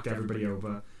fucked everybody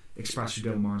over, especially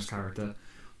Bill Moran's character.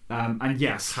 And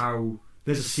yes, how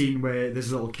there's a scene where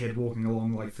there's a little kid walking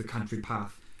along like the country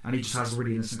path, and he just has a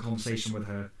really innocent conversation with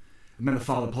her. And then the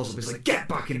father pulls up and is like, get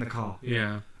back in the car.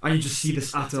 Yeah. And you just see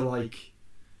this utter, like,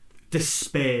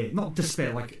 despair. Not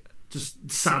despair, like, just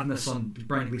sadness on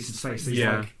Brendan Gleeson's face. He's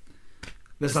like,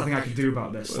 there's nothing I can do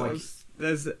about this. Well, like,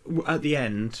 there's at the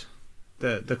end,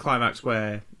 the climax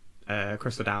where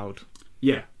Chris O'Dowd...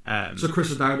 Yeah. So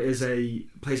Chris O'Dowd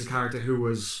plays a character who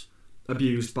was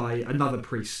abused by another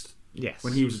priest. Yes.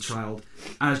 When he was a child.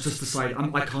 And has just decided,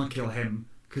 I can't kill him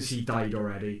because he died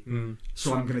already.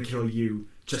 So I'm going to kill you.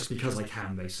 Just because I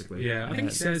can, basically. Yeah, I think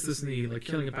he says, doesn't he? Like,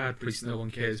 killing a bad priest, no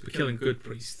one cares, but killing a good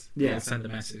priest, will send a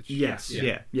message. Yes.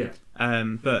 Yeah.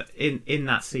 But in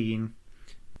that scene,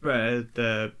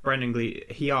 the Brendan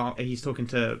he's talking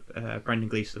to Brendan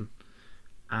Gleeson,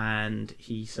 and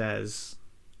he says,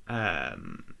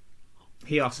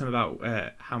 he asks him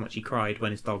about how much he cried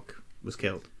when his dog was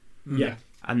killed. Yeah.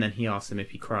 And then he asks him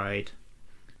if he cried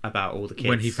about all the kids.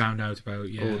 When he found out about,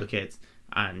 all the kids.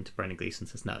 And Brendan Gleeson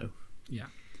says no. Yeah.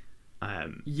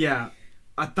 Yeah.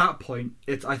 At that point,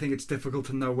 I think it's difficult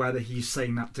to know whether he's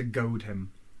saying that to goad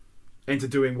him into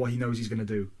doing what he knows he's going to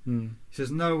do. He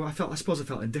says, no, I suppose I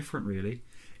felt indifferent, really.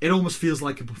 It almost feels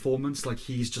like a performance, like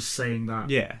he's just saying that.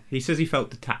 Yeah, he says he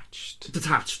felt detached.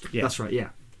 Yeah. That's right, yeah.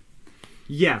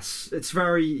 Yes, it's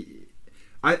very...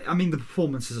 I mean, the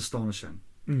performance is astonishing.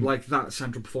 Like, that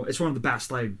central performance. It's one of the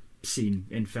best I've seen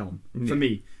in film. For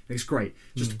me, it's great.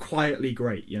 Just quietly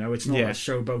great, It's not a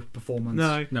showboat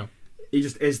performance. No. He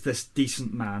just is this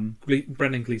decent man.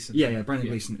 Brendan Gleeson. Yeah, Brendan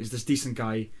Gleeson is this decent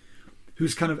guy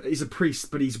who's he's a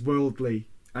priest, but he's worldly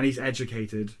and he's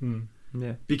educated.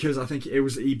 Yeah. Because I think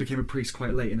he became a priest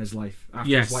quite late in his life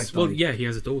after his wife died. Well, yeah, he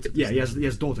has a daughter. Yeah, he has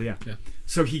a daughter. Yeah.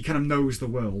 So he kind of knows the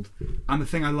world, and the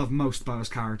thing I love most about his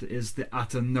character is the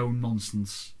utter no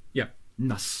nonsense.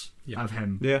 Ness of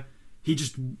him. Yeah. He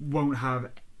just won't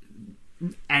have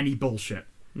any bullshit.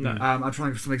 No. I'm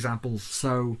trying for some examples.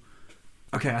 So,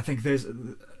 okay, I think there's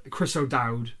Chris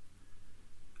O'Dowd.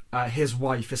 His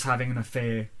wife is having an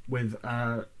affair with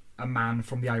a man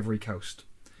from the Ivory Coast.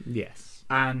 Yes.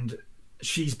 And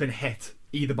she's been hit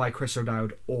either by Chris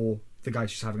O'Dowd or the guy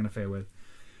she's having an affair with.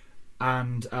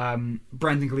 And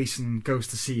Brendan Gleeson goes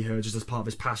to see her just as part of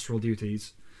his pastoral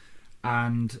duties.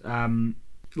 And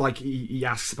he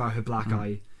asks about her black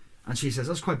eye. And she says,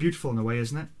 that's quite beautiful in a way,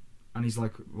 isn't it? And he's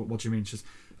like, what do you mean? She says,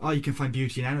 you can find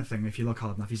beauty in anything if you look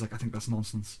hard enough. He's like, I think that's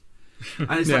nonsense.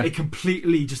 And it's like, it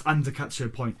completely just undercuts her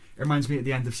point. It reminds me at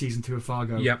the end of season 2 of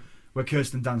Fargo, where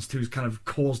Kirsten Dunst, who's kind of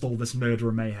caused all this murder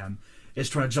and mayhem, is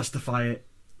trying to justify it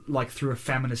like through a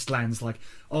feminist lens, like,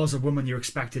 as a woman you're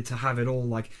expected to have it all,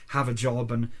 like have a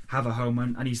job and have a home,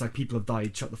 and he's like, people have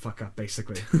died, shut the fuck up,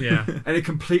 basically. And it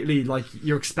completely, like,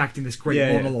 you're expecting this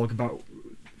great monologue about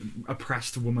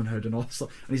oppressed womanhood and all that stuff,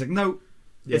 and he's like, no,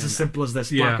 it's as simple as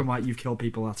this, black and white, you've killed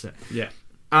people, that's it.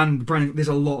 And Brennan, there's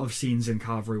a lot of scenes in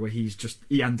Calvary where he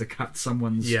undercuts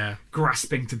someone's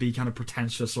grasping to be kind of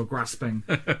pretentious or grasping.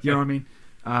 You know what I mean?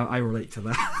 I relate to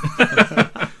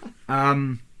that. I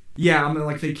mean,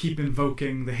 like, they keep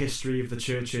invoking the history of the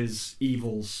church's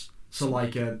evils. So,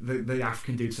 like, the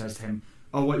African dude says to him,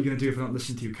 what are you going to do if I don't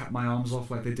listen to you? Cut my arms off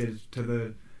like they did to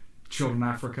the children in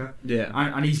Africa? Yeah.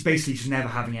 And he's basically just never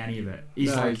having any of it.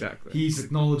 He's he's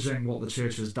acknowledging what the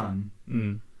church has done.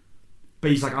 But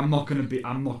he's like, I'm not gonna be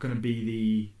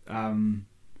the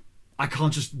I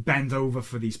can't just bend over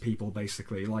for these people,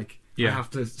 basically. Like, I have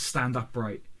to stand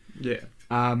upright.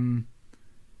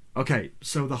 Okay,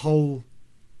 so the whole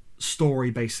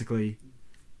story, basically,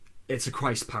 it's a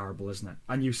Christ parable, isn't it?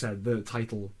 And you said the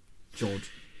title,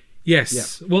 George.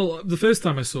 Yes. Well, the first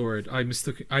time I saw it, I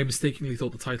mistakenly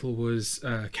thought the title was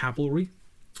Cavalry.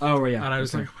 Oh yeah, and I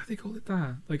was like, why do they call it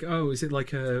that? Like, is it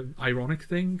like a ironic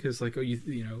thing? Because like,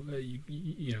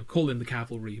 you call him the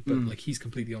cavalry, but like he's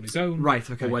completely on his own, right?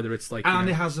 Okay. Or whether it's like, and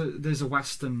it has a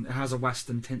western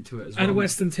tint to it as well. And a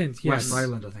western tint, yes. West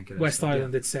Island, I think it is. West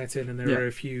Island, it's set in, and there are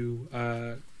a few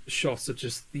shots of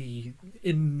just the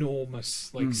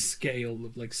enormous scale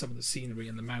of like some of the scenery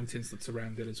and the mountains that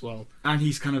surround it as well. And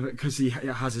he's kind of, because he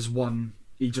has his one.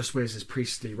 He just wears his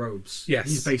priestly robes. Yes.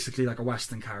 He's basically like a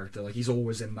Western character. Like, he's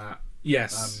always in that.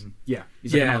 Yes.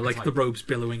 He's like the robes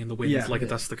billowing in the wind, like a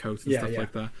duster coat and stuff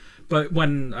like that. But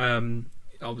when,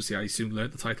 obviously, I soon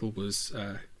learned the title was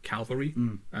Calvary.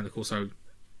 And of course,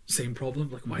 same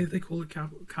problem. Like, why did they call it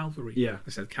Calvary? Yeah.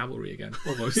 I said cavalry again,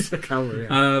 almost. Cavalry,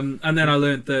 yeah. And then I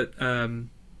learned that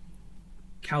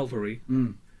Calvary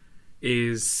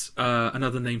is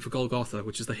another name for Golgotha,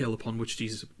 which is the hill upon which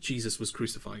Jesus was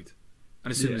crucified. And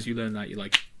as soon as you learn that, you're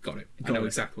like, got it. I know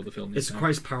exactly what the film is. It's a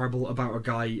Christ parable about a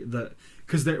guy that,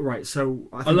 because so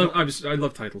I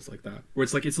love titles like that where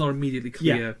it's like it's not immediately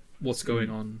clear what's going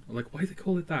on. Like, why do they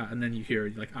call it that? And then you hear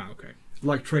it, you're like, okay.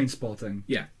 Like Trainspotting.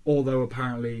 Yeah. Although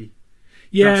apparently,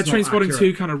 Trainspotting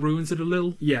 2 kind of ruins it a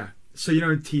little. Yeah. So in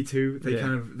T2,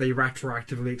 they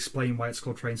retroactively explain why it's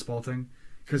called Trainspotting,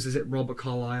 because is it Robert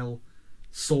Carlyle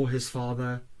saw his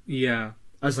father? Yeah.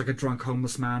 As like a drunk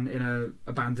homeless man in a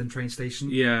abandoned train station.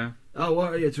 Yeah. Oh,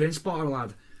 what are you, train spotter,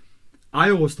 lad?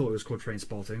 I always thought it was called train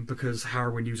spotting because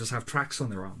heroin users have tracks on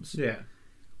their arms. Yeah.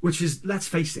 Which is, let's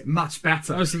face it, much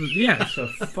better. Yeah. So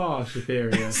far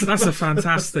superior. That's a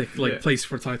fantastic place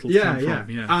for a title to come from.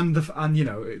 Yeah. And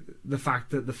the fact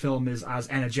that the film is as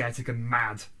energetic and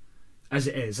mad as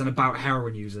it is and about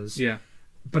heroin users. Yeah.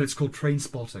 But it's called train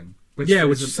spotting. Which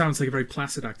sounds like a very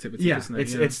placid activity, doesn't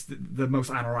it? It's the most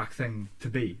anorak thing to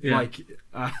be. Yeah. Like,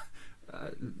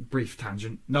 brief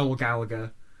tangent, Noel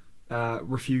Gallagher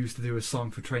refused to do a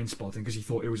song for Trainspotting because he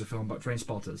thought it was a film about train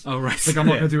spotters. Oh, right. Like, I'm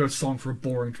not going to do a song for a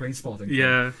boring Trainspotting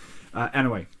film. Yeah.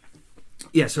 Anyway.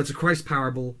 So it's a Christ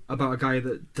parable about a guy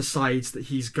that decides that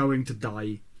he's going to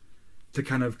die to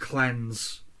kind of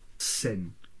cleanse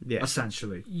sin,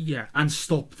 essentially. Yeah. And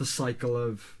stop the cycle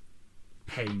of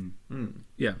pain.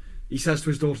 Yeah. He says to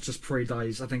his daughter just before he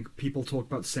dies, I think people talk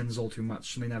about sins all too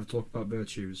much and they never talk about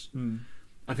virtues.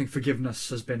 I think forgiveness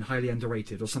has been highly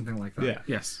underrated or something like that. Yeah.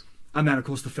 Yes. And then, of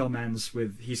course, the film ends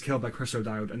with he's killed by Chris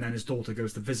O'Dowd and then his daughter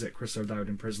goes to visit Chris O'Dowd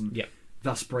in prison,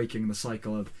 thus breaking the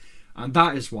cycle of... And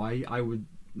that is why I would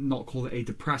not call it a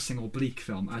depressing or bleak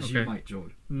film, as you might,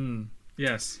 George.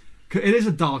 Yes. It is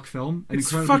a dark film.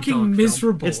 It's fucking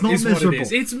miserable. It's not miserable.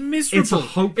 It's miserable. It's a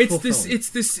hopeful film. It's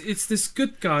this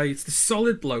good guy. It's this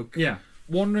solid bloke. Yeah.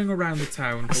 Wandering around the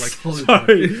town for like.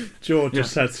 Sorry, George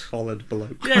just said solid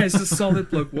bloke. Yeah, it's a solid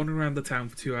bloke wandering around the town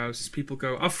for 2 hours as people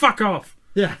go, "Oh, fuck off!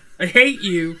 Yeah, I hate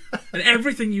you and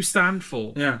everything you stand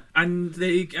for." Yeah, and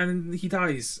he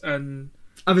dies and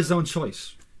of his own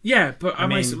choice. Yeah, but I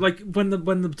mean, like when the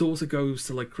daughter goes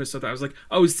to like Chris, I was like,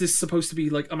 "Oh, is this supposed to be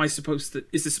like?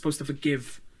 Is this supposed to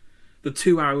forgive the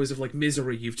 2 hours of like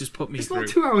misery you've just put me through?"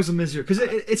 It's not 2 hours of misery because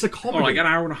it's a comedy. Or like an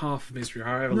hour and a half of misery,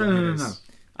 however long it is. No.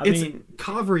 I mean,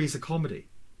 Calvary is a comedy.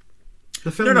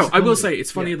 The film I will say it's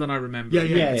funnier than I remember.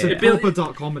 Yeah. It's a proper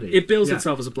dark comedy. It bills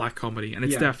itself as a black comedy, and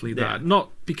it's definitely that.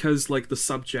 Not because like the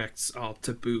subjects are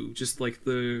taboo, just like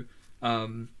the,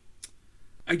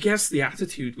 I guess the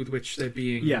attitude with which they're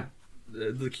being,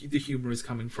 the humor is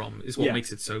coming from is what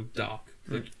makes it so dark.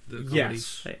 The comedy.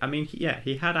 Yes, I mean,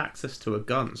 he had access to a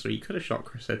gun, so he could have shot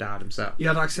Chris O'Dowd himself. He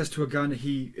had access to a gun.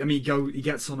 He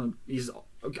gets on he's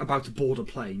about to board a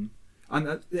plane.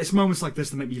 And it's moments like this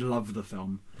that make me love the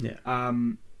film. Yeah.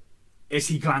 As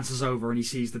he glances over and he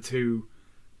sees the two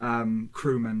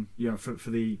crewmen, for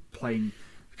the plane,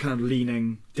 kind of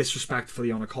leaning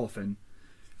disrespectfully on a coffin,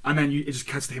 and then it just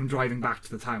cuts to him driving back to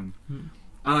the town. And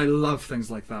I love things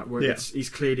like that where he's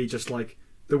clearly just like,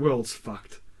 the world's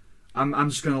fucked. I'm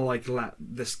just gonna like let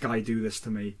this guy do this to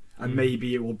me, and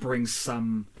maybe it will bring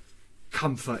some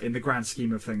comfort in the grand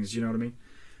scheme of things. You know what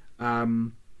I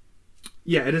mean?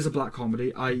 Yeah, it is a black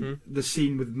comedy. The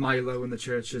scene with Milo in the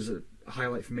church is a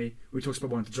highlight for me. We talked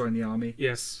about wanting to join the army.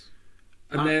 Yes.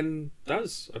 And then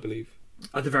does, I believe.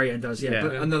 At the very end does, yeah.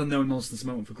 But another no-nonsense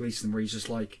moment for Gleeson where he's just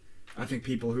like, I think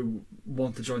people who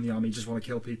want to join the army just want to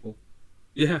kill people.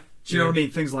 Yeah. Do you know what I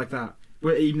mean? Things like that.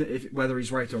 Whether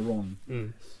he's right or wrong.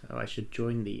 So I should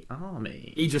join the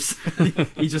army. He just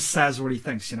says what he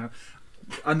thinks,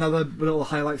 Another little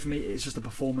highlight for me is just a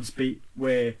performance beat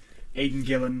where Aidan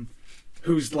Gillen,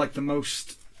 who's like the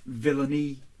most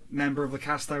villainy member of the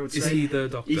cast, I would say. Is he the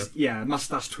doctor?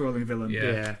 Mustache twirling villain.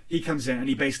 Yeah. He comes in and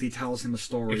he basically tells him a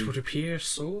story. It would appear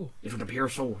so.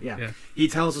 Yeah. He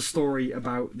tells a story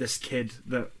about this kid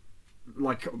that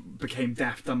like became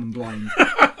deaf, dumb, and blind.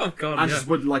 Oh god! And just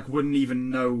wouldn't even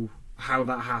know how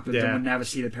that happened and would never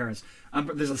see the parents. And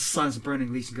there's a silence of Brendan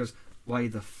Gleeson goes, "Why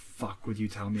the fuck would you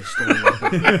tell me a story like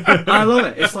that?" And I love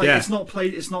it. It's like it's not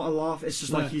played. It's not a laugh. It's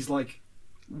just like he's like,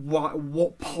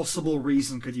 what possible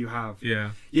reason could you have?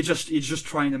 Yeah. You're just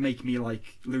trying to make me like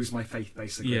lose my faith,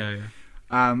 basically. Yeah.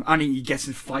 And he gets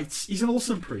in fights. He's an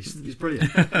awesome priest. He's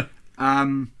brilliant.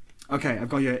 Okay, I've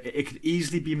got here. It could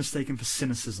easily be mistaken for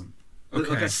cynicism. Okay.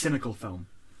 Like a cynical film.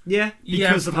 Yeah.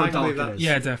 Because of how dark it is.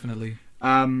 Yeah, definitely.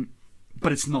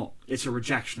 But it's not. It's a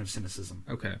rejection of cynicism.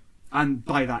 Okay. And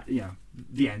by that,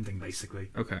 the ending, basically.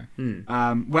 Okay.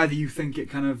 Whether you think it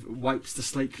kind of wipes the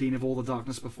slate clean of all the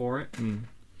darkness before it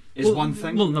is one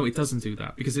thing. Well, no, it doesn't do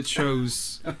that because it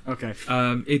shows. Okay.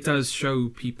 It does show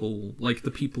people, like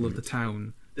the people of the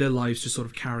town, their lives just sort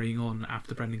of carrying on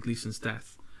after Brendan Gleeson's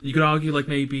death. You could argue, like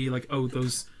maybe, like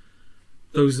those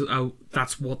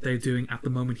that's what they're doing at the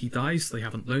moment he dies. They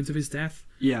haven't learned of his death.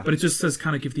 Yeah. But it just does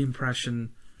kind of give the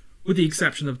impression, with the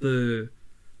exception of the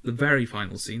very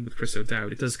final scene with Chris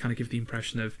O'Dowd, it does kind of give the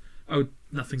impression of,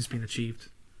 nothing's been achieved.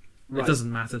 Right. It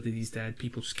doesn't matter that he's dead.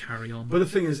 People just carry on. But the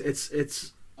thing is,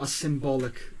 it's a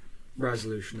symbolic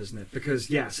resolution, isn't it?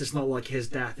 Because yes, it's not like his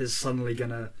death is suddenly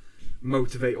gonna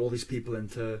motivate all these people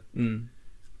into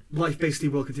life. Basically,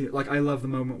 will continue. Like I love the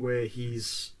moment where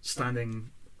he's standing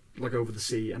like over the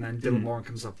sea, and then Dylan Moran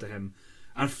comes up to him,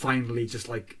 and finally just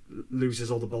like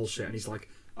loses all the bullshit, and he's like,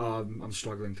 "I'm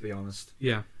struggling, to be honest."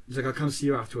 Yeah. He's like, "I'll come see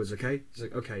you afterwards, okay?" He's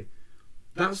like, "Okay."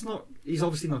 That's not. He's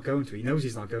obviously not going to. He knows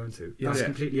he's not going to. That's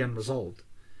completely unresolved.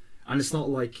 And it's not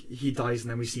like he dies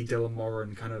and then we see Dylan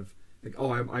Moran kind of like,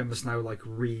 I must now like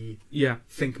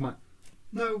think my.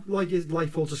 No, like his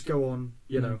life will just go on.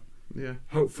 Yeah.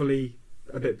 Hopefully,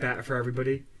 a bit better for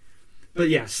everybody. But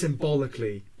yeah,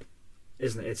 symbolically,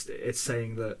 isn't it? It's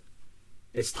saying that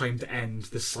it's time to end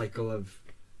this cycle of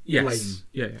blame.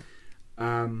 Yeah.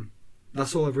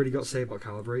 That's all I've really got to say about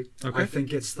Calvary. Okay. I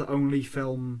think it's the only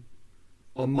film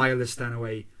on my list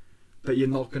anyway that you're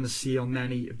not going to see on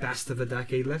many best of the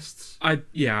decade lists.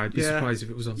 I'd be surprised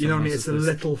if it was on. You know what I mean? It's a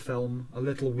little film, a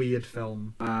little weird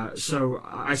film. So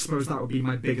I suppose that would be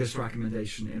my biggest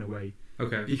recommendation in a way.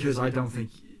 Okay. Because I don't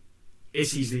think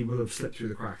it's easily will have slipped through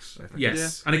the cracks. I think.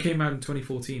 Yes, and it came out in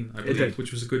 2014, I believe,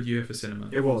 which was a good year for cinema.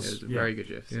 It was a very good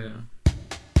year. Yeah.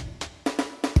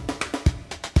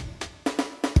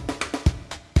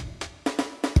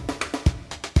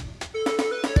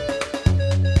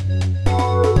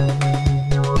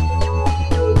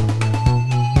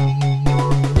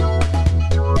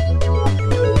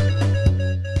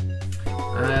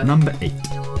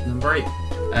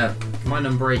 my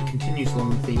number 8 continues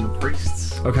along the theme of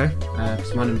priests. Okay.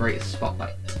 So my number 8 is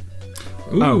Spotlight.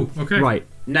 Ooh, okay. Right.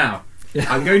 Now,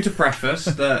 I'm going to preface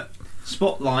that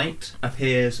Spotlight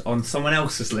appears on someone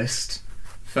else's list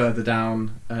further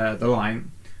down the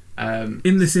line.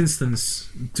 In this instance,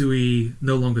 do we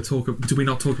not talk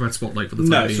about Spotlight for the time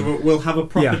No, being? so we'll have a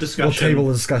proper discussion. We'll table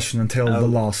the discussion until the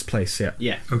last place,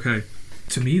 Yeah. Okay.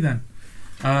 To me, then.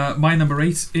 My number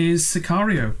 8 is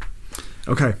Sicario.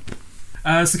 Okay.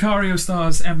 Sicario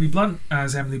stars Emily Blunt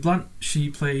as Emily Blunt.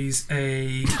 She plays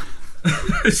a...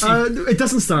 it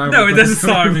doesn't star Emily No, Blunt. it doesn't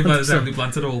star Emily Blunt as Emily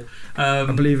Blunt at all. I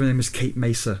believe her name is Kate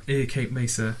Mesa. Kate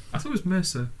Mesa. I thought it was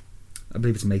Mercer. I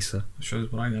believe it's Mesa. That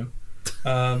shows what I know.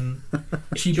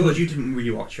 George, you didn't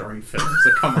rewatch your own film,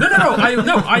 so come on.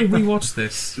 I rewatched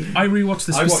this. I rewatched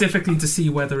this specifically to see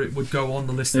whether it would go on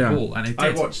the list at all, and it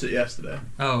did. I watched it yesterday.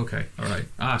 Oh, okay, all right.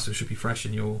 So it should be fresh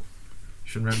in your. You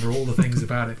should remember all the things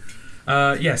about it.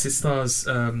 Yes, it stars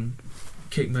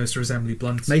Kate Mercer as Emily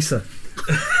Blunt. Mesa.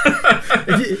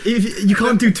 if you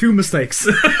can't do two mistakes.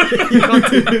 You can't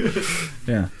do...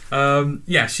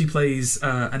 Yeah. She plays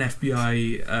an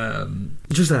FBI.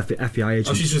 Just an FBI agent.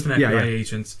 Oh, she's just an FBI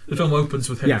agent. The film opens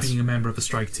with her being a member of the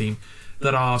strike team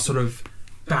that are sort of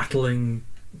battling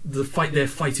the fight. They're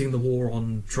fighting the war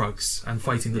on drugs and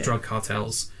fighting the drug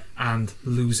cartels and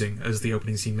losing, as the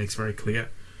opening scene makes very clear.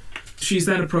 She's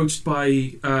then approached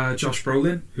by Josh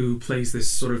Brolin, who plays this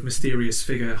sort of mysterious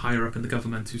figure higher up in the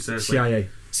government who says... CIA.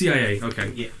 CIA, okay.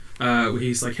 Yeah.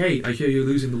 He's like, hey, I hear you're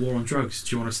losing the war on drugs.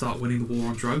 Do you want to start winning the war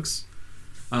on drugs?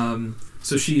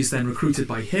 So she's then recruited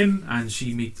by him, and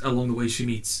along the way she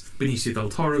meets Benicio del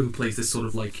Toro, who plays this sort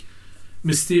of like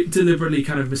deliberately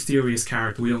kind of mysterious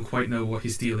character. We don't quite know what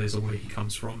his deal is or where he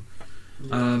comes from.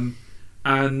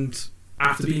 And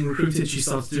after being recruited, she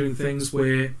starts doing things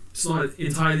where it's not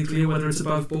entirely clear whether it's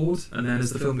above board, and then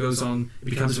as the film goes on, it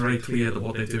becomes very clear that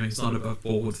what they're doing is not above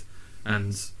board,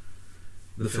 and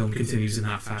the film continues in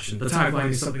that fashion. The tagline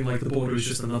is something like, the border is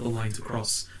just another line to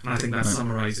cross, and I think that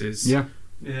summarises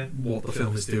what the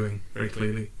film is doing very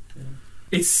clearly. Yeah.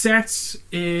 It's set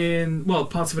in... Well,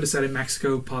 parts of it is set in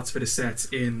Mexico, parts of it is set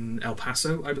in El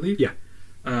Paso, I believe. Yeah.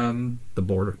 The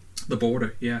border. The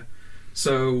border, yeah.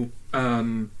 So...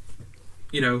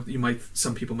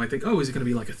 some people might think, is it going to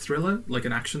be like a thriller, like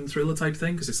an action thriller type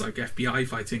thing? Because it's like FBI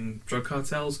fighting drug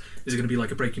cartels. Is it going to be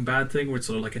like a Breaking Bad thing, where it's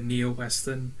sort of like a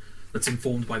neo-western that's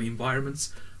informed by the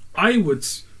environments? I would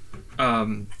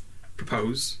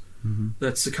propose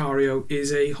that Sicario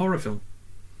is a horror film.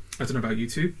 I don't know about you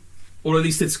two, or at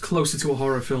least it's closer to a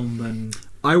horror film than...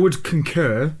 I would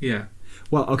concur. Yeah.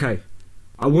 Well, okay,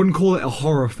 I wouldn't call it a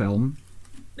horror film.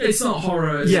 It's not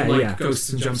horror as ghosts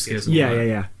and jump scares. And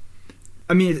Yeah.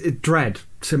 I mean, it Dread,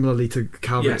 similarly to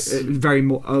Calvin, yes. a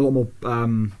lot more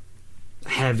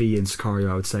heavy in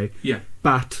Sicario, I would say. Yeah.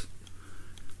 But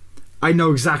I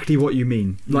know exactly what you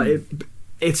mean. Like,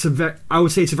 I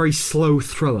would say it's a very slow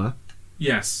thriller.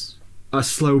 Yes. A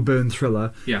slow burn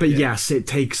thriller. Yeah. But yes, it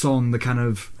takes on the kind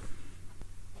of...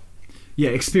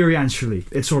 Yeah, experientially,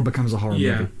 it sort of becomes a horror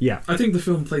movie. Yeah. I think the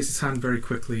film plays its hand very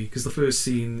quickly, because the first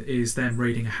scene is them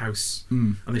raiding a house,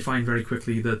 and they find very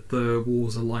quickly that the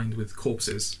walls are lined with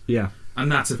corpses. Yeah.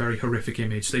 And that's a very horrific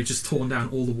image. They've just torn down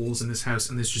all the walls in this house,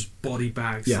 and there's just body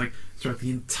bags like throughout the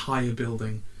entire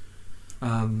building.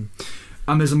 And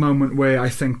there's a moment where I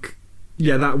think,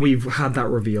 that we've had that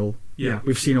reveal. Yeah.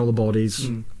 We've seen all the bodies,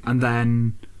 and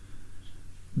then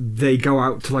they go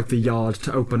out to like the yard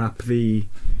to open up the...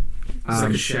 It's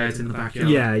like a shed in the backyard.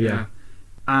 Yeah.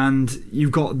 And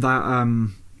you've got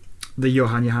that the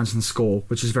Johan Johansson score,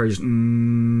 which is very just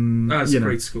it's a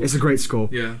great score. It's a great score.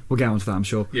 Yeah. We'll get onto that, I'm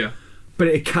sure. Yeah. But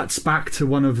it cuts back to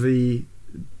one of the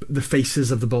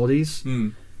faces of the bodies.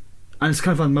 And it's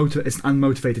kind of it's an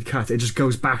unmotivated cut. It just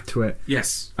goes back to it.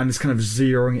 Yes. And it's kind of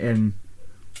zeroing in.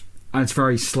 And it's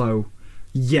very slow.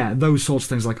 Yeah, those sorts of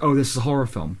things like, this is a horror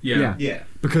film. Yeah.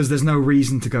 Because there's no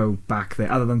reason to go back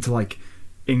there other than to like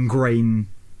ingrain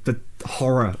the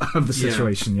horror of the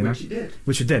situation, you know,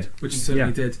 which it did, which it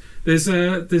certainly did. There's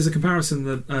a comparison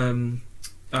that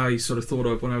I sort of thought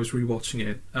of when I was rewatching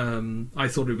it. I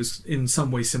thought it was in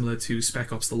some way similar to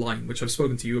Spec Ops: The Line, which I've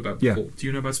spoken to you about before. Do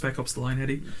you know about Spec Ops: The Line,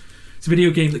 Eddie? It's a video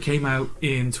game that came out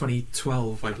in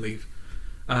 2012, I believe.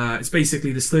 It's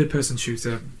basically this third-person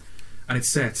shooter, and it's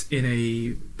set in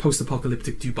a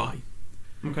post-apocalyptic Dubai.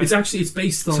 Okay. It's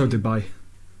based on... So Dubai.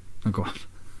 Oh, go on.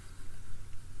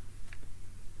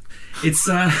 It's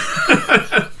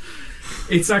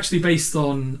it's actually based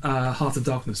on Heart of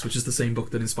Darkness, which is the same book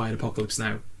that inspired Apocalypse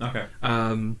Now. Okay.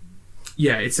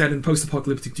 It's set in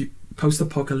post-apocalyptic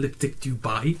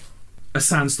Dubai, a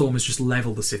sandstorm has just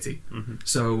leveled the city.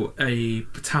 So a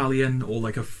battalion or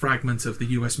like a fragment of the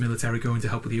US military go in to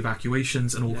help with the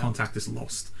evacuations, and all contact is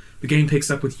lost. The game picks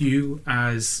up with you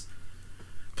as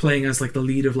playing as like the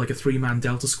leader of like a 3-man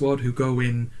Delta squad who go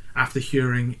in after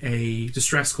hearing a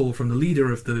distress call from the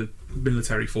leader of the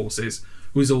military forces,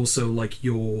 who is also like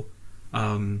your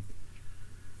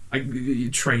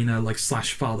trainer like /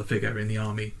 father figure in the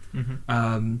army.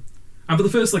 And for the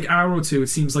first like hour or two, it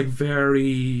seems like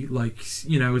very like,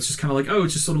 you know, it's just kind of like, oh,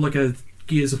 it's just sort of like a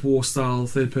Gears of War style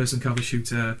third-person cover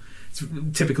shooter. It's a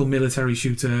typical military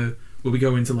shooter where we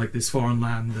go into like this foreign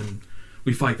land and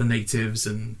we fight the natives.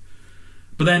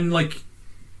 But then like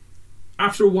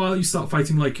after a while, you start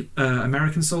fighting like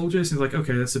American soldiers, and it's like,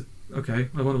 okay, okay,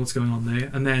 I wonder what's going on there.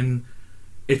 And then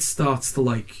it starts to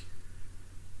like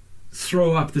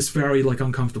throw up this very like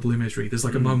uncomfortable imagery. There's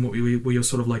like a moment where you're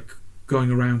sort of like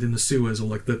going around in the sewers or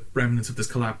like the remnants of this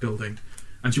collapsed building,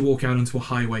 and you walk out onto a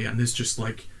highway and there's just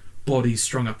like bodies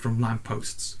strung up from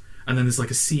lampposts. And then there's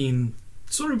like a scene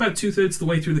sort of about 2/3 of the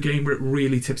way through the game where it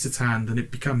really tips its hand and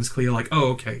it becomes clear like, oh,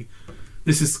 okay,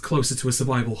 this is closer to a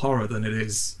survival horror than it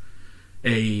is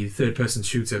a third-person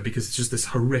shooter, because it's just this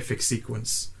horrific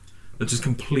sequence that just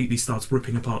completely starts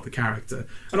ripping apart the character.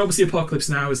 And obviously Apocalypse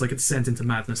Now is like a Descent into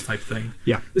Madness type thing.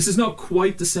 Yeah. This is not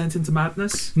quite Descent into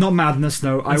Madness. Not Madness,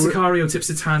 no. Sicario tips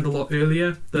its hand a lot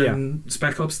earlier than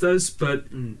Spec Ops does, but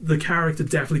the character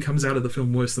definitely comes out of the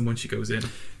film worse than when she goes in.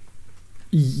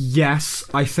 Yes,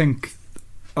 I think...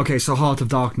 Okay, so Heart of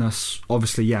Darkness,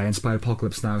 obviously, inspired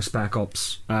Apocalypse Now, Spec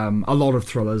Ops, a lot of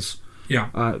thrillers. Yeah.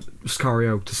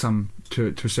 Sicario to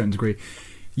a certain degree.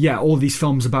 Yeah, all these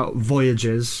films about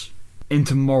voyages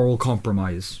into moral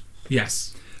compromise.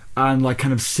 Yes. And like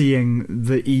kind of seeing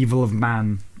the evil of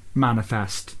man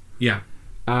manifest. Yeah.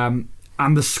 And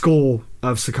the score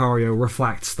of Sicario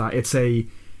reflects that. It's a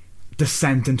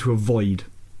descent into a void.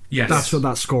 Yes. That's what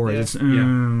that score is. It's,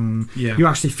 yeah. You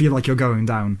actually feel like you're going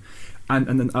down.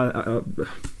 And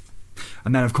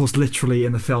then, of course, literally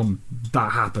in the film,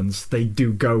 that happens. They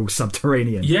do go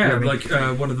subterranean. Yeah, you know like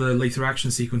one of the later action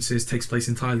sequences takes place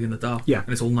entirely in the dark. Yeah,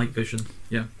 and it's all night vision.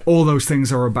 Yeah, all those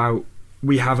things are about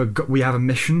we have a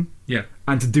mission. Yeah,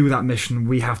 and to do that mission,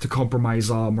 we have to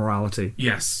compromise our morality.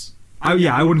 Yes. I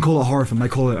wouldn't call it a horror film. I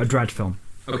call it a dread film.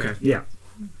 Okay. Yeah.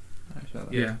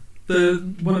 Yeah.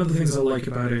 One of the things I like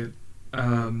about it,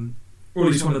 or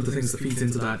at least one of the things that feeds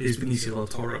into that, is Benicio del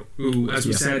Toro, who, as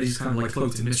we said, he's kind of like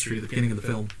cloaked in mystery at the beginning of the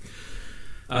film.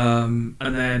 And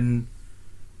then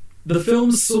the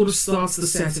film sort of starts to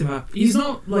set him up. He's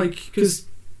not like, because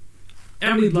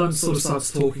Emily Blunt sort of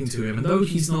starts talking to him, and though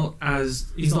he's not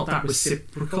that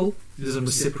reciprocal, he doesn't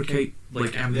reciprocate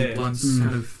like Emily Blunt's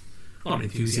kind of, not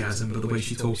enthusiasm, but the way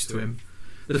she talks to him.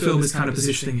 The film is kind of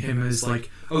positioning him as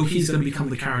like, oh, he's going to become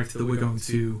the character that we're going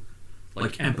to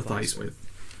like empathise with.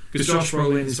 Because Josh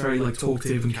Brolin is very like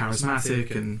talkative and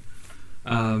charismatic, and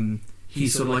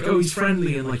he's sort of like, oh, he's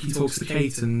friendly, and like he talks to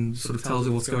Kate and sort of tells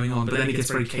her what's going on, but then he gets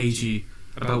very cagey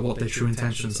about what their true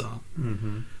intentions are.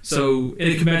 So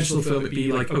in a conventional film, it'd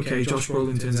be like, okay, Josh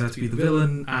Brolin turns out to be the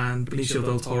villain, and Benicio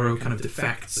del Toro kind of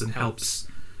defects and helps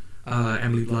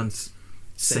Emily Blunt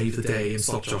save the day and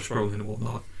stop Josh Brolin and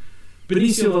whatnot.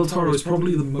 Benicio del Toro is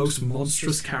probably the most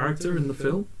monstrous character in the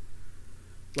film.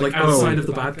 Like outside of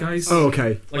the bad guys. Oh,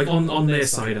 okay. Like on their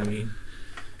side, I mean,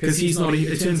 because he's not.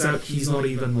 It turns out he's not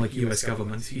even like U.S.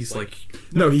 government. He's like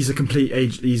he's a complete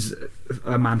agent. He's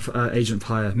a man for agent for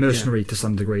hire, mercenary to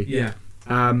some degree. Yeah.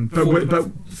 But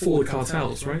for the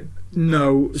cartels, right?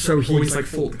 No, so he's like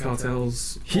fought the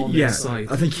cartels on their side.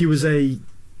 I think he was a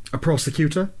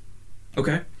prosecutor.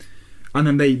 Okay. And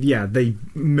then they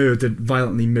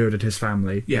violently murdered his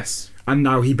family. Yes. And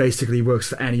now he basically works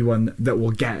for anyone that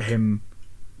will get him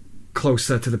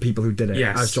closer to the people who did it,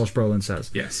 as Josh Brolin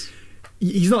says. Yes.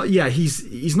 He's not. Yeah,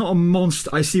 he's not a monster.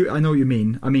 I know what you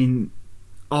mean. I mean,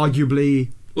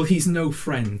 arguably. Well, he's no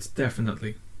friend.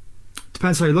 Definitely.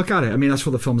 Depends how you look at it. I mean, that's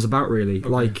what the film's about, really. Okay.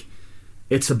 Like,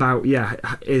 it's about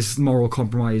is moral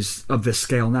compromise of this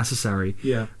scale necessary?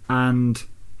 Yeah. And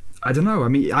I don't know. I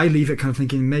mean, I leave it kind of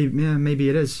thinking maybe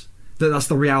it is. That's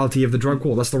the reality of the drug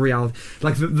war. That's the reality.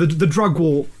 Like the drug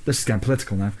war. This is getting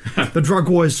political now. The drug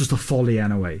war is just a folly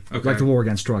anyway. Okay. Like the war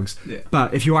against drugs. Yeah.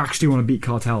 But if you actually want to beat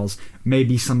cartels,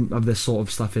 maybe some of this sort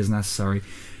of stuff is necessary.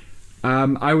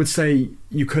 I would say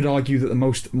you could argue that the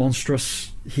most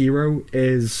monstrous hero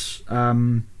is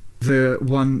the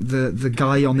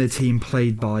guy on their team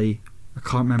played by, I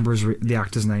can't remember the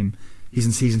actor's name. He's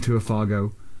in season 2 of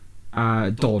Fargo.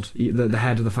 Dodd, the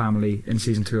head of the family in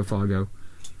season 2 of Fargo.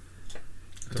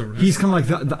 He's kind of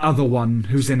like the other one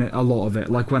who's in it a lot of it.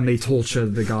 Like when they torture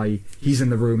the guy, he's in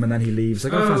the room and then he leaves.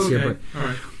 Like, fancy it, but all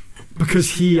right.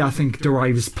 Because he, I think,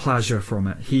 derives pleasure from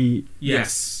it. He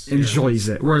enjoys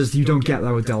it. Whereas you don't get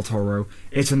that with Del Toro.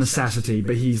 It's a necessity,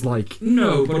 but he's like...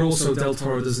 No, but also Del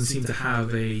Toro doesn't seem to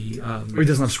have a... he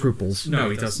doesn't have scruples. No,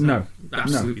 he doesn't. No.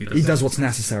 Absolutely doesn't. He does what's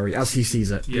necessary, as he sees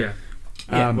it. Yeah.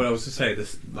 Well, I was to say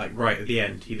this, like right at the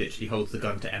end, he literally holds the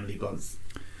gun to Emily Blunt's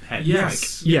head.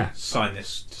 Yes. Like, sign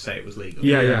this to say it was legal.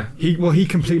 Yeah. He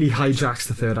completely hijacks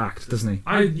the third act, doesn't he?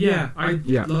 I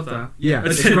love that. Yeah,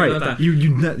 it's great.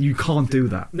 You can't do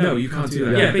that. No, you can't do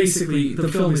that. Yeah, basically, the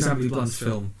film is Emily Blunt's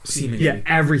film, seemingly. Yeah,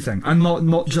 everything. And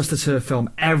not just it's her film,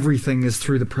 everything is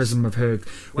through the prism of her.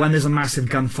 When there's a massive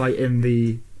gunfight in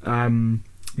the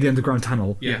underground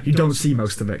tunnel, you don't see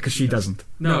most of it, because she doesn't.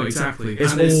 No, exactly.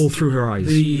 It's all through her eyes.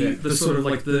 The sort of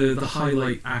like the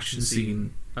highlight action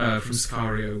scene from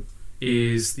Sicario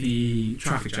is the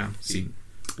traffic jam scene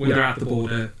when they're at the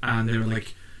border and there are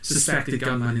like suspected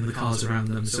gunmen in the cars around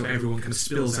them, so everyone kind of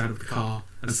spills out of the car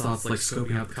and starts like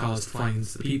scoping out the cars to find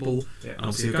the people, and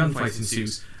obviously a gunfight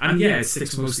ensues. And it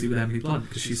sticks mostly with Emily Blunt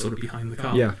because she's sort of behind the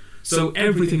car. Yeah. So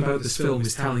everything about this film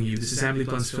is telling you this is Emily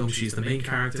Blunt's film. She's the main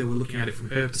character. We're looking at it from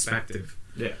her perspective.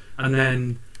 Yeah. And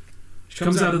then she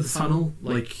comes out of the tunnel,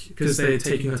 like, because they're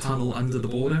taking a tunnel under the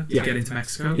border to get into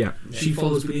Mexico. Yeah. She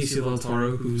follows Benicio del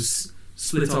Toro, who's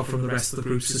split off from the rest of the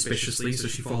group suspiciously, so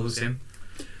she follows him.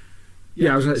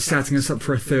 Yeah, I was setting us up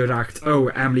for a third act. Oh,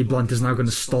 Emily Blunt is now going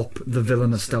to stop the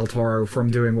villainous Del Toro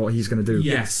from doing what he's going to do.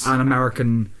 Yes. And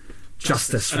American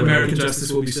justice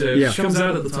will be served. Yeah. She comes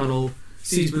out of the tunnel,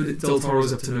 sees Del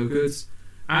Toro's up to no good,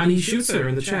 and he shoots her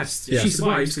in the chest. Yeah. She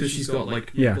survives because she's got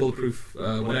like bulletproof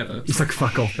whatever. He's like,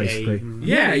 fuck off, basically.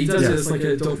 Yeah, he does it as like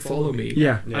a don't follow me.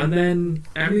 Yeah. And then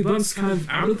Emily Blunt's kind of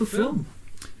out of the film.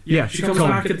 Yeah, she comes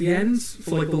back at the end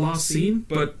for like the last scene,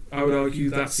 but I would argue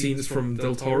that scene is from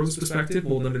Del Toro's perspective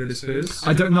more than it is hers.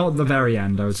 I don't know at the very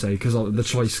end, I would say, because the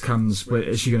choice comes,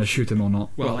 is she going to shoot him or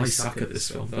not? Well, I suck at this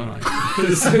film, don't I?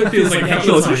 It feels like a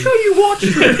couple of times. I'm sure you watched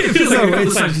it. It feels like a couple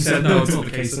of times you said, no, it's not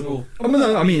the case at all.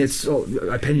 I mean, it's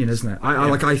opinion, isn't it?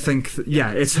 I think,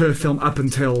 it's her film up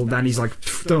until then he's like,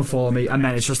 don't follow me, and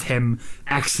then it's just him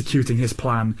executing his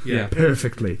plan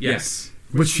perfectly. Yes.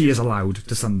 Which she is allowed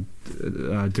to some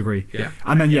degree. Yeah.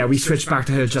 And then, we switch back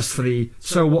to her just for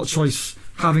so what choice,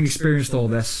 having experienced all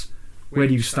this, where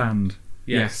do you stand?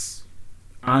 Yes.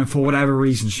 And for whatever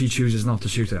reason, she chooses not to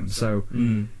shoot him. So,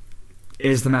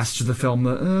 is the message of the film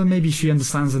that maybe she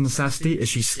understands the necessity? Is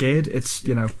she scared? It's,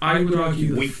 I would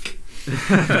argue weak.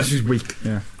 She's weak,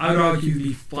 yeah. I would argue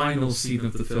the final scene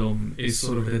of the film is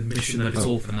sort of an admission that it's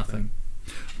all for nothing.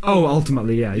 Oh,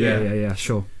 ultimately, yeah,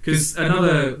 sure. Because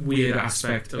another weird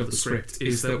aspect of the script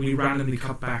is that we randomly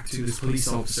cut back to this police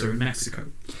officer in Mexico.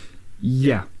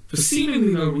 Yeah. For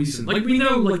seemingly no reason. Like, we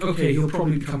know, like, okay, he'll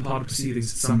probably become part of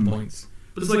proceedings at some point.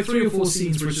 But there's like 3 or 4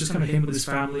 scenes where it's just kind of him with his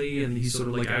family, and he's sort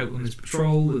of like out on his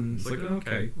patrol, and it's like,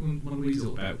 okay, what are these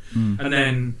all about? And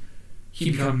then he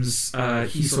becomes,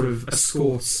 he sort of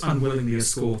unwillingly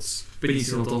escorts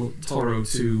Benicio del Toro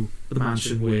to the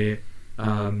mansion where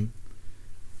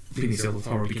Benicio del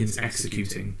Toro begins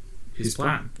executing his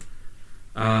plan.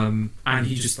 And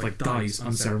he just like dies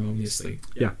unceremoniously.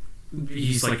 Yeah.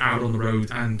 He's like out on the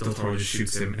road and Del Toro just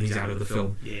shoots him and he's out of the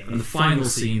film. Yeah. And the final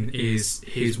scene is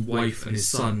his wife and his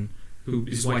son,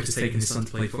 his wife has taken his son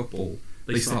to play football.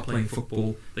 They start playing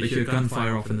football, they hear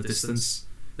gunfire off in the distance,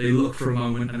 they look for a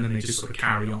moment and then they just sort of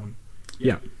carry on.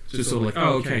 Yeah. So it's sort of like,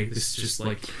 oh okay, this is just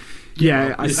like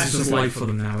this is just life for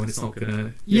them now, and it's not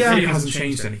gonna. Yeah, it hasn't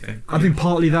changed anything. I think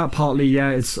partly that, partly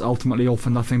it's ultimately all for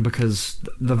nothing because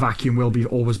the vacuum will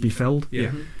always be filled.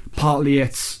 Yeah. Partly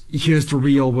it's here's the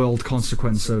real world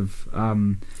consequence of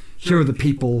here are the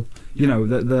people.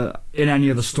 The in any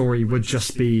other story would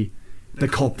just be the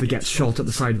cop that gets shot at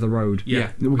the side of the road.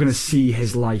 Yeah. We're gonna see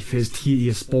his life, his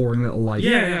tedious, boring little life.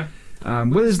 Yeah.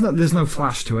 Well, there's no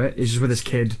flash to it. It's just with his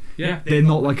kid. Yeah. They're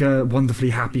not like a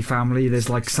wonderfully happy family. There's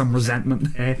like some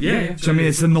resentment there. Yeah. So I mean,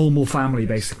 it's a normal family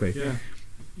basically. Yeah.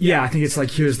 Yeah, I think it's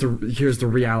like here's the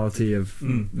reality of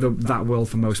that world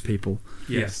for most people.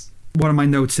 Yes. One of my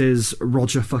notes is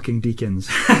Roger fucking Deakins.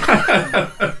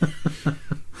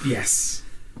 Yes.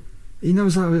 He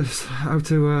knows how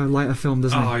to light a film,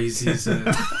 doesn't he? Oh,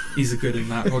 he's a good in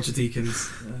that, Roger Deakins.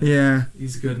 Yeah.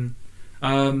 He's a good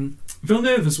one.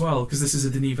 Villeneuve as well, because this is a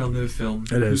Denis Villeneuve film.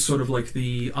 It is. Who's sort of like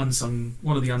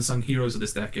one of the unsung heroes of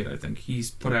this decade, I think.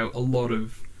 He's put out a lot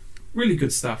of really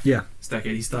good stuff this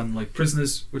decade. He's done like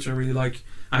Prisoners, which I really like.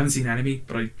 I haven't seen Enemy,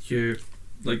 but I hear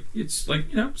it's like,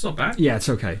 it's not bad. Yeah, it's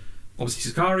okay.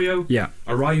 Obviously Sicario. Yeah.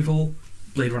 Arrival.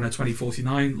 Blade Runner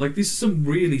 2049. Like, these are some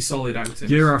really solid outings.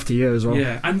 Year after year as well.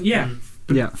 Yeah, and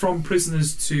from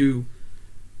Prisoners to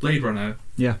Blade Runner,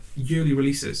 yearly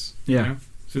releases. Yeah. You know?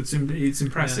 So it's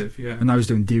impressive, yeah. And now he's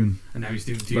doing Dune.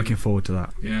 Looking forward to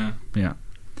that. Yeah.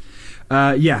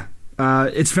 Yeah.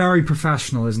 It's very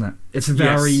professional, isn't it? It's a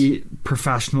very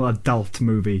professional adult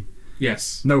movie.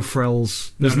 Yes. No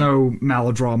frills. There's no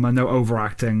melodrama, no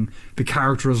overacting. The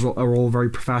characters are all very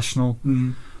professional.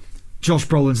 Mm. Josh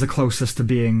Brolin's the closest to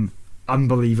being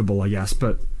unbelievable, I guess,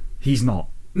 but he's not.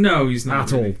 No, he's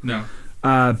not. At all. No.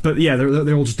 But yeah,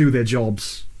 they all just do their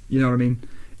jobs. You know what I mean?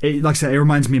 Like I said, it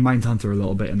reminds me of Mindhunter a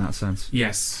little bit in that sense.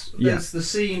 Yes. There's the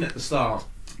scene at the start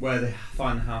where they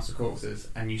find the House of Corpses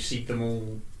and you see them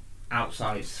all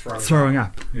outside throwing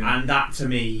up. Yeah. And that to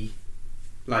me,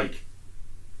 like,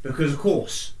 because of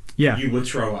course you would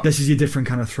throw up. This is your different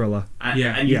kind of thriller.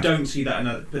 And you don't see that in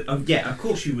other... But of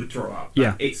course you would throw up.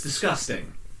 Yeah. It's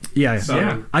disgusting. Yeah.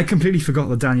 So, I completely forgot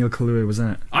that Daniel Kaluuya was in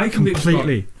it. I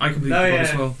completely forgot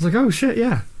as well. I was like, oh shit,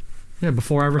 yeah. Yeah,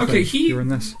 before everything, you're in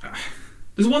this.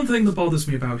 There's one thing that bothers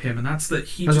me about him, and that's that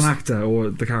he as an actor or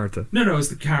the character? No, as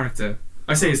the character.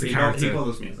 I say as the character. He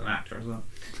bothers me as an actor as well.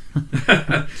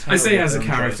 I say as a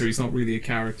character, he's not really a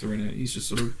character in it. He's just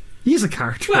sort of... He's a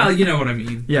character. Well, you know what I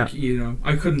mean. Yeah. Like, you know,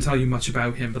 I couldn't tell you much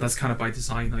about him, but that's kind of by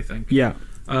design, I think. Yeah.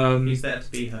 He's there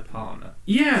to be her partner.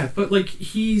 Yeah, but like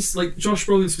he's like Josh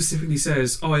Brolin specifically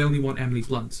says, "Oh, I only want Emily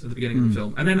Blunt" at the beginning of the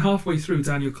film, and then halfway through,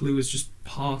 Daniel Kaluuya is just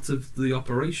part of the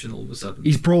operation. All of a sudden,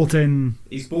 he's brought in.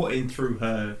 He's brought in through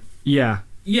her. Yeah.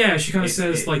 Yeah, she kind of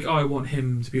says like, "Oh, I want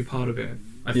him to be a part of it."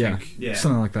 I think. Yeah.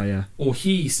 Something like that. Yeah. Or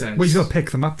he says. Well, he's got to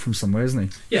pick them up from somewhere, isn't he?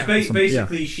 Yeah.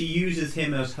 Basically, she uses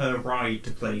him as her ride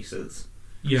to places.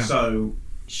 Yeah. So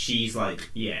she's like,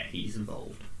 yeah, he's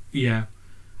involved. Yeah.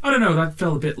 I don't know. That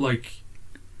felt a bit like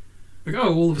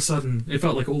all of a sudden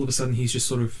he's just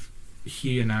sort of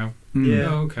here now. Yeah.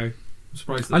 Oh, okay. I'm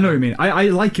surprised. I know what you mean. I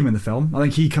like him in the film. I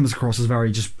think he comes across as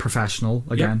very just professional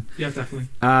again. Yeah, definitely.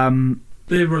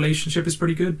 Their relationship is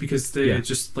pretty good because they're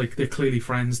just like they're clearly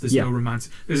friends. There's no romance.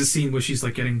 There's a scene where she's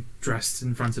like getting dressed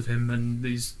in front of him, and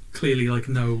there's clearly like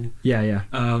no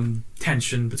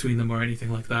tension between them or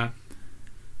anything like that.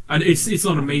 And it's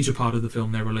not a major part of the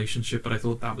film, their relationship, but I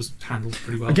thought that was handled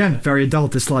pretty well. Again, very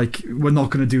adult. It's like, we're not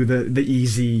going to do the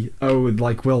easy,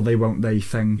 like, will they, won't they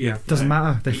thing. Yeah. Doesn't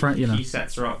matter. They're friends, you know. He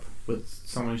sets her up with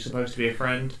someone who's supposed to be a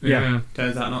friend. Yeah.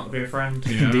 Turns out not to be a friend.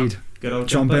 Yeah. Indeed. Good old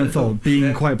John Bernthal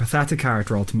being quite a pathetic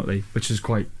character ultimately, which is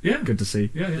quite good to see.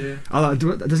 Yeah.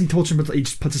 Doesn't he torture him, but he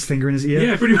just puts his finger in his ear?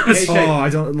 Yeah, pretty much. I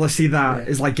don't. Let's see that.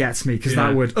 Is like gets me because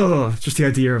that would. Just the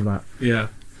idea of that. Yeah.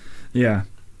 Yeah.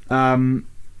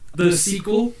 The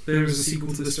sequel, there is a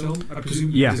sequel to this film. I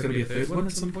presume there's going to be a third one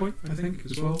at some point, I think,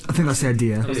 as well. I think that's the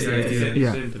idea. That's the idea.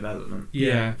 It's in development.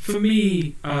 Yeah. For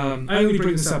me, I only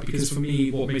bring this up because for me,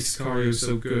 what makes Sicario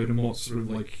so good and what sort of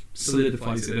like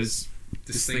solidifies it as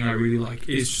this thing I really like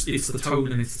is just, it's the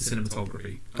tone and it's the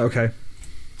cinematography. Okay.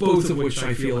 Both of which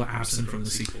I feel are absent from the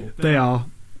sequel. They are.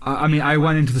 I mean, I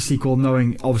went into the sequel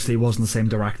knowing obviously it wasn't the same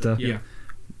director. Yeah.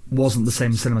 Wasn't the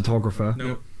same cinematographer.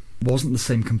 No. Wasn't the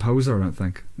same composer, I don't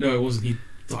think. No, it wasn't.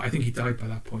 I think he died by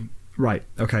that point. Right.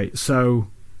 Okay. So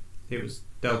it was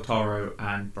Del Toro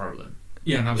and Brolin.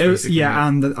 Yeah, and that was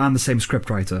and the same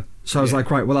scriptwriter. So I was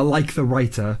like, right. Well, I like the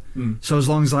writer. So as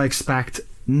long as I expect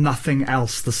nothing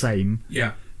else the same.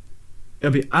 Yeah.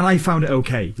 It'll be, and I found it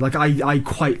okay. Like I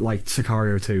quite liked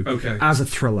Sicario 2. Okay. As a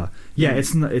thriller. Yeah,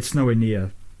 it's nowhere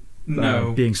near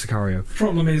being Sicario.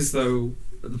 Problem is though,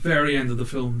 at the very end of the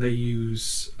film, they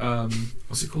use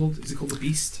what's it called? Is it called The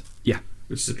Beast? Yeah,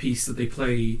 which is a piece that they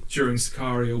play during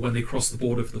Sicario when they cross the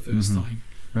border for the first time.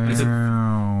 And it's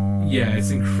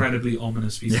an incredibly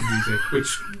ominous piece of music.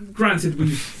 Which, granted,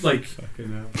 we've like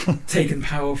taken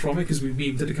power from it because we've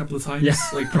memed it a couple of times,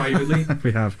 like privately.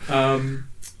 We have,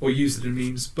 or used it in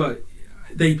memes, but.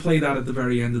 They play that at the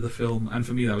very end of the film, and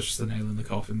for me, that was just a nail in the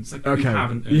coffin. It's like, you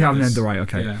haven't ended right.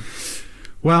 Okay. Yeah.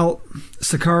 Well,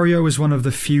 Sicario is one of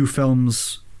the few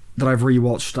films that I've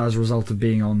rewatched as a result of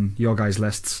being on your guys'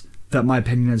 lists that my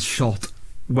opinion has shot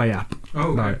way up.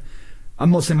 Oh, okay.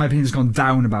 I'm not saying my opinion's gone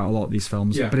down about a lot of these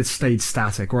films, but it stayed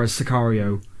static, whereas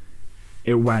Sicario,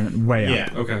 it went way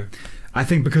up. Yeah, okay. I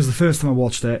think because the first time I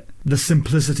watched it, the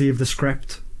simplicity of the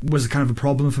script was kind of a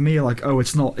problem for me. Like,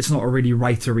 it's not a really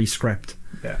writery script.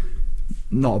 Yeah.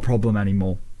 Not a problem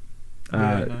anymore.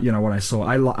 You know, when I saw it,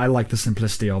 I like the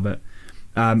simplicity of it.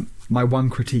 My one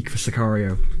critique for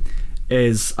Sicario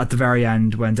is at the very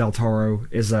end when Del Toro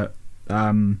is at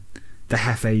the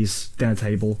Jefe's dinner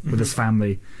table with his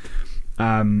family.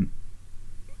 The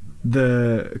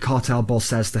cartel boss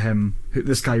says to him,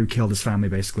 this guy who killed his family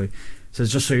basically,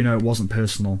 says, just so you know, it wasn't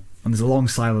personal. And there's a long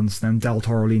silence, then Del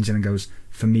Toro leans in and goes,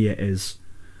 for me it is.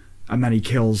 And then he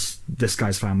kills this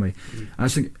guy's family. And I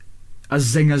just think,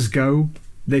 as zingers go,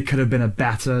 they could have been a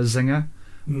better zinger,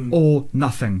 or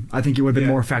nothing. I think it would have been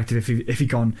more effective if he'd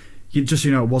gone, just so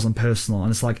you know, it wasn't personal.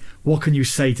 And it's like, what can you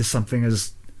say to something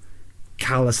as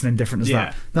callous and indifferent as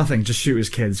that? Nothing, just shoot his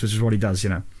kids, which is what he does, you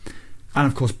know. And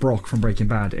of course, Brock from Breaking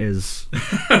Bad is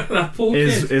that poor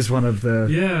kid. Is one of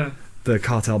the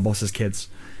cartel boss's kids.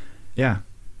 Yeah,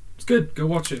 it's good. Go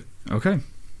watch it. Okay.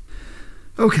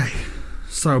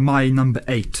 So my number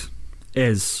 8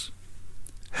 is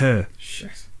Her.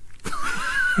 Shit.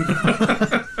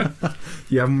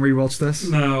 You haven't rewatched this?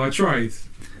 No, I tried.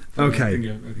 Okay. I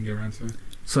didn't get around to it.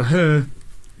 So Her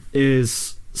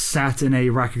is set in a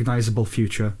recognisable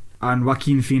future, and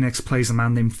Joaquin Phoenix plays a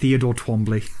man named Theodore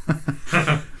Twombly,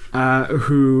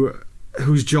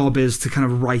 whose job is to kind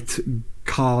of write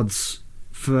cards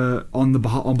on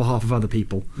behalf of other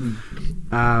people,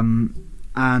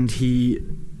 and he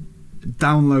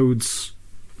downloads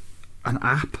an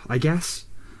app, I guess.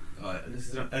 This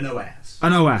is an OS.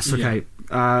 An OS, okay,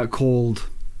 called.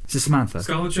 Is it Samantha?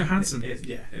 Scarlett Johansson.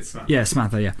 It's Samantha. Yeah,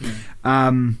 Samantha. Yeah.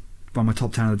 Well, my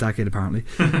top 10 of the decade, apparently.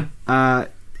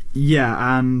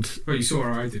 Yeah, and well, you saw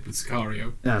how I did with Sicario.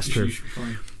 Yeah, that's true. You should be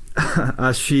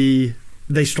fine.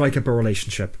 They strike up a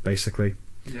relationship, basically.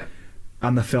 Yeah.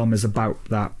 And the film is about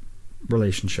that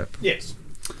relationship. Yes.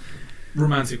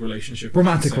 Romantic relationship.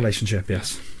 Romantic relationship,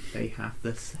 yes. They have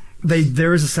the sex.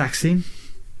 There is a sex scene.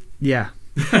 Yeah.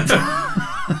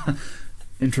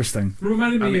 Interesting.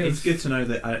 Reminded me of... It's good to know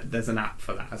that there's an app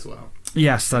for that as well.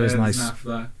 Yes, that is nice. There's an app for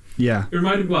that. Yeah. It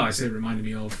reminded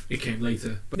me of, it came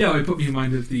later. But yeah, it put me in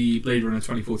mind of the Blade Runner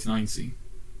 2049 scene,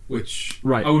 which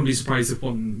I wouldn't be surprised if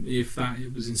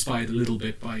it was inspired a little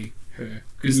bit by Her.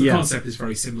 Because the concept is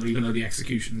very similar, even though the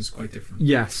execution is quite different.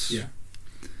 Yes. Yeah.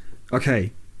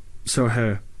 Okay, so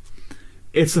Her.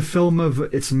 It's a film of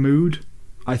its mood,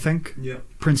 I think,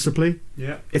 principally.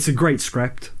 Yeah. It's a great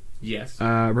script. Yes.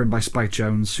 Written by Spike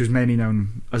Jonze, who's mainly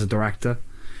known as a director.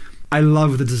 I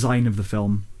love the design of the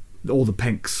film. All the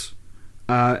pinks.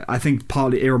 I think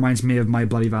partly it reminds me of My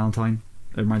Bloody Valentine.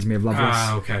 It reminds me of Loveless.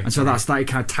 Ah, okay. And so that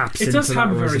kind of taps into that. It does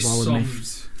have a very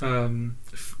soft,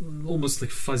 almost like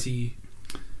fuzzy,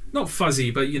 not fuzzy,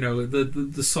 but you know,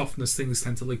 the softness things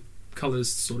tend to, like,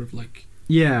 colours sort of like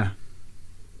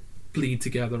bleed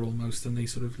together almost, and they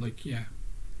sort of like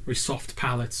very soft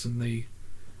palettes, and they.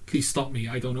 Please stop me.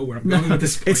 I don't know where I'm going with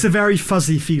this point. It's a very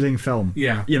fuzzy feeling film.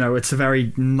 Yeah. You know, it's a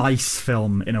very nice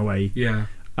film in a way. Yeah.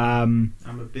 I'm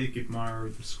a big admirer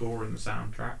of the score and the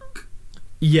soundtrack.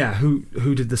 Yeah, who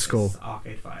did the score? It's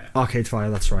Arcade Fire. Arcade Fire,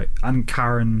 that's right. And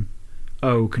Karen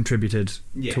O contributed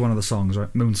to one of the songs,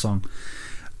 right? Moon Song.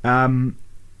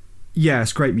 Yeah,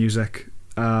 it's great music.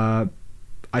 I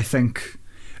think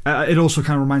it also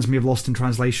kind of reminds me of Lost in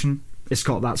Translation. It's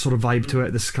got that sort of vibe to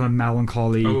it, this kind of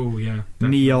melancholy,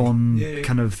 neon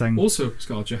kind of thing. Also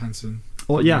Scarlett Johansson.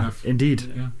 Oh, yeah,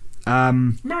 indeed. Yeah.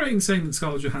 Am I right in saying that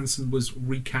Scarlett Johansson was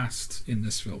recast in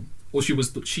this film? Or she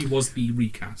was the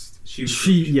recast?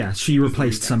 She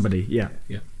replaced somebody, yeah.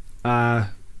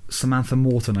 Samantha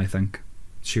Morton, I think,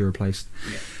 she replaced.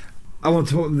 Yeah. I want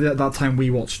to talk that time we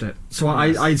watched it. So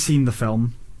I'd seen the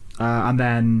film, and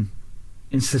then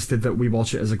insisted that we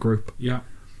watch it as a group. Yeah.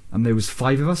 And there was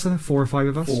 5 of us in it, 4 or 5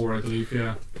 of us. 4, I believe,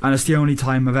 yeah. And it's the only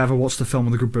time I've ever watched a film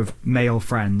with a group of male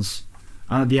friends.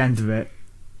 And at the end of it,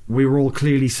 we were all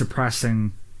clearly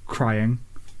suppressing crying,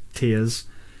 tears,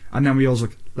 and then we all was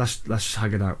like, let's just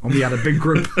hug it out. And we had a big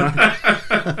group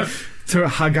to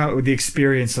hug out with the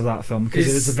experience of that film, because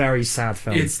it is a very sad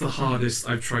film. It's the hardest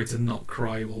I've tried to not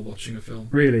cry while watching a film.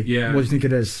 Really? Yeah. What do you think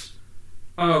it is?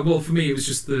 Well, for me, it was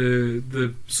just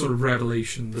the sort of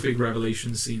revelation, the big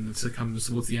revelation scene that comes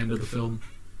towards the end of the film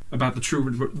about the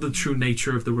true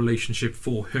nature of the relationship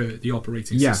for Her, the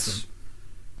operating system.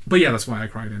 But yeah, that's why I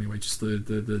cried anyway. Just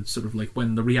the sort of like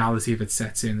when the reality of it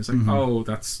sets in, it's like, oh,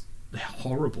 that's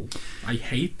horrible. I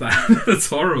hate that. That's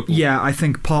horrible. Yeah, I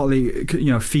think partly,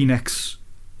 Phoenix,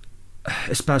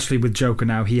 especially with Joker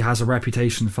now, he has a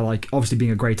reputation for, like, obviously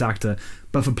being a great actor,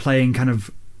 but for playing kind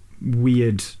of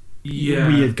weird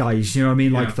guys, you know what I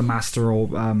mean? Like The Master or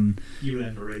You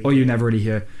Never Really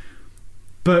Hear.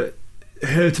 But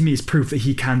Her, to me, is proof that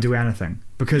he can do anything,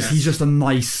 because he's just a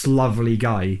nice, lovely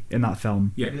guy in that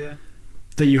film. Yeah.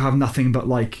 That you have nothing but,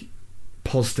 like,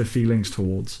 positive feelings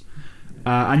towards.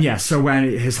 So when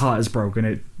his heart is broken,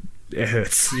 it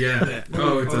hurts. Yeah. It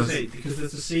does. Because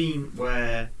there's a scene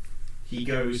where he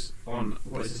goes on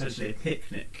what is essentially a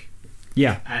picnic.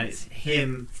 Yeah. And it's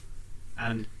him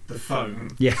and the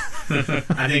phone. Yeah.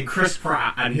 And then Chris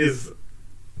Pratt and his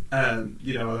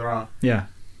there are. Yeah.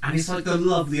 And it's like the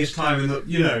loveliest time in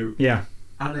the, Yeah.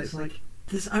 And it's like,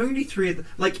 there's only 3 of them.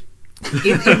 Like,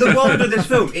 in the world of this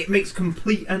film, it makes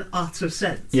complete and utter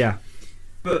sense. Yeah.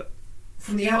 But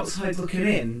from the outside looking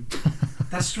in,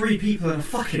 that's 3 people and a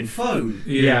fucking phone.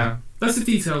 Yeah. That's the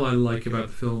detail I like about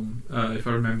the film, if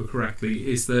I remember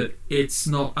correctly, is that it's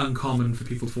not uncommon for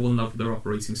people to fall in love with their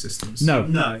operating systems.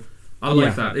 No. I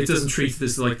like that. It doesn't treat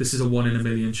this like this is a 1 in a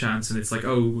million chance and it's like,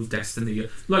 oh, destiny.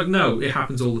 Like, no, it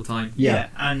happens all the time. Yeah,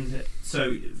 and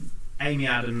so Amy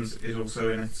Adams is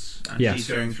also in it, and she's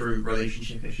going through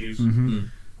relationship issues. Mm-hmm.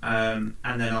 And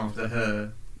then after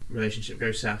her relationship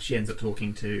goes south, she ends up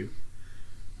talking to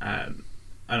an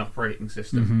operating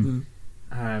system.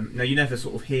 Mm-hmm. Now, you never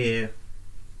sort of hear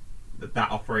that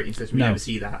operating system. You never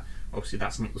see that. Obviously,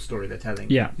 that's not the story they're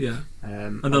telling. Yeah.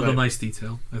 Another nice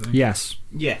detail, I think.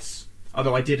 Yes.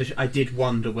 Although I did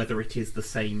wonder whether it is the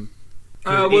same.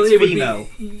 It's female.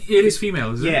 It is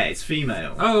female, is it? Yeah, it's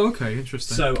female. Oh, okay,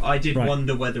 interesting. So I did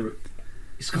wonder whether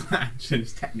Scott Adams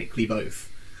is technically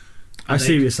both. I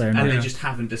see what you're saying. And they just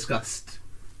haven't discussed,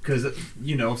 because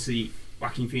obviously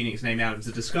Joaquin Phoenix and Amy Adams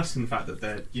are discussing the fact that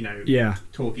they're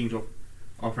talking to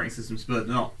operating systems, but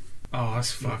not. Oh,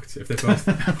 that's fucked. If they're both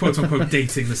quote unquote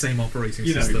dating the same operating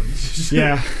system.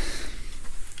 Yeah.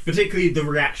 Particularly the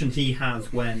reaction he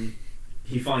has when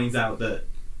he finds out that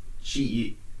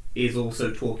she is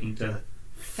also talking to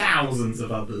thousands of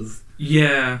others.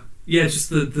 Yeah, just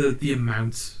the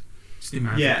amount. Just the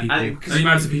amount of people. The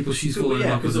amount of people she's falling in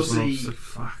love with as well. It's like,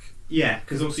 fuck. Yeah,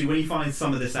 because obviously when he finds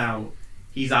some of this out,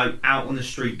 he's out on the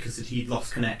street because he'd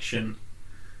lost connection,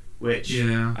 which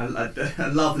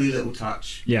a lovely little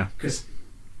touch. Yeah, because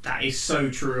that is so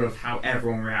true of how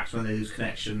everyone reacts when they lose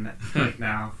connection right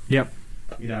now. Yep.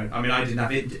 I mean, I didn't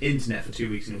have internet for 2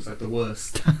 weeks and it was like the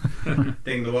worst thing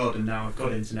in the world, and now I've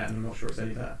got internet and I'm not sure it's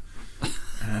any better.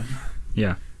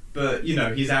 Yeah. But,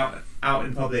 he's out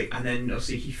in public, and then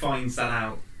obviously he finds that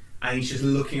out, and he's just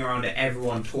looking around at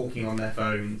everyone talking on their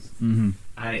phones, and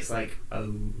it's like,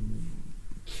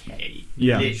 okay.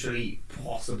 Yeah. Literally,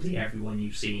 possibly everyone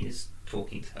you've seen is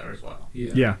talking to her as well.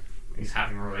 Yeah. He's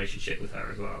having a relationship with her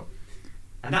as well.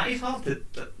 And that is hard to,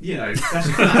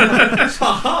 that's a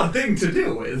hard thing to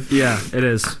deal with. Yeah, it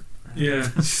is. Yeah,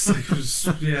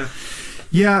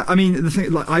 Yeah, I mean, the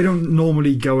thing, I don't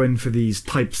normally go in for these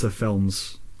types of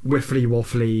films. Whiffly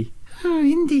waffly. Oh,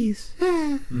 indies.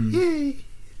 Yay.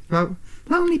 Well,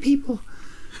 lonely people.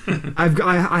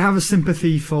 I have a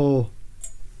sympathy for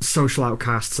social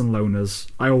outcasts and loners.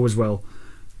 I always will.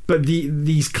 But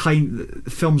these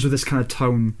films with this kind of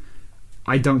tone,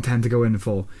 I don't tend to go in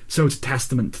for. So it's a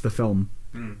testament to the film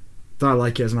that I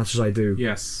like it as much as I do.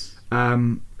 Yes.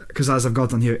 Because as I've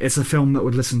got on here, it's a film that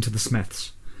would listen to the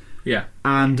Smiths. Yeah.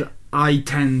 And I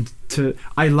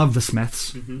love the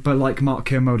Smiths, but like Mark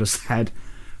Kermode said,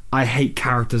 I hate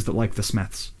characters that like the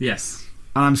Smiths. Yes.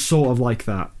 And I'm sort of like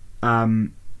that.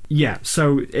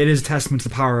 So it is a testament to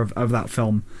the power of that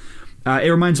film. It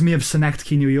reminds me of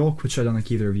Synecdoche, New York, which I don't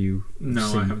think either of you No,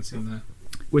 seen, I haven't seen that.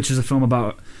 Which is a film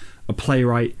about a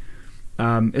playwright.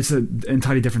 It's an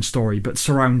entirely different story, but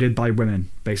surrounded by women,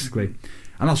 basically.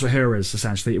 And that's what her is,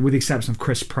 essentially. With the exception of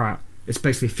Chris Pratt, it's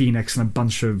basically Phoenix and a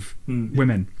bunch of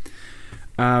women.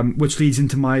 Which leads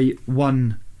into my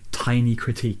one tiny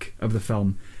critique of the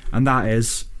film, and that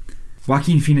is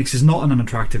Joaquin Phoenix is not an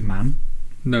unattractive man.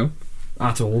 No.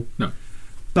 At all. No.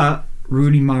 But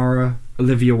Rooney Mara,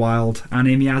 Olivia Wilde, and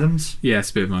Amy Adams? Yeah,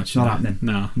 it's a bit much. Not happening.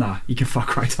 No. Nah, you can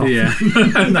fuck right off. Yeah.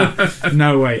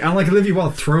 No way. And like Olivia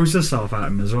Wilde throws herself at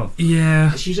him as well.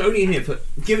 Yeah. She's only in it for...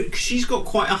 She's got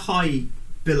quite a high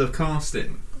bill of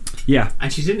casting. Yeah.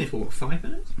 And she's in it for, what, 5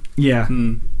 minutes? Yeah.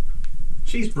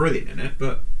 She's brilliant in it,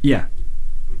 but... Yeah.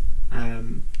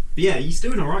 Yeah, he's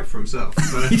doing alright for himself.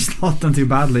 He's not done too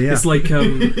badly, yeah. It's like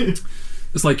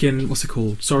in, what's it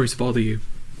called? Sorry to Bother You.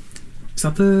 Is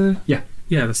that the... Yeah.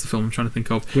 Yeah, that's the film I'm trying to think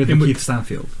of. With Keith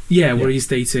Stanfield. Yeah, where he's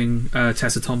dating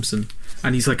Tessa Thompson.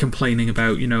 And he's like complaining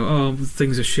about, oh,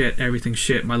 things are shit, everything's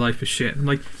shit, my life is shit. I'm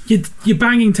like, you're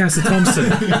banging Tessa Thompson.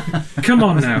 Come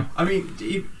on now. I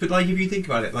mean, but like if you think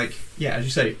about it, like, yeah, as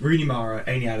you say, Rooney Mara,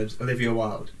 Amy Adams, Olivia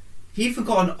Wilde. He even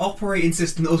got an operating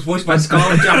system that was voiced by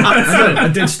Scarlett Johansson. I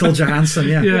did Still Johansson,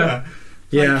 yeah.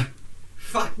 Like,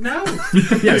 fuck no.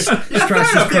 Yes,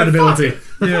 stretch his credibility.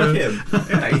 Fuck him.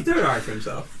 Yeah, he's doing alright for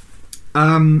himself.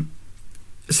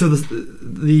 So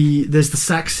there's the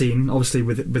sex scene, obviously,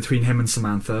 between him and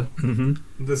Samantha.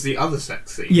 There's the other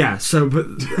sex scene. Yeah. So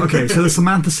the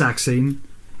Samantha sex scene,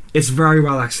 it's very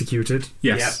well executed.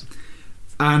 Yes. Yep.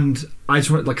 And I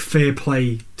just want fair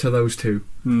play to those two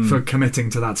for committing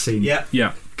to that scene. Yeah.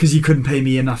 Yeah. Because you couldn't pay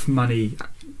me enough money,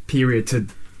 period,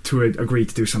 to to agree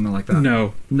to do something like that.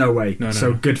 No way.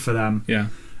 So good for them. Yeah.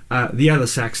 The other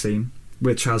sex scene,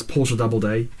 which has Portia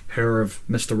Doubleday, her of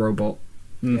Mr. Robot.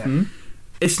 Mm-hmm.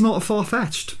 It's not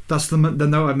far-fetched. That's the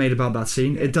note I made about that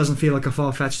scene. It doesn't feel like a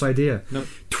far-fetched idea. Nope.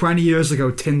 20 years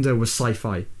ago, Tinder was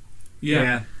sci-fi.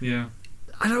 Yeah.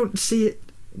 I don't see it.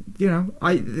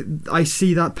 I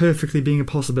see that perfectly being a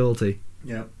possibility.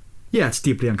 Yeah. Yeah, it's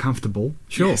deeply uncomfortable.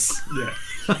 Sure. Yes. Yeah.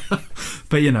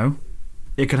 But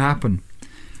it could happen.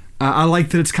 I like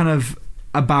that it's kind of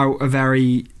about a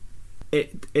very.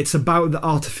 It's about the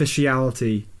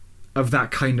artificiality of that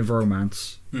kind of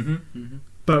romance. Mm-hmm. Mm-hmm.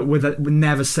 But with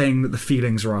never saying that the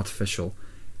feelings are artificial.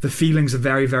 The feelings are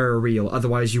very, very real.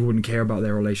 Otherwise, you wouldn't care about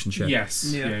their relationship.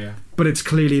 Yes. Yeah. But it's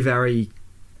clearly very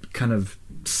kind of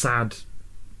sad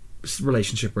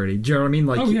relationship, really. Do you know what I mean?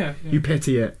 Like, you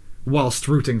pity it whilst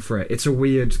rooting for it. It's a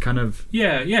weird kind of...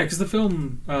 Yeah, because the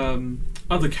film,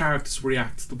 other characters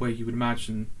react the way you would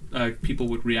imagine people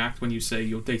would react when you say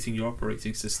you're dating your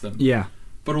operating system. Yeah.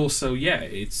 But also,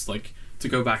 it's like... To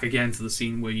go back again to the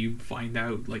scene where you find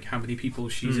out like how many people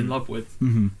she's in love with,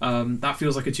 that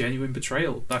feels like a genuine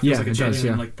betrayal. That feels like a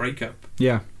genuine like breakup.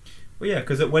 Yeah. Well, yeah,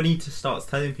 because when he starts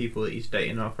telling people that he's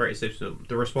dating an operating system,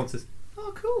 the response is,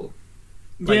 "Oh, cool."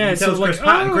 Like, he tells Chris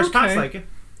Pratt, and Chris Pratt's like,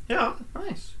 "Yeah,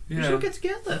 nice. We should get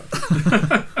together."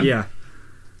 Yeah.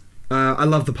 I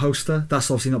love the poster. That's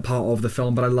obviously not part of the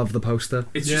film, but I love the poster.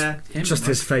 It's just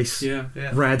his face. Yeah.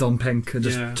 Red on pink, and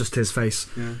just his face.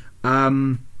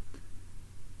 Yeah.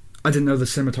 I didn't know the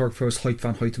cinematographer was Hoyt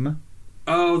van Hoytema.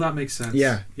 Oh, that makes sense.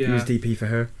 Yeah. He was DP for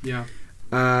her. Yeah.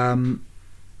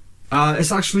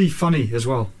 It's actually funny as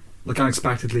well. Like,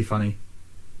 unexpectedly funny.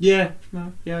 Yeah.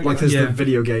 No, yeah. Like, there's the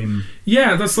video game.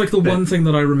 Yeah, that's like the one thing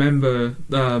that I remember,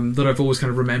 that I've always kind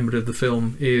of remembered of the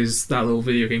film, is that little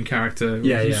video game character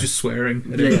who's just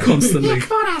swearing at him constantly.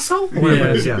 Come on, asshole! Whatever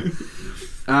it is,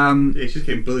 he's just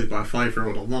getting bullied by a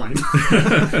 5-year-old online.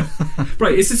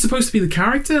 Right, is it supposed to be the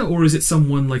character, or is it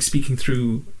someone like speaking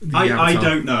through the avatar? I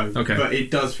don't know. Okay. But it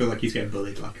does feel like he's getting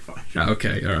bullied like a 5-year-old.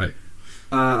 Okay, alright.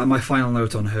 And my final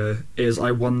note on her is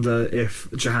I wonder if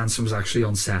Johansson was actually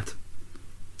on set.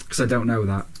 Because I don't know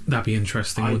that. That'd be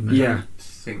interesting, wouldn't it? Yeah.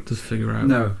 To figure out.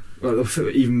 No. Well,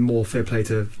 even more fair play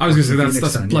to... I was going to say,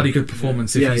 that's a bloody good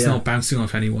performance if he's not bouncing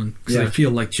off anyone. Because they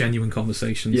feel like genuine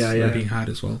conversations that are being had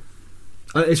as well.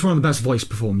 It's one of the best voice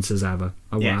performances ever.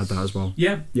 I want to add that as well.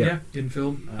 Yeah, in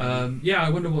film. I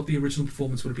wonder what the original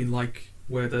performance would have been like,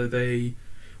 whether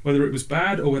it was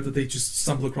bad or whether they just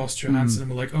stumbled across Johansson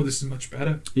and were like, oh, this is much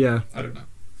better. Yeah. I don't know.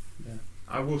 Yeah.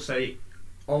 I will say,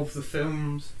 of the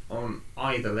films on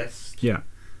either list,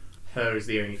 her is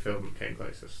the only film that came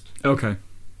closest. Okay.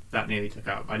 That nearly took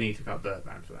out... I nearly took out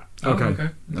Birdman for that. Okay.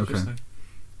 Interesting.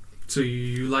 So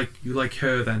you like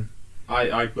her then?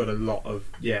 I've got a lot of...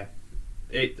 Yeah.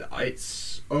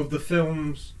 It's of the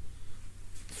films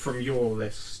from your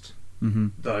list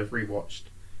that I've rewatched,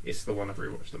 it's the one I've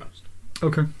rewatched the most.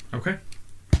 Okay.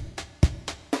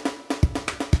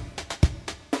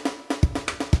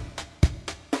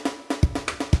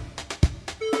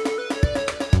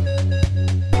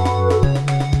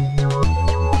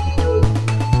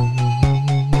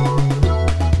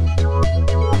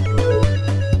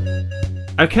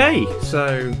 Okay,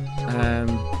 so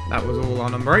that was all our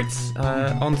number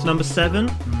 8s. On to number 7.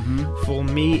 For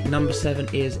me, number 7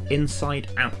 is Inside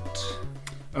Out.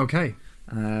 Okay.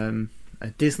 A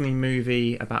Disney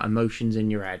movie about emotions in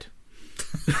your head.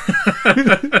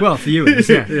 Well, for you, it is,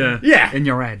 yeah. In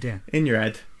your head, yeah. In your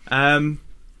head. I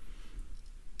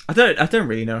don't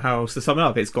really know how else to sum it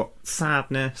up. It's got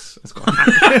sadness. It's got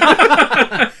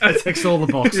happiness. It ticks all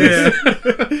the boxes. Yeah.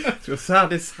 It's got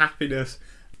sadness, happiness,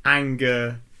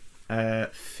 anger,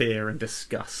 fear, and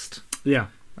disgust. Yeah.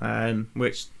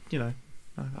 Which, I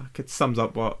could sums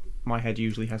up what my head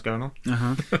usually has going on.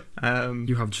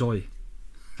 You have joy.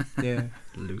 Yeah.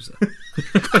 Loser.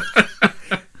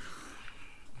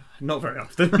 Not very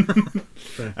often.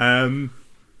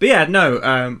 But yeah,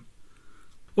 no.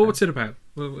 What's it about?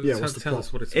 Tell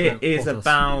us what it's It about. is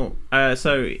about...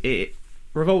 so it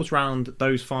revolves around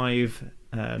those 5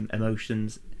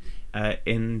 emotions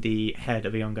in the head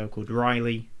of a young girl called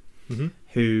Riley,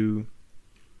 who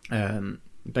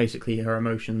basically her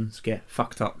emotions get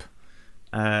fucked up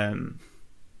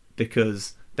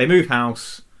because they move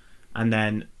house and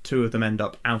then 2 of them end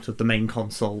up out of the main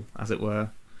console, as it were.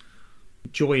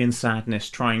 Joy and sadness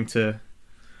trying to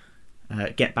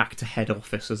get back to head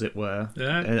office, as it were,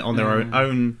 on their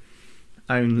own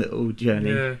little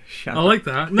journey. Yeah. I like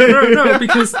that. No,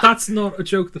 because that's not a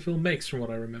joke the film makes, from what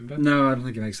I remember. No, I don't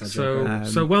think it makes that joke.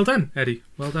 So well done, Eddie.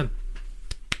 Well done.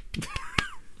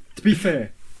 To be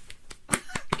fair,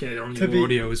 get it on your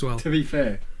audio as well. To be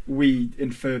fair, we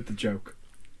inferred the joke.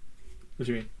 What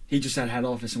do you mean? He just said head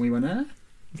office, and we went, eh?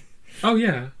 Oh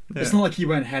yeah. It's not like he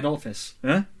went head office,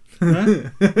 huh?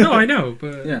 No, I know,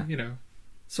 but you know.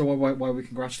 So why are we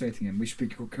congratulating him? We should be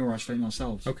congratulating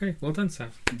ourselves. Okay, well done,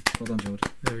 Sam. Well done, George.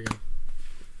 There we go.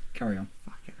 Carry on.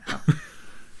 Fucking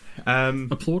hell.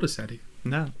 Applaud us, Eddie.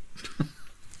 No.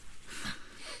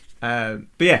 But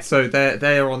yeah, so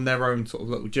they're on their own sort of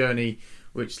little journey,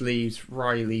 which leaves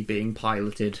Riley being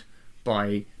piloted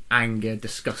by anger,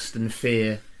 disgust, and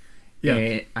fear.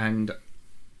 Yeah, and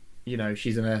you know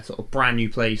she's in a sort of brand new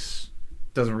place,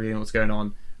 doesn't really know what's going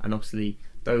on, and obviously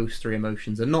those three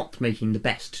emotions are not making the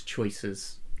best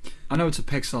choices. I know it's a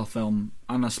Pixar film,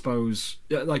 and I suppose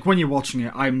like when you're watching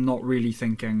it, I'm not really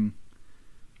thinking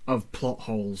of plot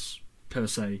holes per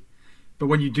se, but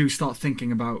when you do start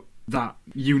thinking about that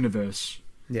universe,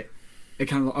 it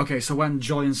kind of okay. So when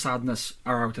joy and sadness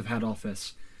are out of head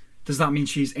office, does that mean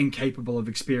she's incapable of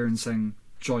experiencing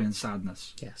joy and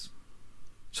sadness? Yes.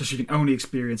 So she can only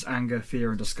experience anger, fear,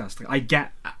 and disgust. I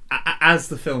get as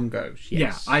the film goes.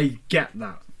 Yes. Yeah, I get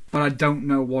that, but I don't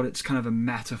know what it's kind of a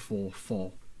metaphor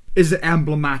for. Is it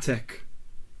emblematic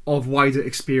of wider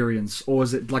experience, or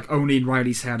is it like only in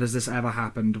Riley's head has this ever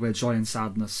happened where joy and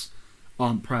sadness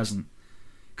aren't present?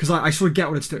 Because I sort of get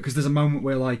what it's doing. Because there's a moment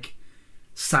where like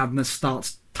sadness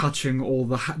starts touching all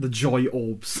the joy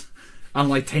orbs and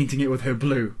like tainting it with her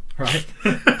blue, right?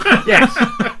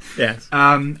 Yes.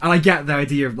 And I get the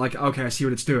idea of like, okay, I see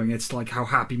what it's doing. It's like how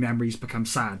happy memories become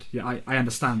sad. Yeah, I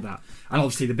understand that. And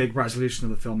obviously the big resolution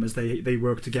of the film is they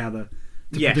work together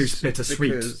to produce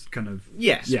bittersweet kind of.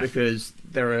 Yes, because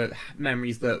there are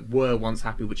memories that were once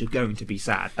happy which are going to be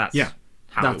sad. That's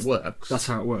how it works. That's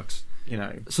how it works. You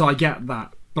know. So I get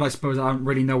that, but I suppose I don't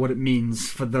really know what it means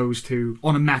for those two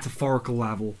on a metaphorical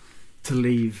level to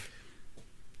leave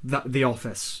the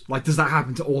office. Like, does that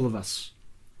happen to all of us?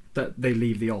 That they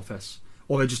leave the office,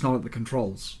 or they're just not at the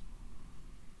controls?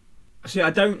 See, I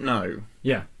don't know.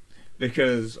 Yeah,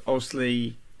 because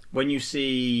obviously, when you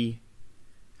see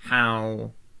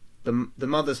how the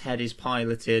mother's head is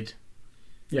piloted,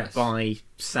 by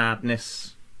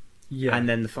sadness, and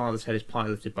then the father's head is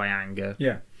piloted by anger,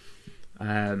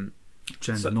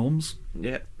 gender norms,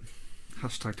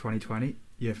 Hashtag 2020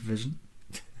 year for vision,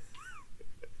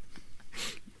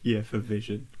 year for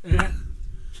vision.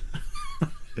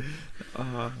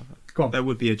 Go on. There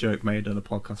would be a joke made on a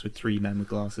podcast with three men with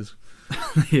glasses.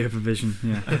 Yeah, for vision.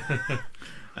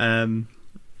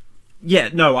 Yeah.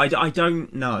 No, I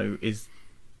don't know. I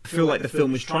feel like the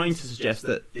film was trying to suggest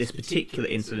that this particular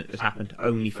incident has happened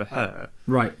only for her.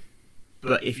 Right.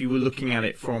 But if you were looking at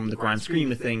it from the grand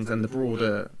scheme of things and the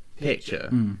broader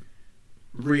picture,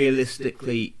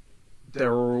 realistically,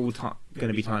 there are all going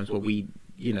to be times where we,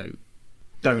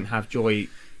 don't have joy.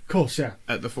 Course,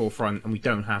 at the forefront, and we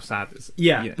don't have sadness.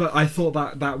 But I thought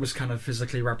that was kind of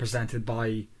physically represented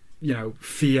by,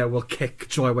 fear will kick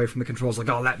joy away from the controls, like,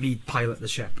 oh, let me pilot the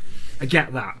ship. I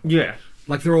get that. Yeah.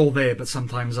 Like, they're all there, but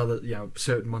sometimes other,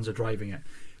 certain ones are driving it.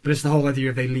 But it's the whole idea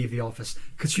of they leave the office.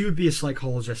 Because she would be a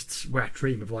psychologist's wet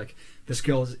dream of, like, this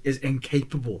girl is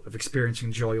incapable of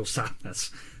experiencing joy or sadness.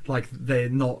 Like, they're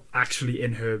not actually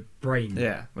in her brain.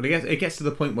 Yeah. Well, it gets to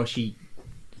the point where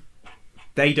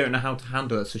they don't know how to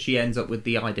handle it, so she ends up with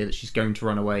the idea that she's going to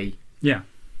run away. Yeah.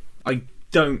 I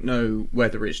don't know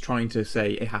whether it's trying to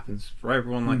say it happens for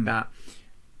everyone like that,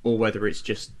 or whether it's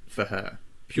just for her.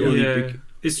 Purely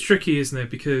it's tricky, isn't it?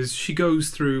 Because she goes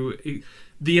through...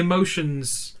 The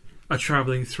emotions are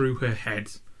travelling through her head.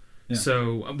 Yeah.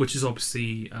 So, which is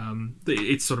obviously...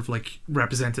 it's sort of like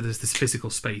represented as this physical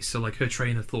space. So, like, her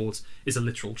train of thought is a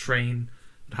literal train.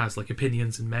 It has, like,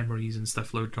 opinions and memories and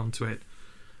stuff loaded onto it.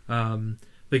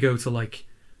 They go to like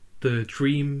the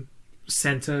Dream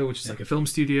Center, which is like a film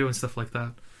studio and stuff like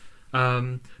that.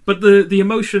 But the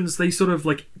emotions, they sort of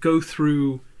like go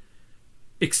through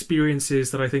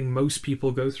experiences that I think most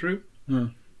people go through.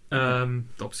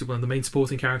 Obviously, one of the main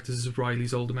supporting characters is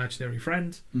Riley's old imaginary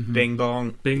friend, Bing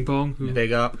Bong. Bing Bong,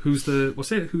 big up. Who's the what?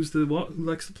 Who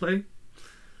likes to play?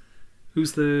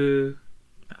 Who's the?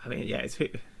 I think it's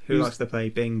who likes to play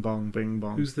Bing Bong, Bing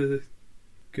Bong. Who's the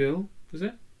girl? Was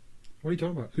it? What are you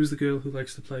talking about? Who's the girl who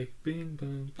likes to play Bing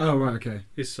Bong? Oh, right, okay.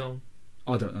 His song.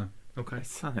 I don't know. Okay.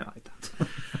 Something like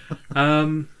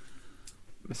that.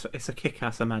 It's a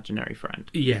kick-ass imaginary friend.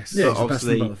 Yes. Yeah, it's the best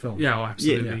thing about the film. Yeah,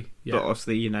 absolutely. Yeah. But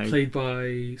obviously, played by...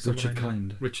 Richard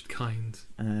Kind. Richard Kind.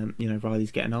 Riley's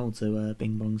getting old, so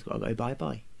Bing Bong's got to go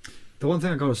bye-bye. The one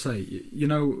thing I've got to say,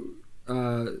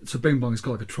 so Bing Bong's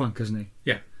got like a trunk, isn't he?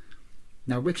 Yeah.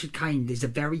 Now, Richard Kind is has a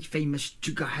very famous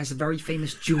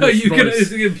Jewish you voice.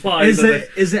 Can imply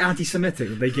is it anti-Semitic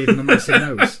that they gave him a massive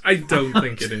nose? I don't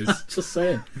think it is. Just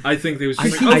saying. I think there was. I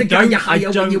think the guy you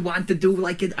hire when you want to do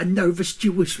like a nervous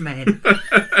Jewish man.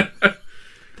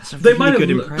 That's a really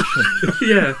good impression.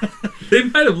 Yeah, they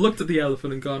might have looked at the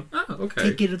elephant and gone, "Oh, okay."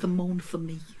 Take it to the moon for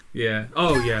me. Yeah.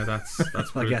 Oh, yeah. That's.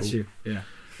 I guess cool. you. Yeah.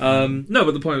 No,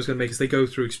 but the point I was going to make is they go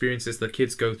through experiences that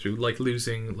kids go through, like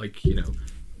losing, like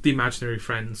the imaginary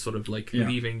friend, sort of like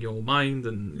leaving your mind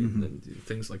and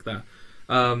things like that.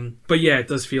 But yeah, it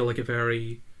does feel like a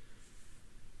very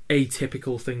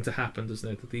atypical thing to happen,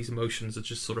 doesn't it? That these emotions are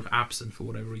just sort of absent for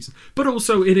whatever reason. But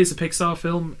also, it is a Pixar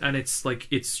film, and it's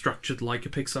structured like a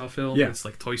Pixar film. Yeah. It's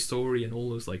like Toy Story and all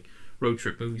those like road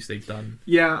trip movies they've done.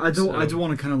 Yeah, I don't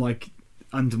want to kind of like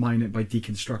undermine it by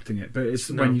deconstructing it, but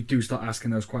it's when you do start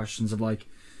asking those questions of like,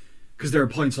 because there are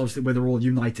points obviously where they're all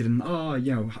united and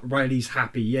Riley's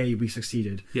happy, yay, we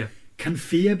succeeded. Yeah. Can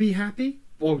fear be happy,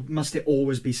 or must it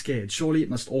always be scared? Surely it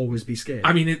must always be scared.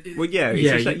 I mean,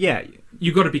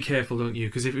 you got to be careful, don't you?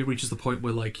 Because if it reaches the point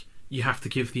where like you have to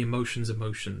give the emotions.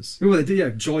 Well, they do. Yeah,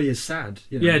 joy is sad.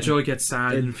 Yeah, joy gets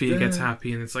sad and fear gets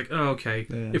happy, and it's like, oh, okay.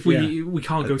 Yeah. If we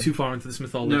can't go too far into this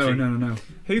mythology. No.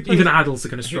 Even adults are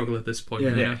going to struggle at this point.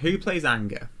 Yeah. Who plays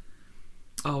anger?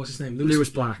 Oh, what's his name? Lewis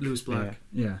Black. Lewis Black.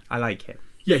 Yeah. I like him.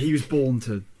 Yeah, he was born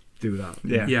to do that.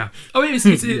 Yeah. Oh,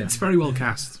 it's very well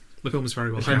cast. The film is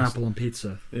very well cast. Pineapple on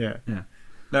pizza. Yeah.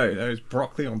 No, it's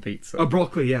broccoli on pizza. Oh,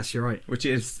 broccoli. Yes, you're right. Which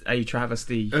is a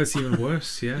travesty. It's even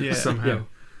worse. Yeah. Somehow. Yeah.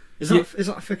 Is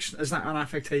that a fiction? Is that an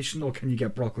affectation, or can you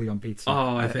get broccoli on pizza?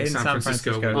 Oh, I think in San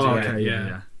Francisco. Oh, okay.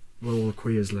 Yeah. Where all the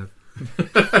queers live.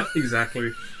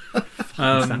 Exactly.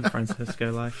 San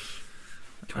Francisco life.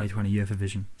 2020 year for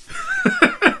vision.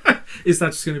 Is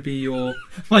that just going to be your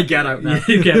my Get Out now?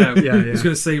 Get Out. Yeah. It's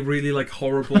going to say really like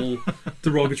horrible,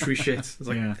 derogatory shit. It's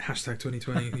like hashtag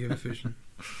 2020 year for vision.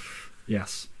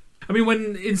 Yes. I mean,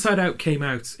 when Inside Out came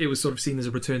out, it was sort of seen as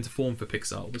a return to form for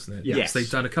Pixar, wasn't it? Yes. They've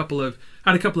done a couple of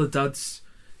duds.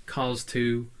 Cars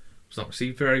 2 was not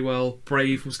received very well.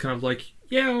 Brave was kind of like,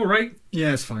 yeah, all right.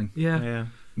 Yeah, it's fine. Yeah.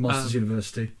 Monsters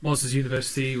University, which,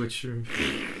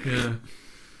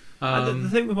 the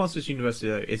thing with Monsters University,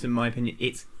 though, is, in my opinion,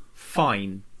 it's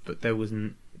fine, but there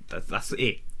wasn't. That's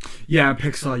it. Yeah,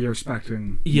 Pixar, you're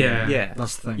expecting. Yeah.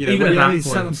 That's the thing.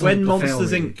 When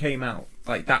Monsters Inc. came out,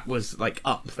 like that was like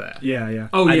up there. Yeah.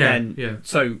 Oh, and yeah. Then,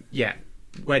 So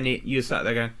when you sat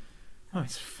there going, oh,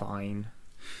 it's fine.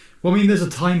 Well, I mean, there's a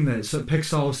time there. So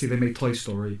Pixar, obviously, they make Toy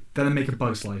Story, then they make A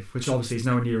Bug's Life, which obviously is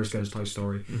nowhere near as good as Toy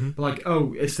Story. Mm-hmm. But like,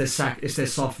 it's their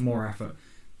sophomore effort.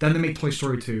 Then they make Toy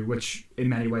Story 2, which in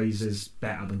many ways is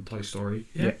better than Toy Story.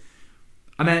 Yeah.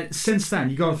 And then since then,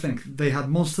 you got to think they had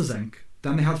Monsters Inc.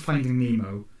 Then they had Finding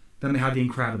Nemo. Then they had The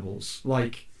Incredibles.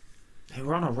 Like, they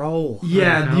were on a roll.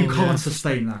 Yeah, you can't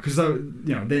sustain that because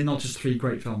they're not just 3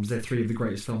 great films; they're 3 of the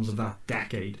greatest films of that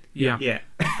decade. Yeah.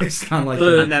 It's kind of like,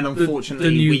 and then unfortunately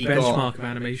the new we benchmark got of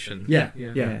animation. Yeah.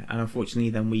 And unfortunately,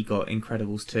 then we got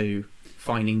Incredibles 2,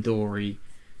 Finding Dory.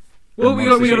 Well, we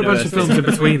got a bunch of films in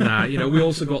between that. We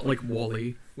also got like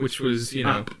WALL-E, which was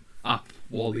Up,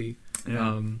 WALL-E.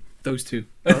 Yeah. Those two.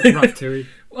 Ratatouille.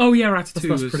 Oh yeah, Ratatouille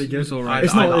was pretty good. Was all right.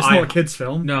 It's not a kids'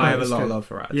 film. No, I have a lot of love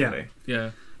for Ratatouille. Yeah.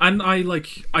 And I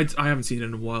haven't seen it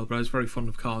in a while, but I was very fond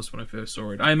of Cars when I first saw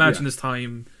it. I imagine this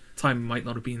time might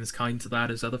not have been as kind to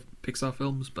that as other Pixar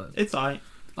films, but it's I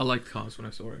liked Cars when I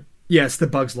saw it. Yeah, it's the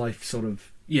Bug's Life sort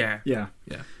of. Yeah.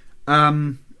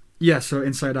 So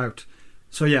Inside Out.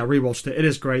 So yeah, rewatched it. It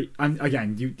is great, and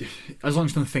again, you as long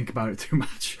as you don't think about it too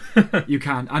much, you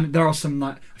can. And there are some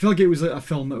I feel like it was a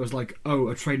film that was like, oh,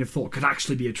 a train of thought could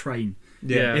actually be a train.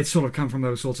 Yeah, it sort of come from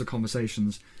those sorts of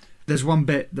conversations. There's one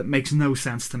bit that makes no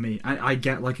sense to me. I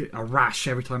get like a rash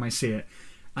every time I see it,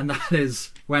 and that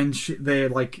is when they're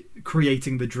like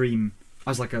creating the dream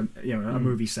as like a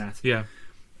movie set. Yeah,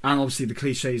 and obviously the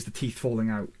cliche is the teeth falling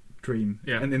out dream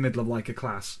in the middle of like a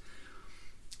class,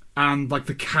 and like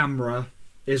the camera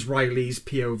is Riley's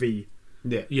POV.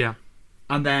 Yeah.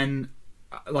 And then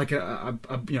like a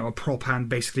prop hand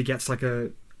basically gets like a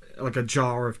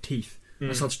jar of teeth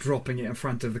and starts dropping it in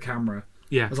front of the camera.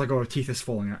 Yeah. It's like, oh, teeth are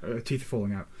falling out.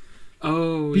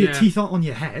 Oh, but your teeth aren't on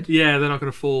your head. Yeah, they're not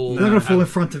going to fall. They're going to fall in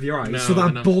front of your eyes. No, so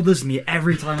that bothers me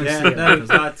every time I see it.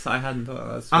 I hadn't thought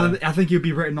of that. And I think you'd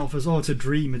be written off as, oh, it's a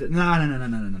dream.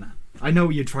 No. I know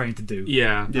what you're trying to do.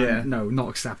 Yeah. No, not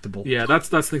acceptable. Yeah,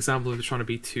 that's an example of it trying to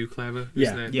be too clever,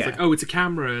 isn't it? Yeah. It's like, oh, it's a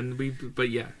camera, but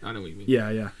yeah, I know what you mean.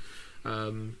 Yeah.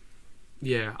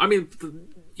 I mean,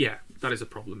 that is a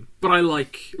problem. But I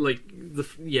like they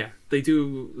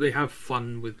have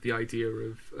fun with the idea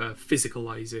of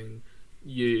physicalizing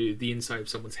the inside of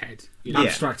someone's head.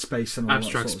 Abstract space and all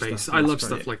abstract that sort space. of stuff. I love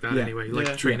stuff like that anyway,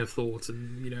 like train of thought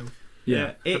and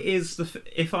Yeah, it is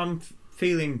if I'm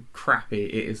feeling crappy,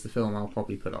 it is the film I'll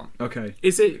probably put on. Okay.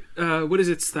 Is it? Where does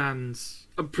it stand?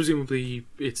 Presumably,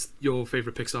 it's your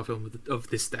favourite Pixar film of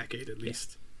this decade, at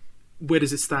least. Yeah. Where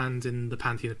does it stand in the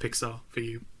pantheon of Pixar for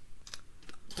you?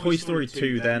 Toy Story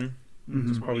 2, then,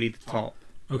 is probably the top.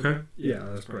 Okay. Yeah,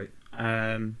 that's great.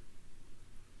 Then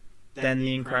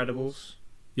The Incredibles.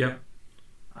 Yeah.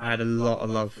 I had a lot of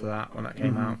love for that when that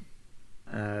came out.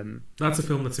 That's a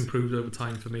film that's improved over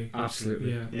time for me.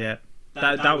 Absolutely. Yeah.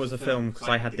 That was a film because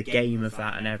I had the game of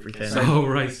that and everything. Oh,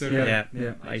 right. Okay.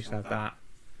 Yeah. I used to have that.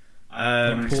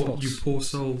 You poor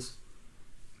souls.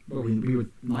 Well, we were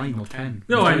 9 or 10.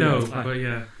 No, I know, but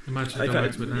yeah, imagine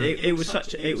it was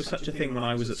such a thing when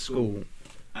I was at school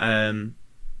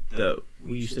that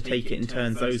we used to take it in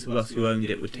turns. Those of us who owned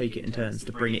it would take it in turns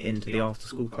to bring it into the after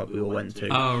school club we all went to.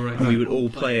 Oh, right. And we would all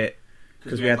play it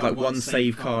because we had like one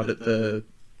save card at the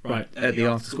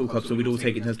after school club, so we'd all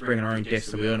take it in turns to bring our own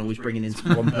discs, and we weren't always bringing in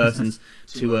one person's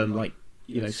to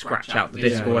scratch out the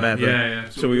disc or whatever. Yeah.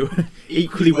 So we were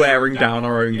equally wearing down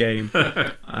our own game.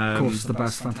 Of course, it's the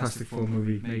best Fantastic Four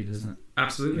movie made, isn't it?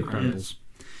 Absolutely. Incredibles.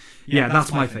 Yeah,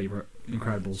 that's my favourite.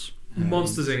 Incredibles.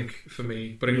 Monsters Inc. for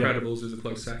me, but Incredibles is a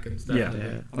close second. Definitely.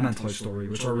 Yeah. And then Toy Story,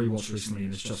 which I rewatched recently,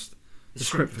 and it's just the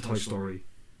script for Toy Story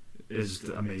is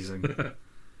amazing.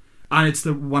 And it's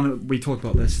the one we talked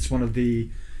about this. It's one of the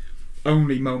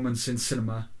only moments in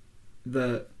cinema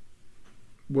that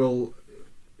will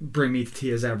bring me to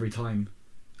tears every time,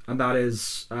 and that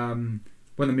is when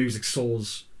the music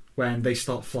soars when they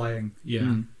start flying.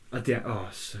 At the end. Oh,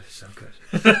 so good.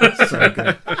 So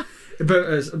good. But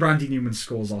as Randy Newman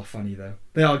scores are funny though.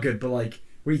 They are good, but like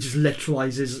where he just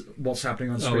literalizes what's happening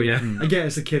on screen. Oh yeah. I get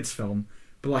it's a kid's film,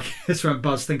 but like it's when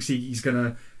Buzz thinks he's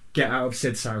gonna get out of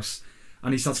Sid's house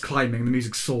and he starts climbing and the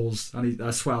music soars and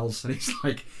he swells and he's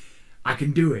like, I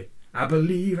can do it. I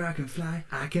believe I can fly.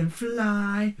 And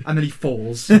then he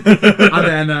falls. And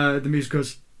then the music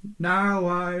goes, now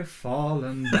I've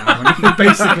fallen down.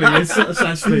 Basically, it's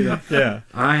essentially that. Yeah.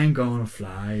 I ain't gonna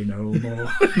fly no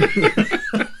more.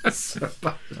 So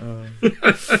bad.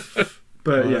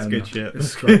 But that's good shit.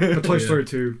 It's great. But Toy Story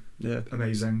 2,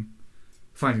 amazing.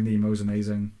 Finding Nemo's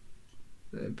amazing.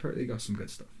 They got some good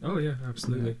stuff. Oh yeah,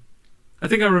 absolutely. I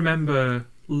think I remember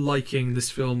liking this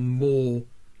film more.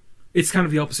 It's kind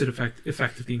of the opposite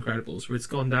effect of The Incredibles, where it's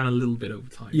gone down a little bit over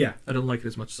time. Yeah. I don't like it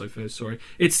as much as I first saw it.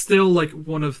 It's still like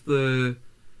one of the...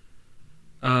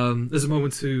 there's a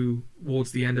moment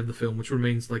towards the end of the film which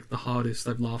remains like the hardest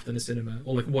I've laughed in a cinema,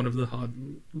 or like one of the hard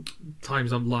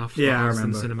times I've laughed the hardest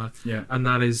in the cinema. Yeah. And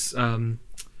that is...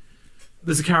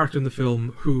 there's a character in the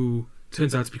film who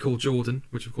turns out to be called Jordan,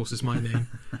 which of course is my name.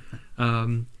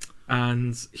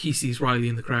 And he sees Riley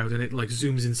in the crowd, and it like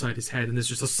zooms inside his head, and there's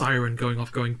just a siren going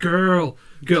off, going "Girl,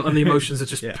 girl," and the emotions are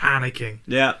just panicking.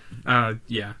 Yeah,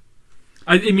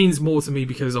 it means more to me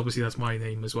because obviously that's my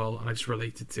name as well, and I just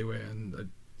related to it. And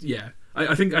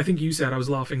I think you said I was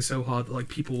laughing so hard that like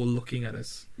people were looking at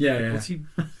us. Yeah. When's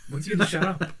he gonna shut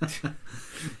up?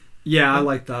 Yeah, I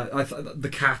like that. The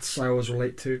cats I always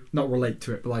not relate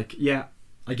to it, but like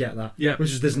I get that. Yeah. Which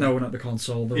is there's no one at the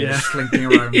console. They're all slinking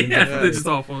around. They're just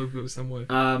off over somewhere.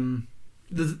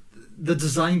 The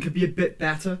design could be a bit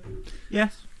better.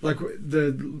 Yes. Like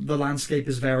the landscape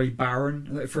is very barren.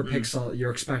 Like for a Pixar, you're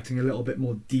expecting a little bit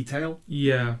more detail.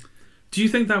 Yeah. Do you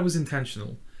think that was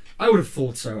intentional? I would have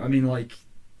thought so. I mean, like,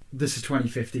 this is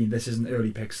 2015. This isn't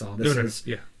early Pixar.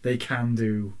 They can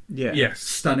do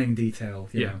stunning detail.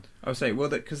 You know? I would say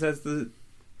because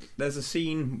there's a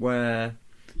scene where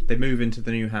they move into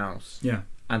the new house. Yeah.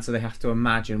 And so they have to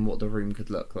imagine what the room could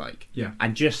look like. Yeah.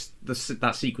 And just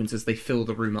that sequence as they fill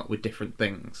the room up with different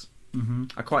things. Mm-hmm.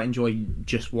 I quite enjoy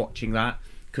just watching that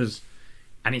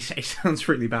and it sounds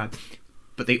really bad,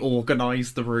 but they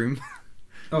organise the room.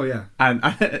 Oh yeah. And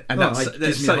that's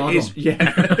gives me a hard one. Yeah.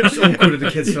 It's awkward at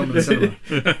the kids' film in the cinema.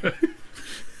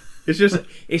 It's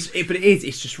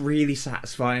just really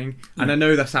satisfying, and I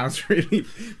know that sounds really,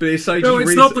 but it's so. No,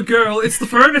 it's not the girl; it's the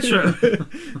furniture.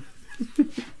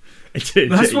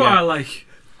 That's what I like.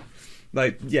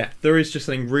 Like, yeah, there is just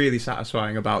something really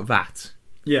satisfying about that.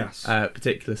 Yes.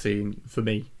 Particular scene for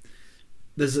me.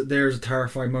 There's a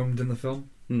terrifying moment in the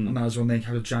film, and that is when they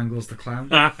have Jangles the clown.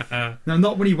 Now,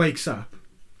 not when he wakes up.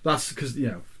 That's because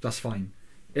that's fine.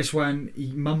 It's when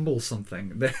he mumbles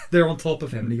something. They're on top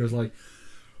of him, and he goes like.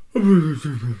 And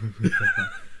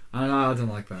I don't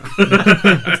like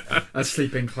that. A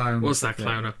sleeping clown. What's that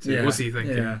clown up to? Yeah. What's he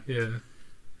thinking? Yeah.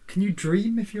 Can you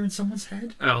dream if you're in someone's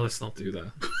head? Oh, let's not do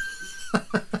that.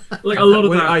 Like a lot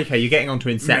of that. Okay, you're getting onto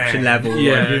Inception level.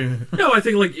 Yeah. No, I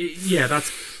think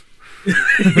that's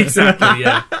exactly.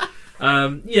 Yeah.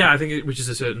 I think it reaches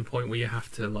a certain point where you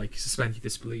have to suspend your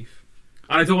disbelief.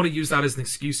 And I don't want to use that as an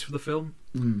excuse for the film.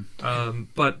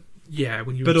 But yeah,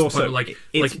 when you but also the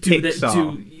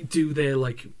point do their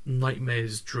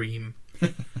nightmares dream.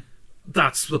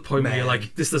 That's the point where you're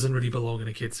this doesn't really belong in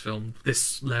a kid's film.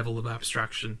 This level of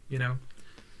abstraction,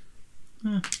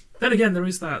 Then again, there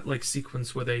is that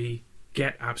sequence where they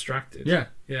get abstracted. Yeah.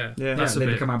 That's they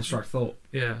become abstract thought.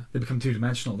 Yeah, they become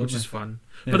two-dimensional, which is fun.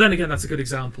 Yeah. But then again, that's a good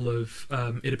example of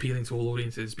it appealing to all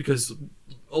audiences because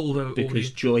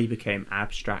joy became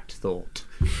abstract thought.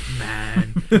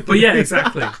 Man, but yeah,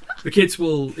 exactly. The kids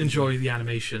will enjoy the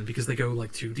animation because they go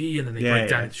 2D and then they break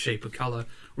down into shape and color,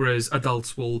 whereas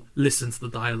adults will listen to the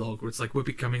dialogue where it's we're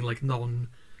becoming non.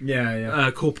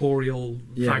 Corporeal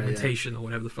fragmentation or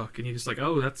whatever the fuck, and you're just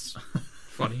oh, that's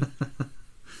funny.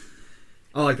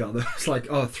 I like that.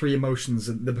 It's 3 emotions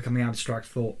and they're becoming abstract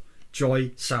thought: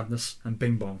 joy, sadness, and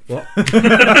bing bong. What?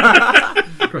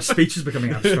 Speech is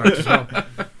becoming abstract as well.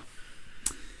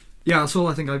 Yeah, that's all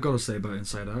I think I've got to say about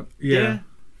Inside Out. Yeah.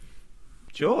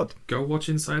 Jord, go watch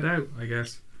Inside Out, I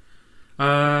guess.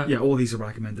 All these are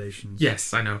recommendations.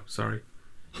 Yes, I know. Sorry.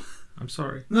 I'm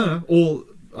sorry. No. All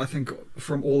I think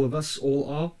from all of us, all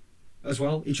are as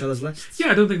well. Each other's lists.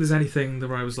 Yeah, I don't think there's anything that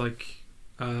where I was I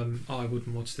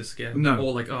wouldn't watch this again. No.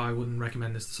 Or I wouldn't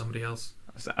recommend this to somebody else.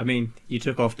 I mean, you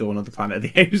took off Dawn of the Planet of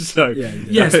the Apes, so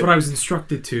yes, but I was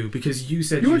instructed to because you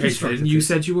said you hated it and you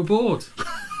said you were bored.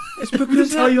 It's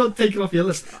because tell you not to take it off your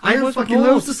list. I have fucking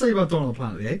loads to say about Dawn of the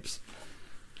Planet of the Apes.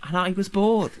 And I was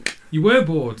bored. You were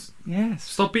bored. Yes.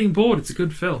 Stop being bored. It's a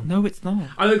good film. No, it's not.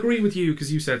 I agree with you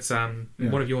because you said, Sam,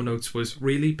 one of your notes was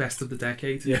really best of the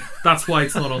decade. Yeah. That's why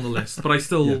it's not on the list. But I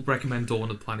still recommend Dawn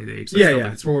of the Planet of the Apes.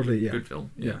 It's broadly a good film.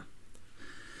 Yeah.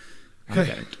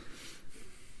 Okay.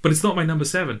 But it's not my number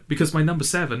 7 because my number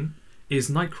 7 is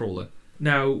Nightcrawler.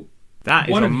 Now, that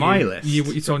is on my list.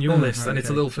 It's on your list, and it's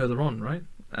a little further on, right?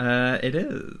 It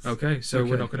is. Okay, so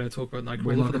we're not going to talk about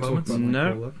Nightcrawler for the moment.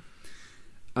 No.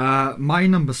 My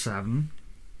number 7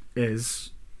 is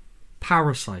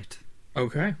Parasite.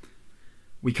 Okay.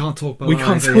 We can't talk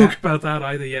about. That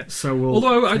either yet. So we'll.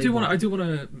 Although I do want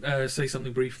to say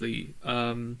something briefly.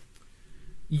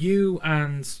 You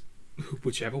and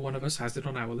whichever one of us has it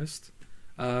on our list,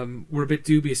 we're a bit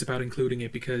dubious about including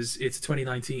it because it's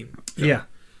 2019.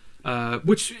 Film,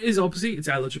 which is obviously it's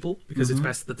eligible because it's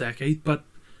best of the decade, but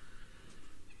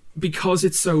because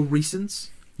it's so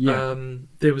recent.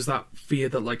 There was that fear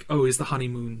that is the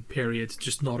honeymoon period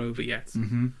just not over yet?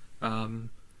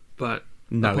 But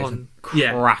no, it's a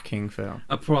cracking film.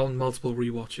 Upon multiple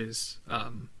rewatches,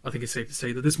 I think it's safe to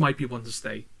say that this might be one to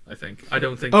stay. I think. I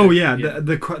don't think.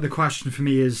 The question for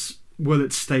me is, will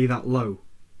it stay that low?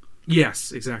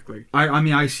 Yes, exactly. I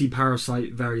mean, I see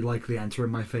Parasite very likely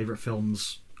entering my favourite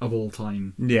films of all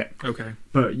time. Yeah. Okay.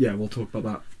 But we'll talk about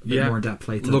that a bit more in depth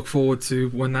later. Look forward to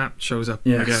when that shows up.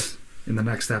 Yes. I guess. In the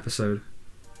next episode.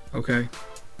 Okay.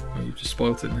 Well, you've just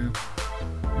spoiled it now.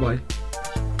 Why?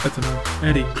 I don't know.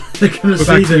 Eddie. They're going to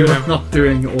see that we're not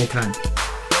doing all 10.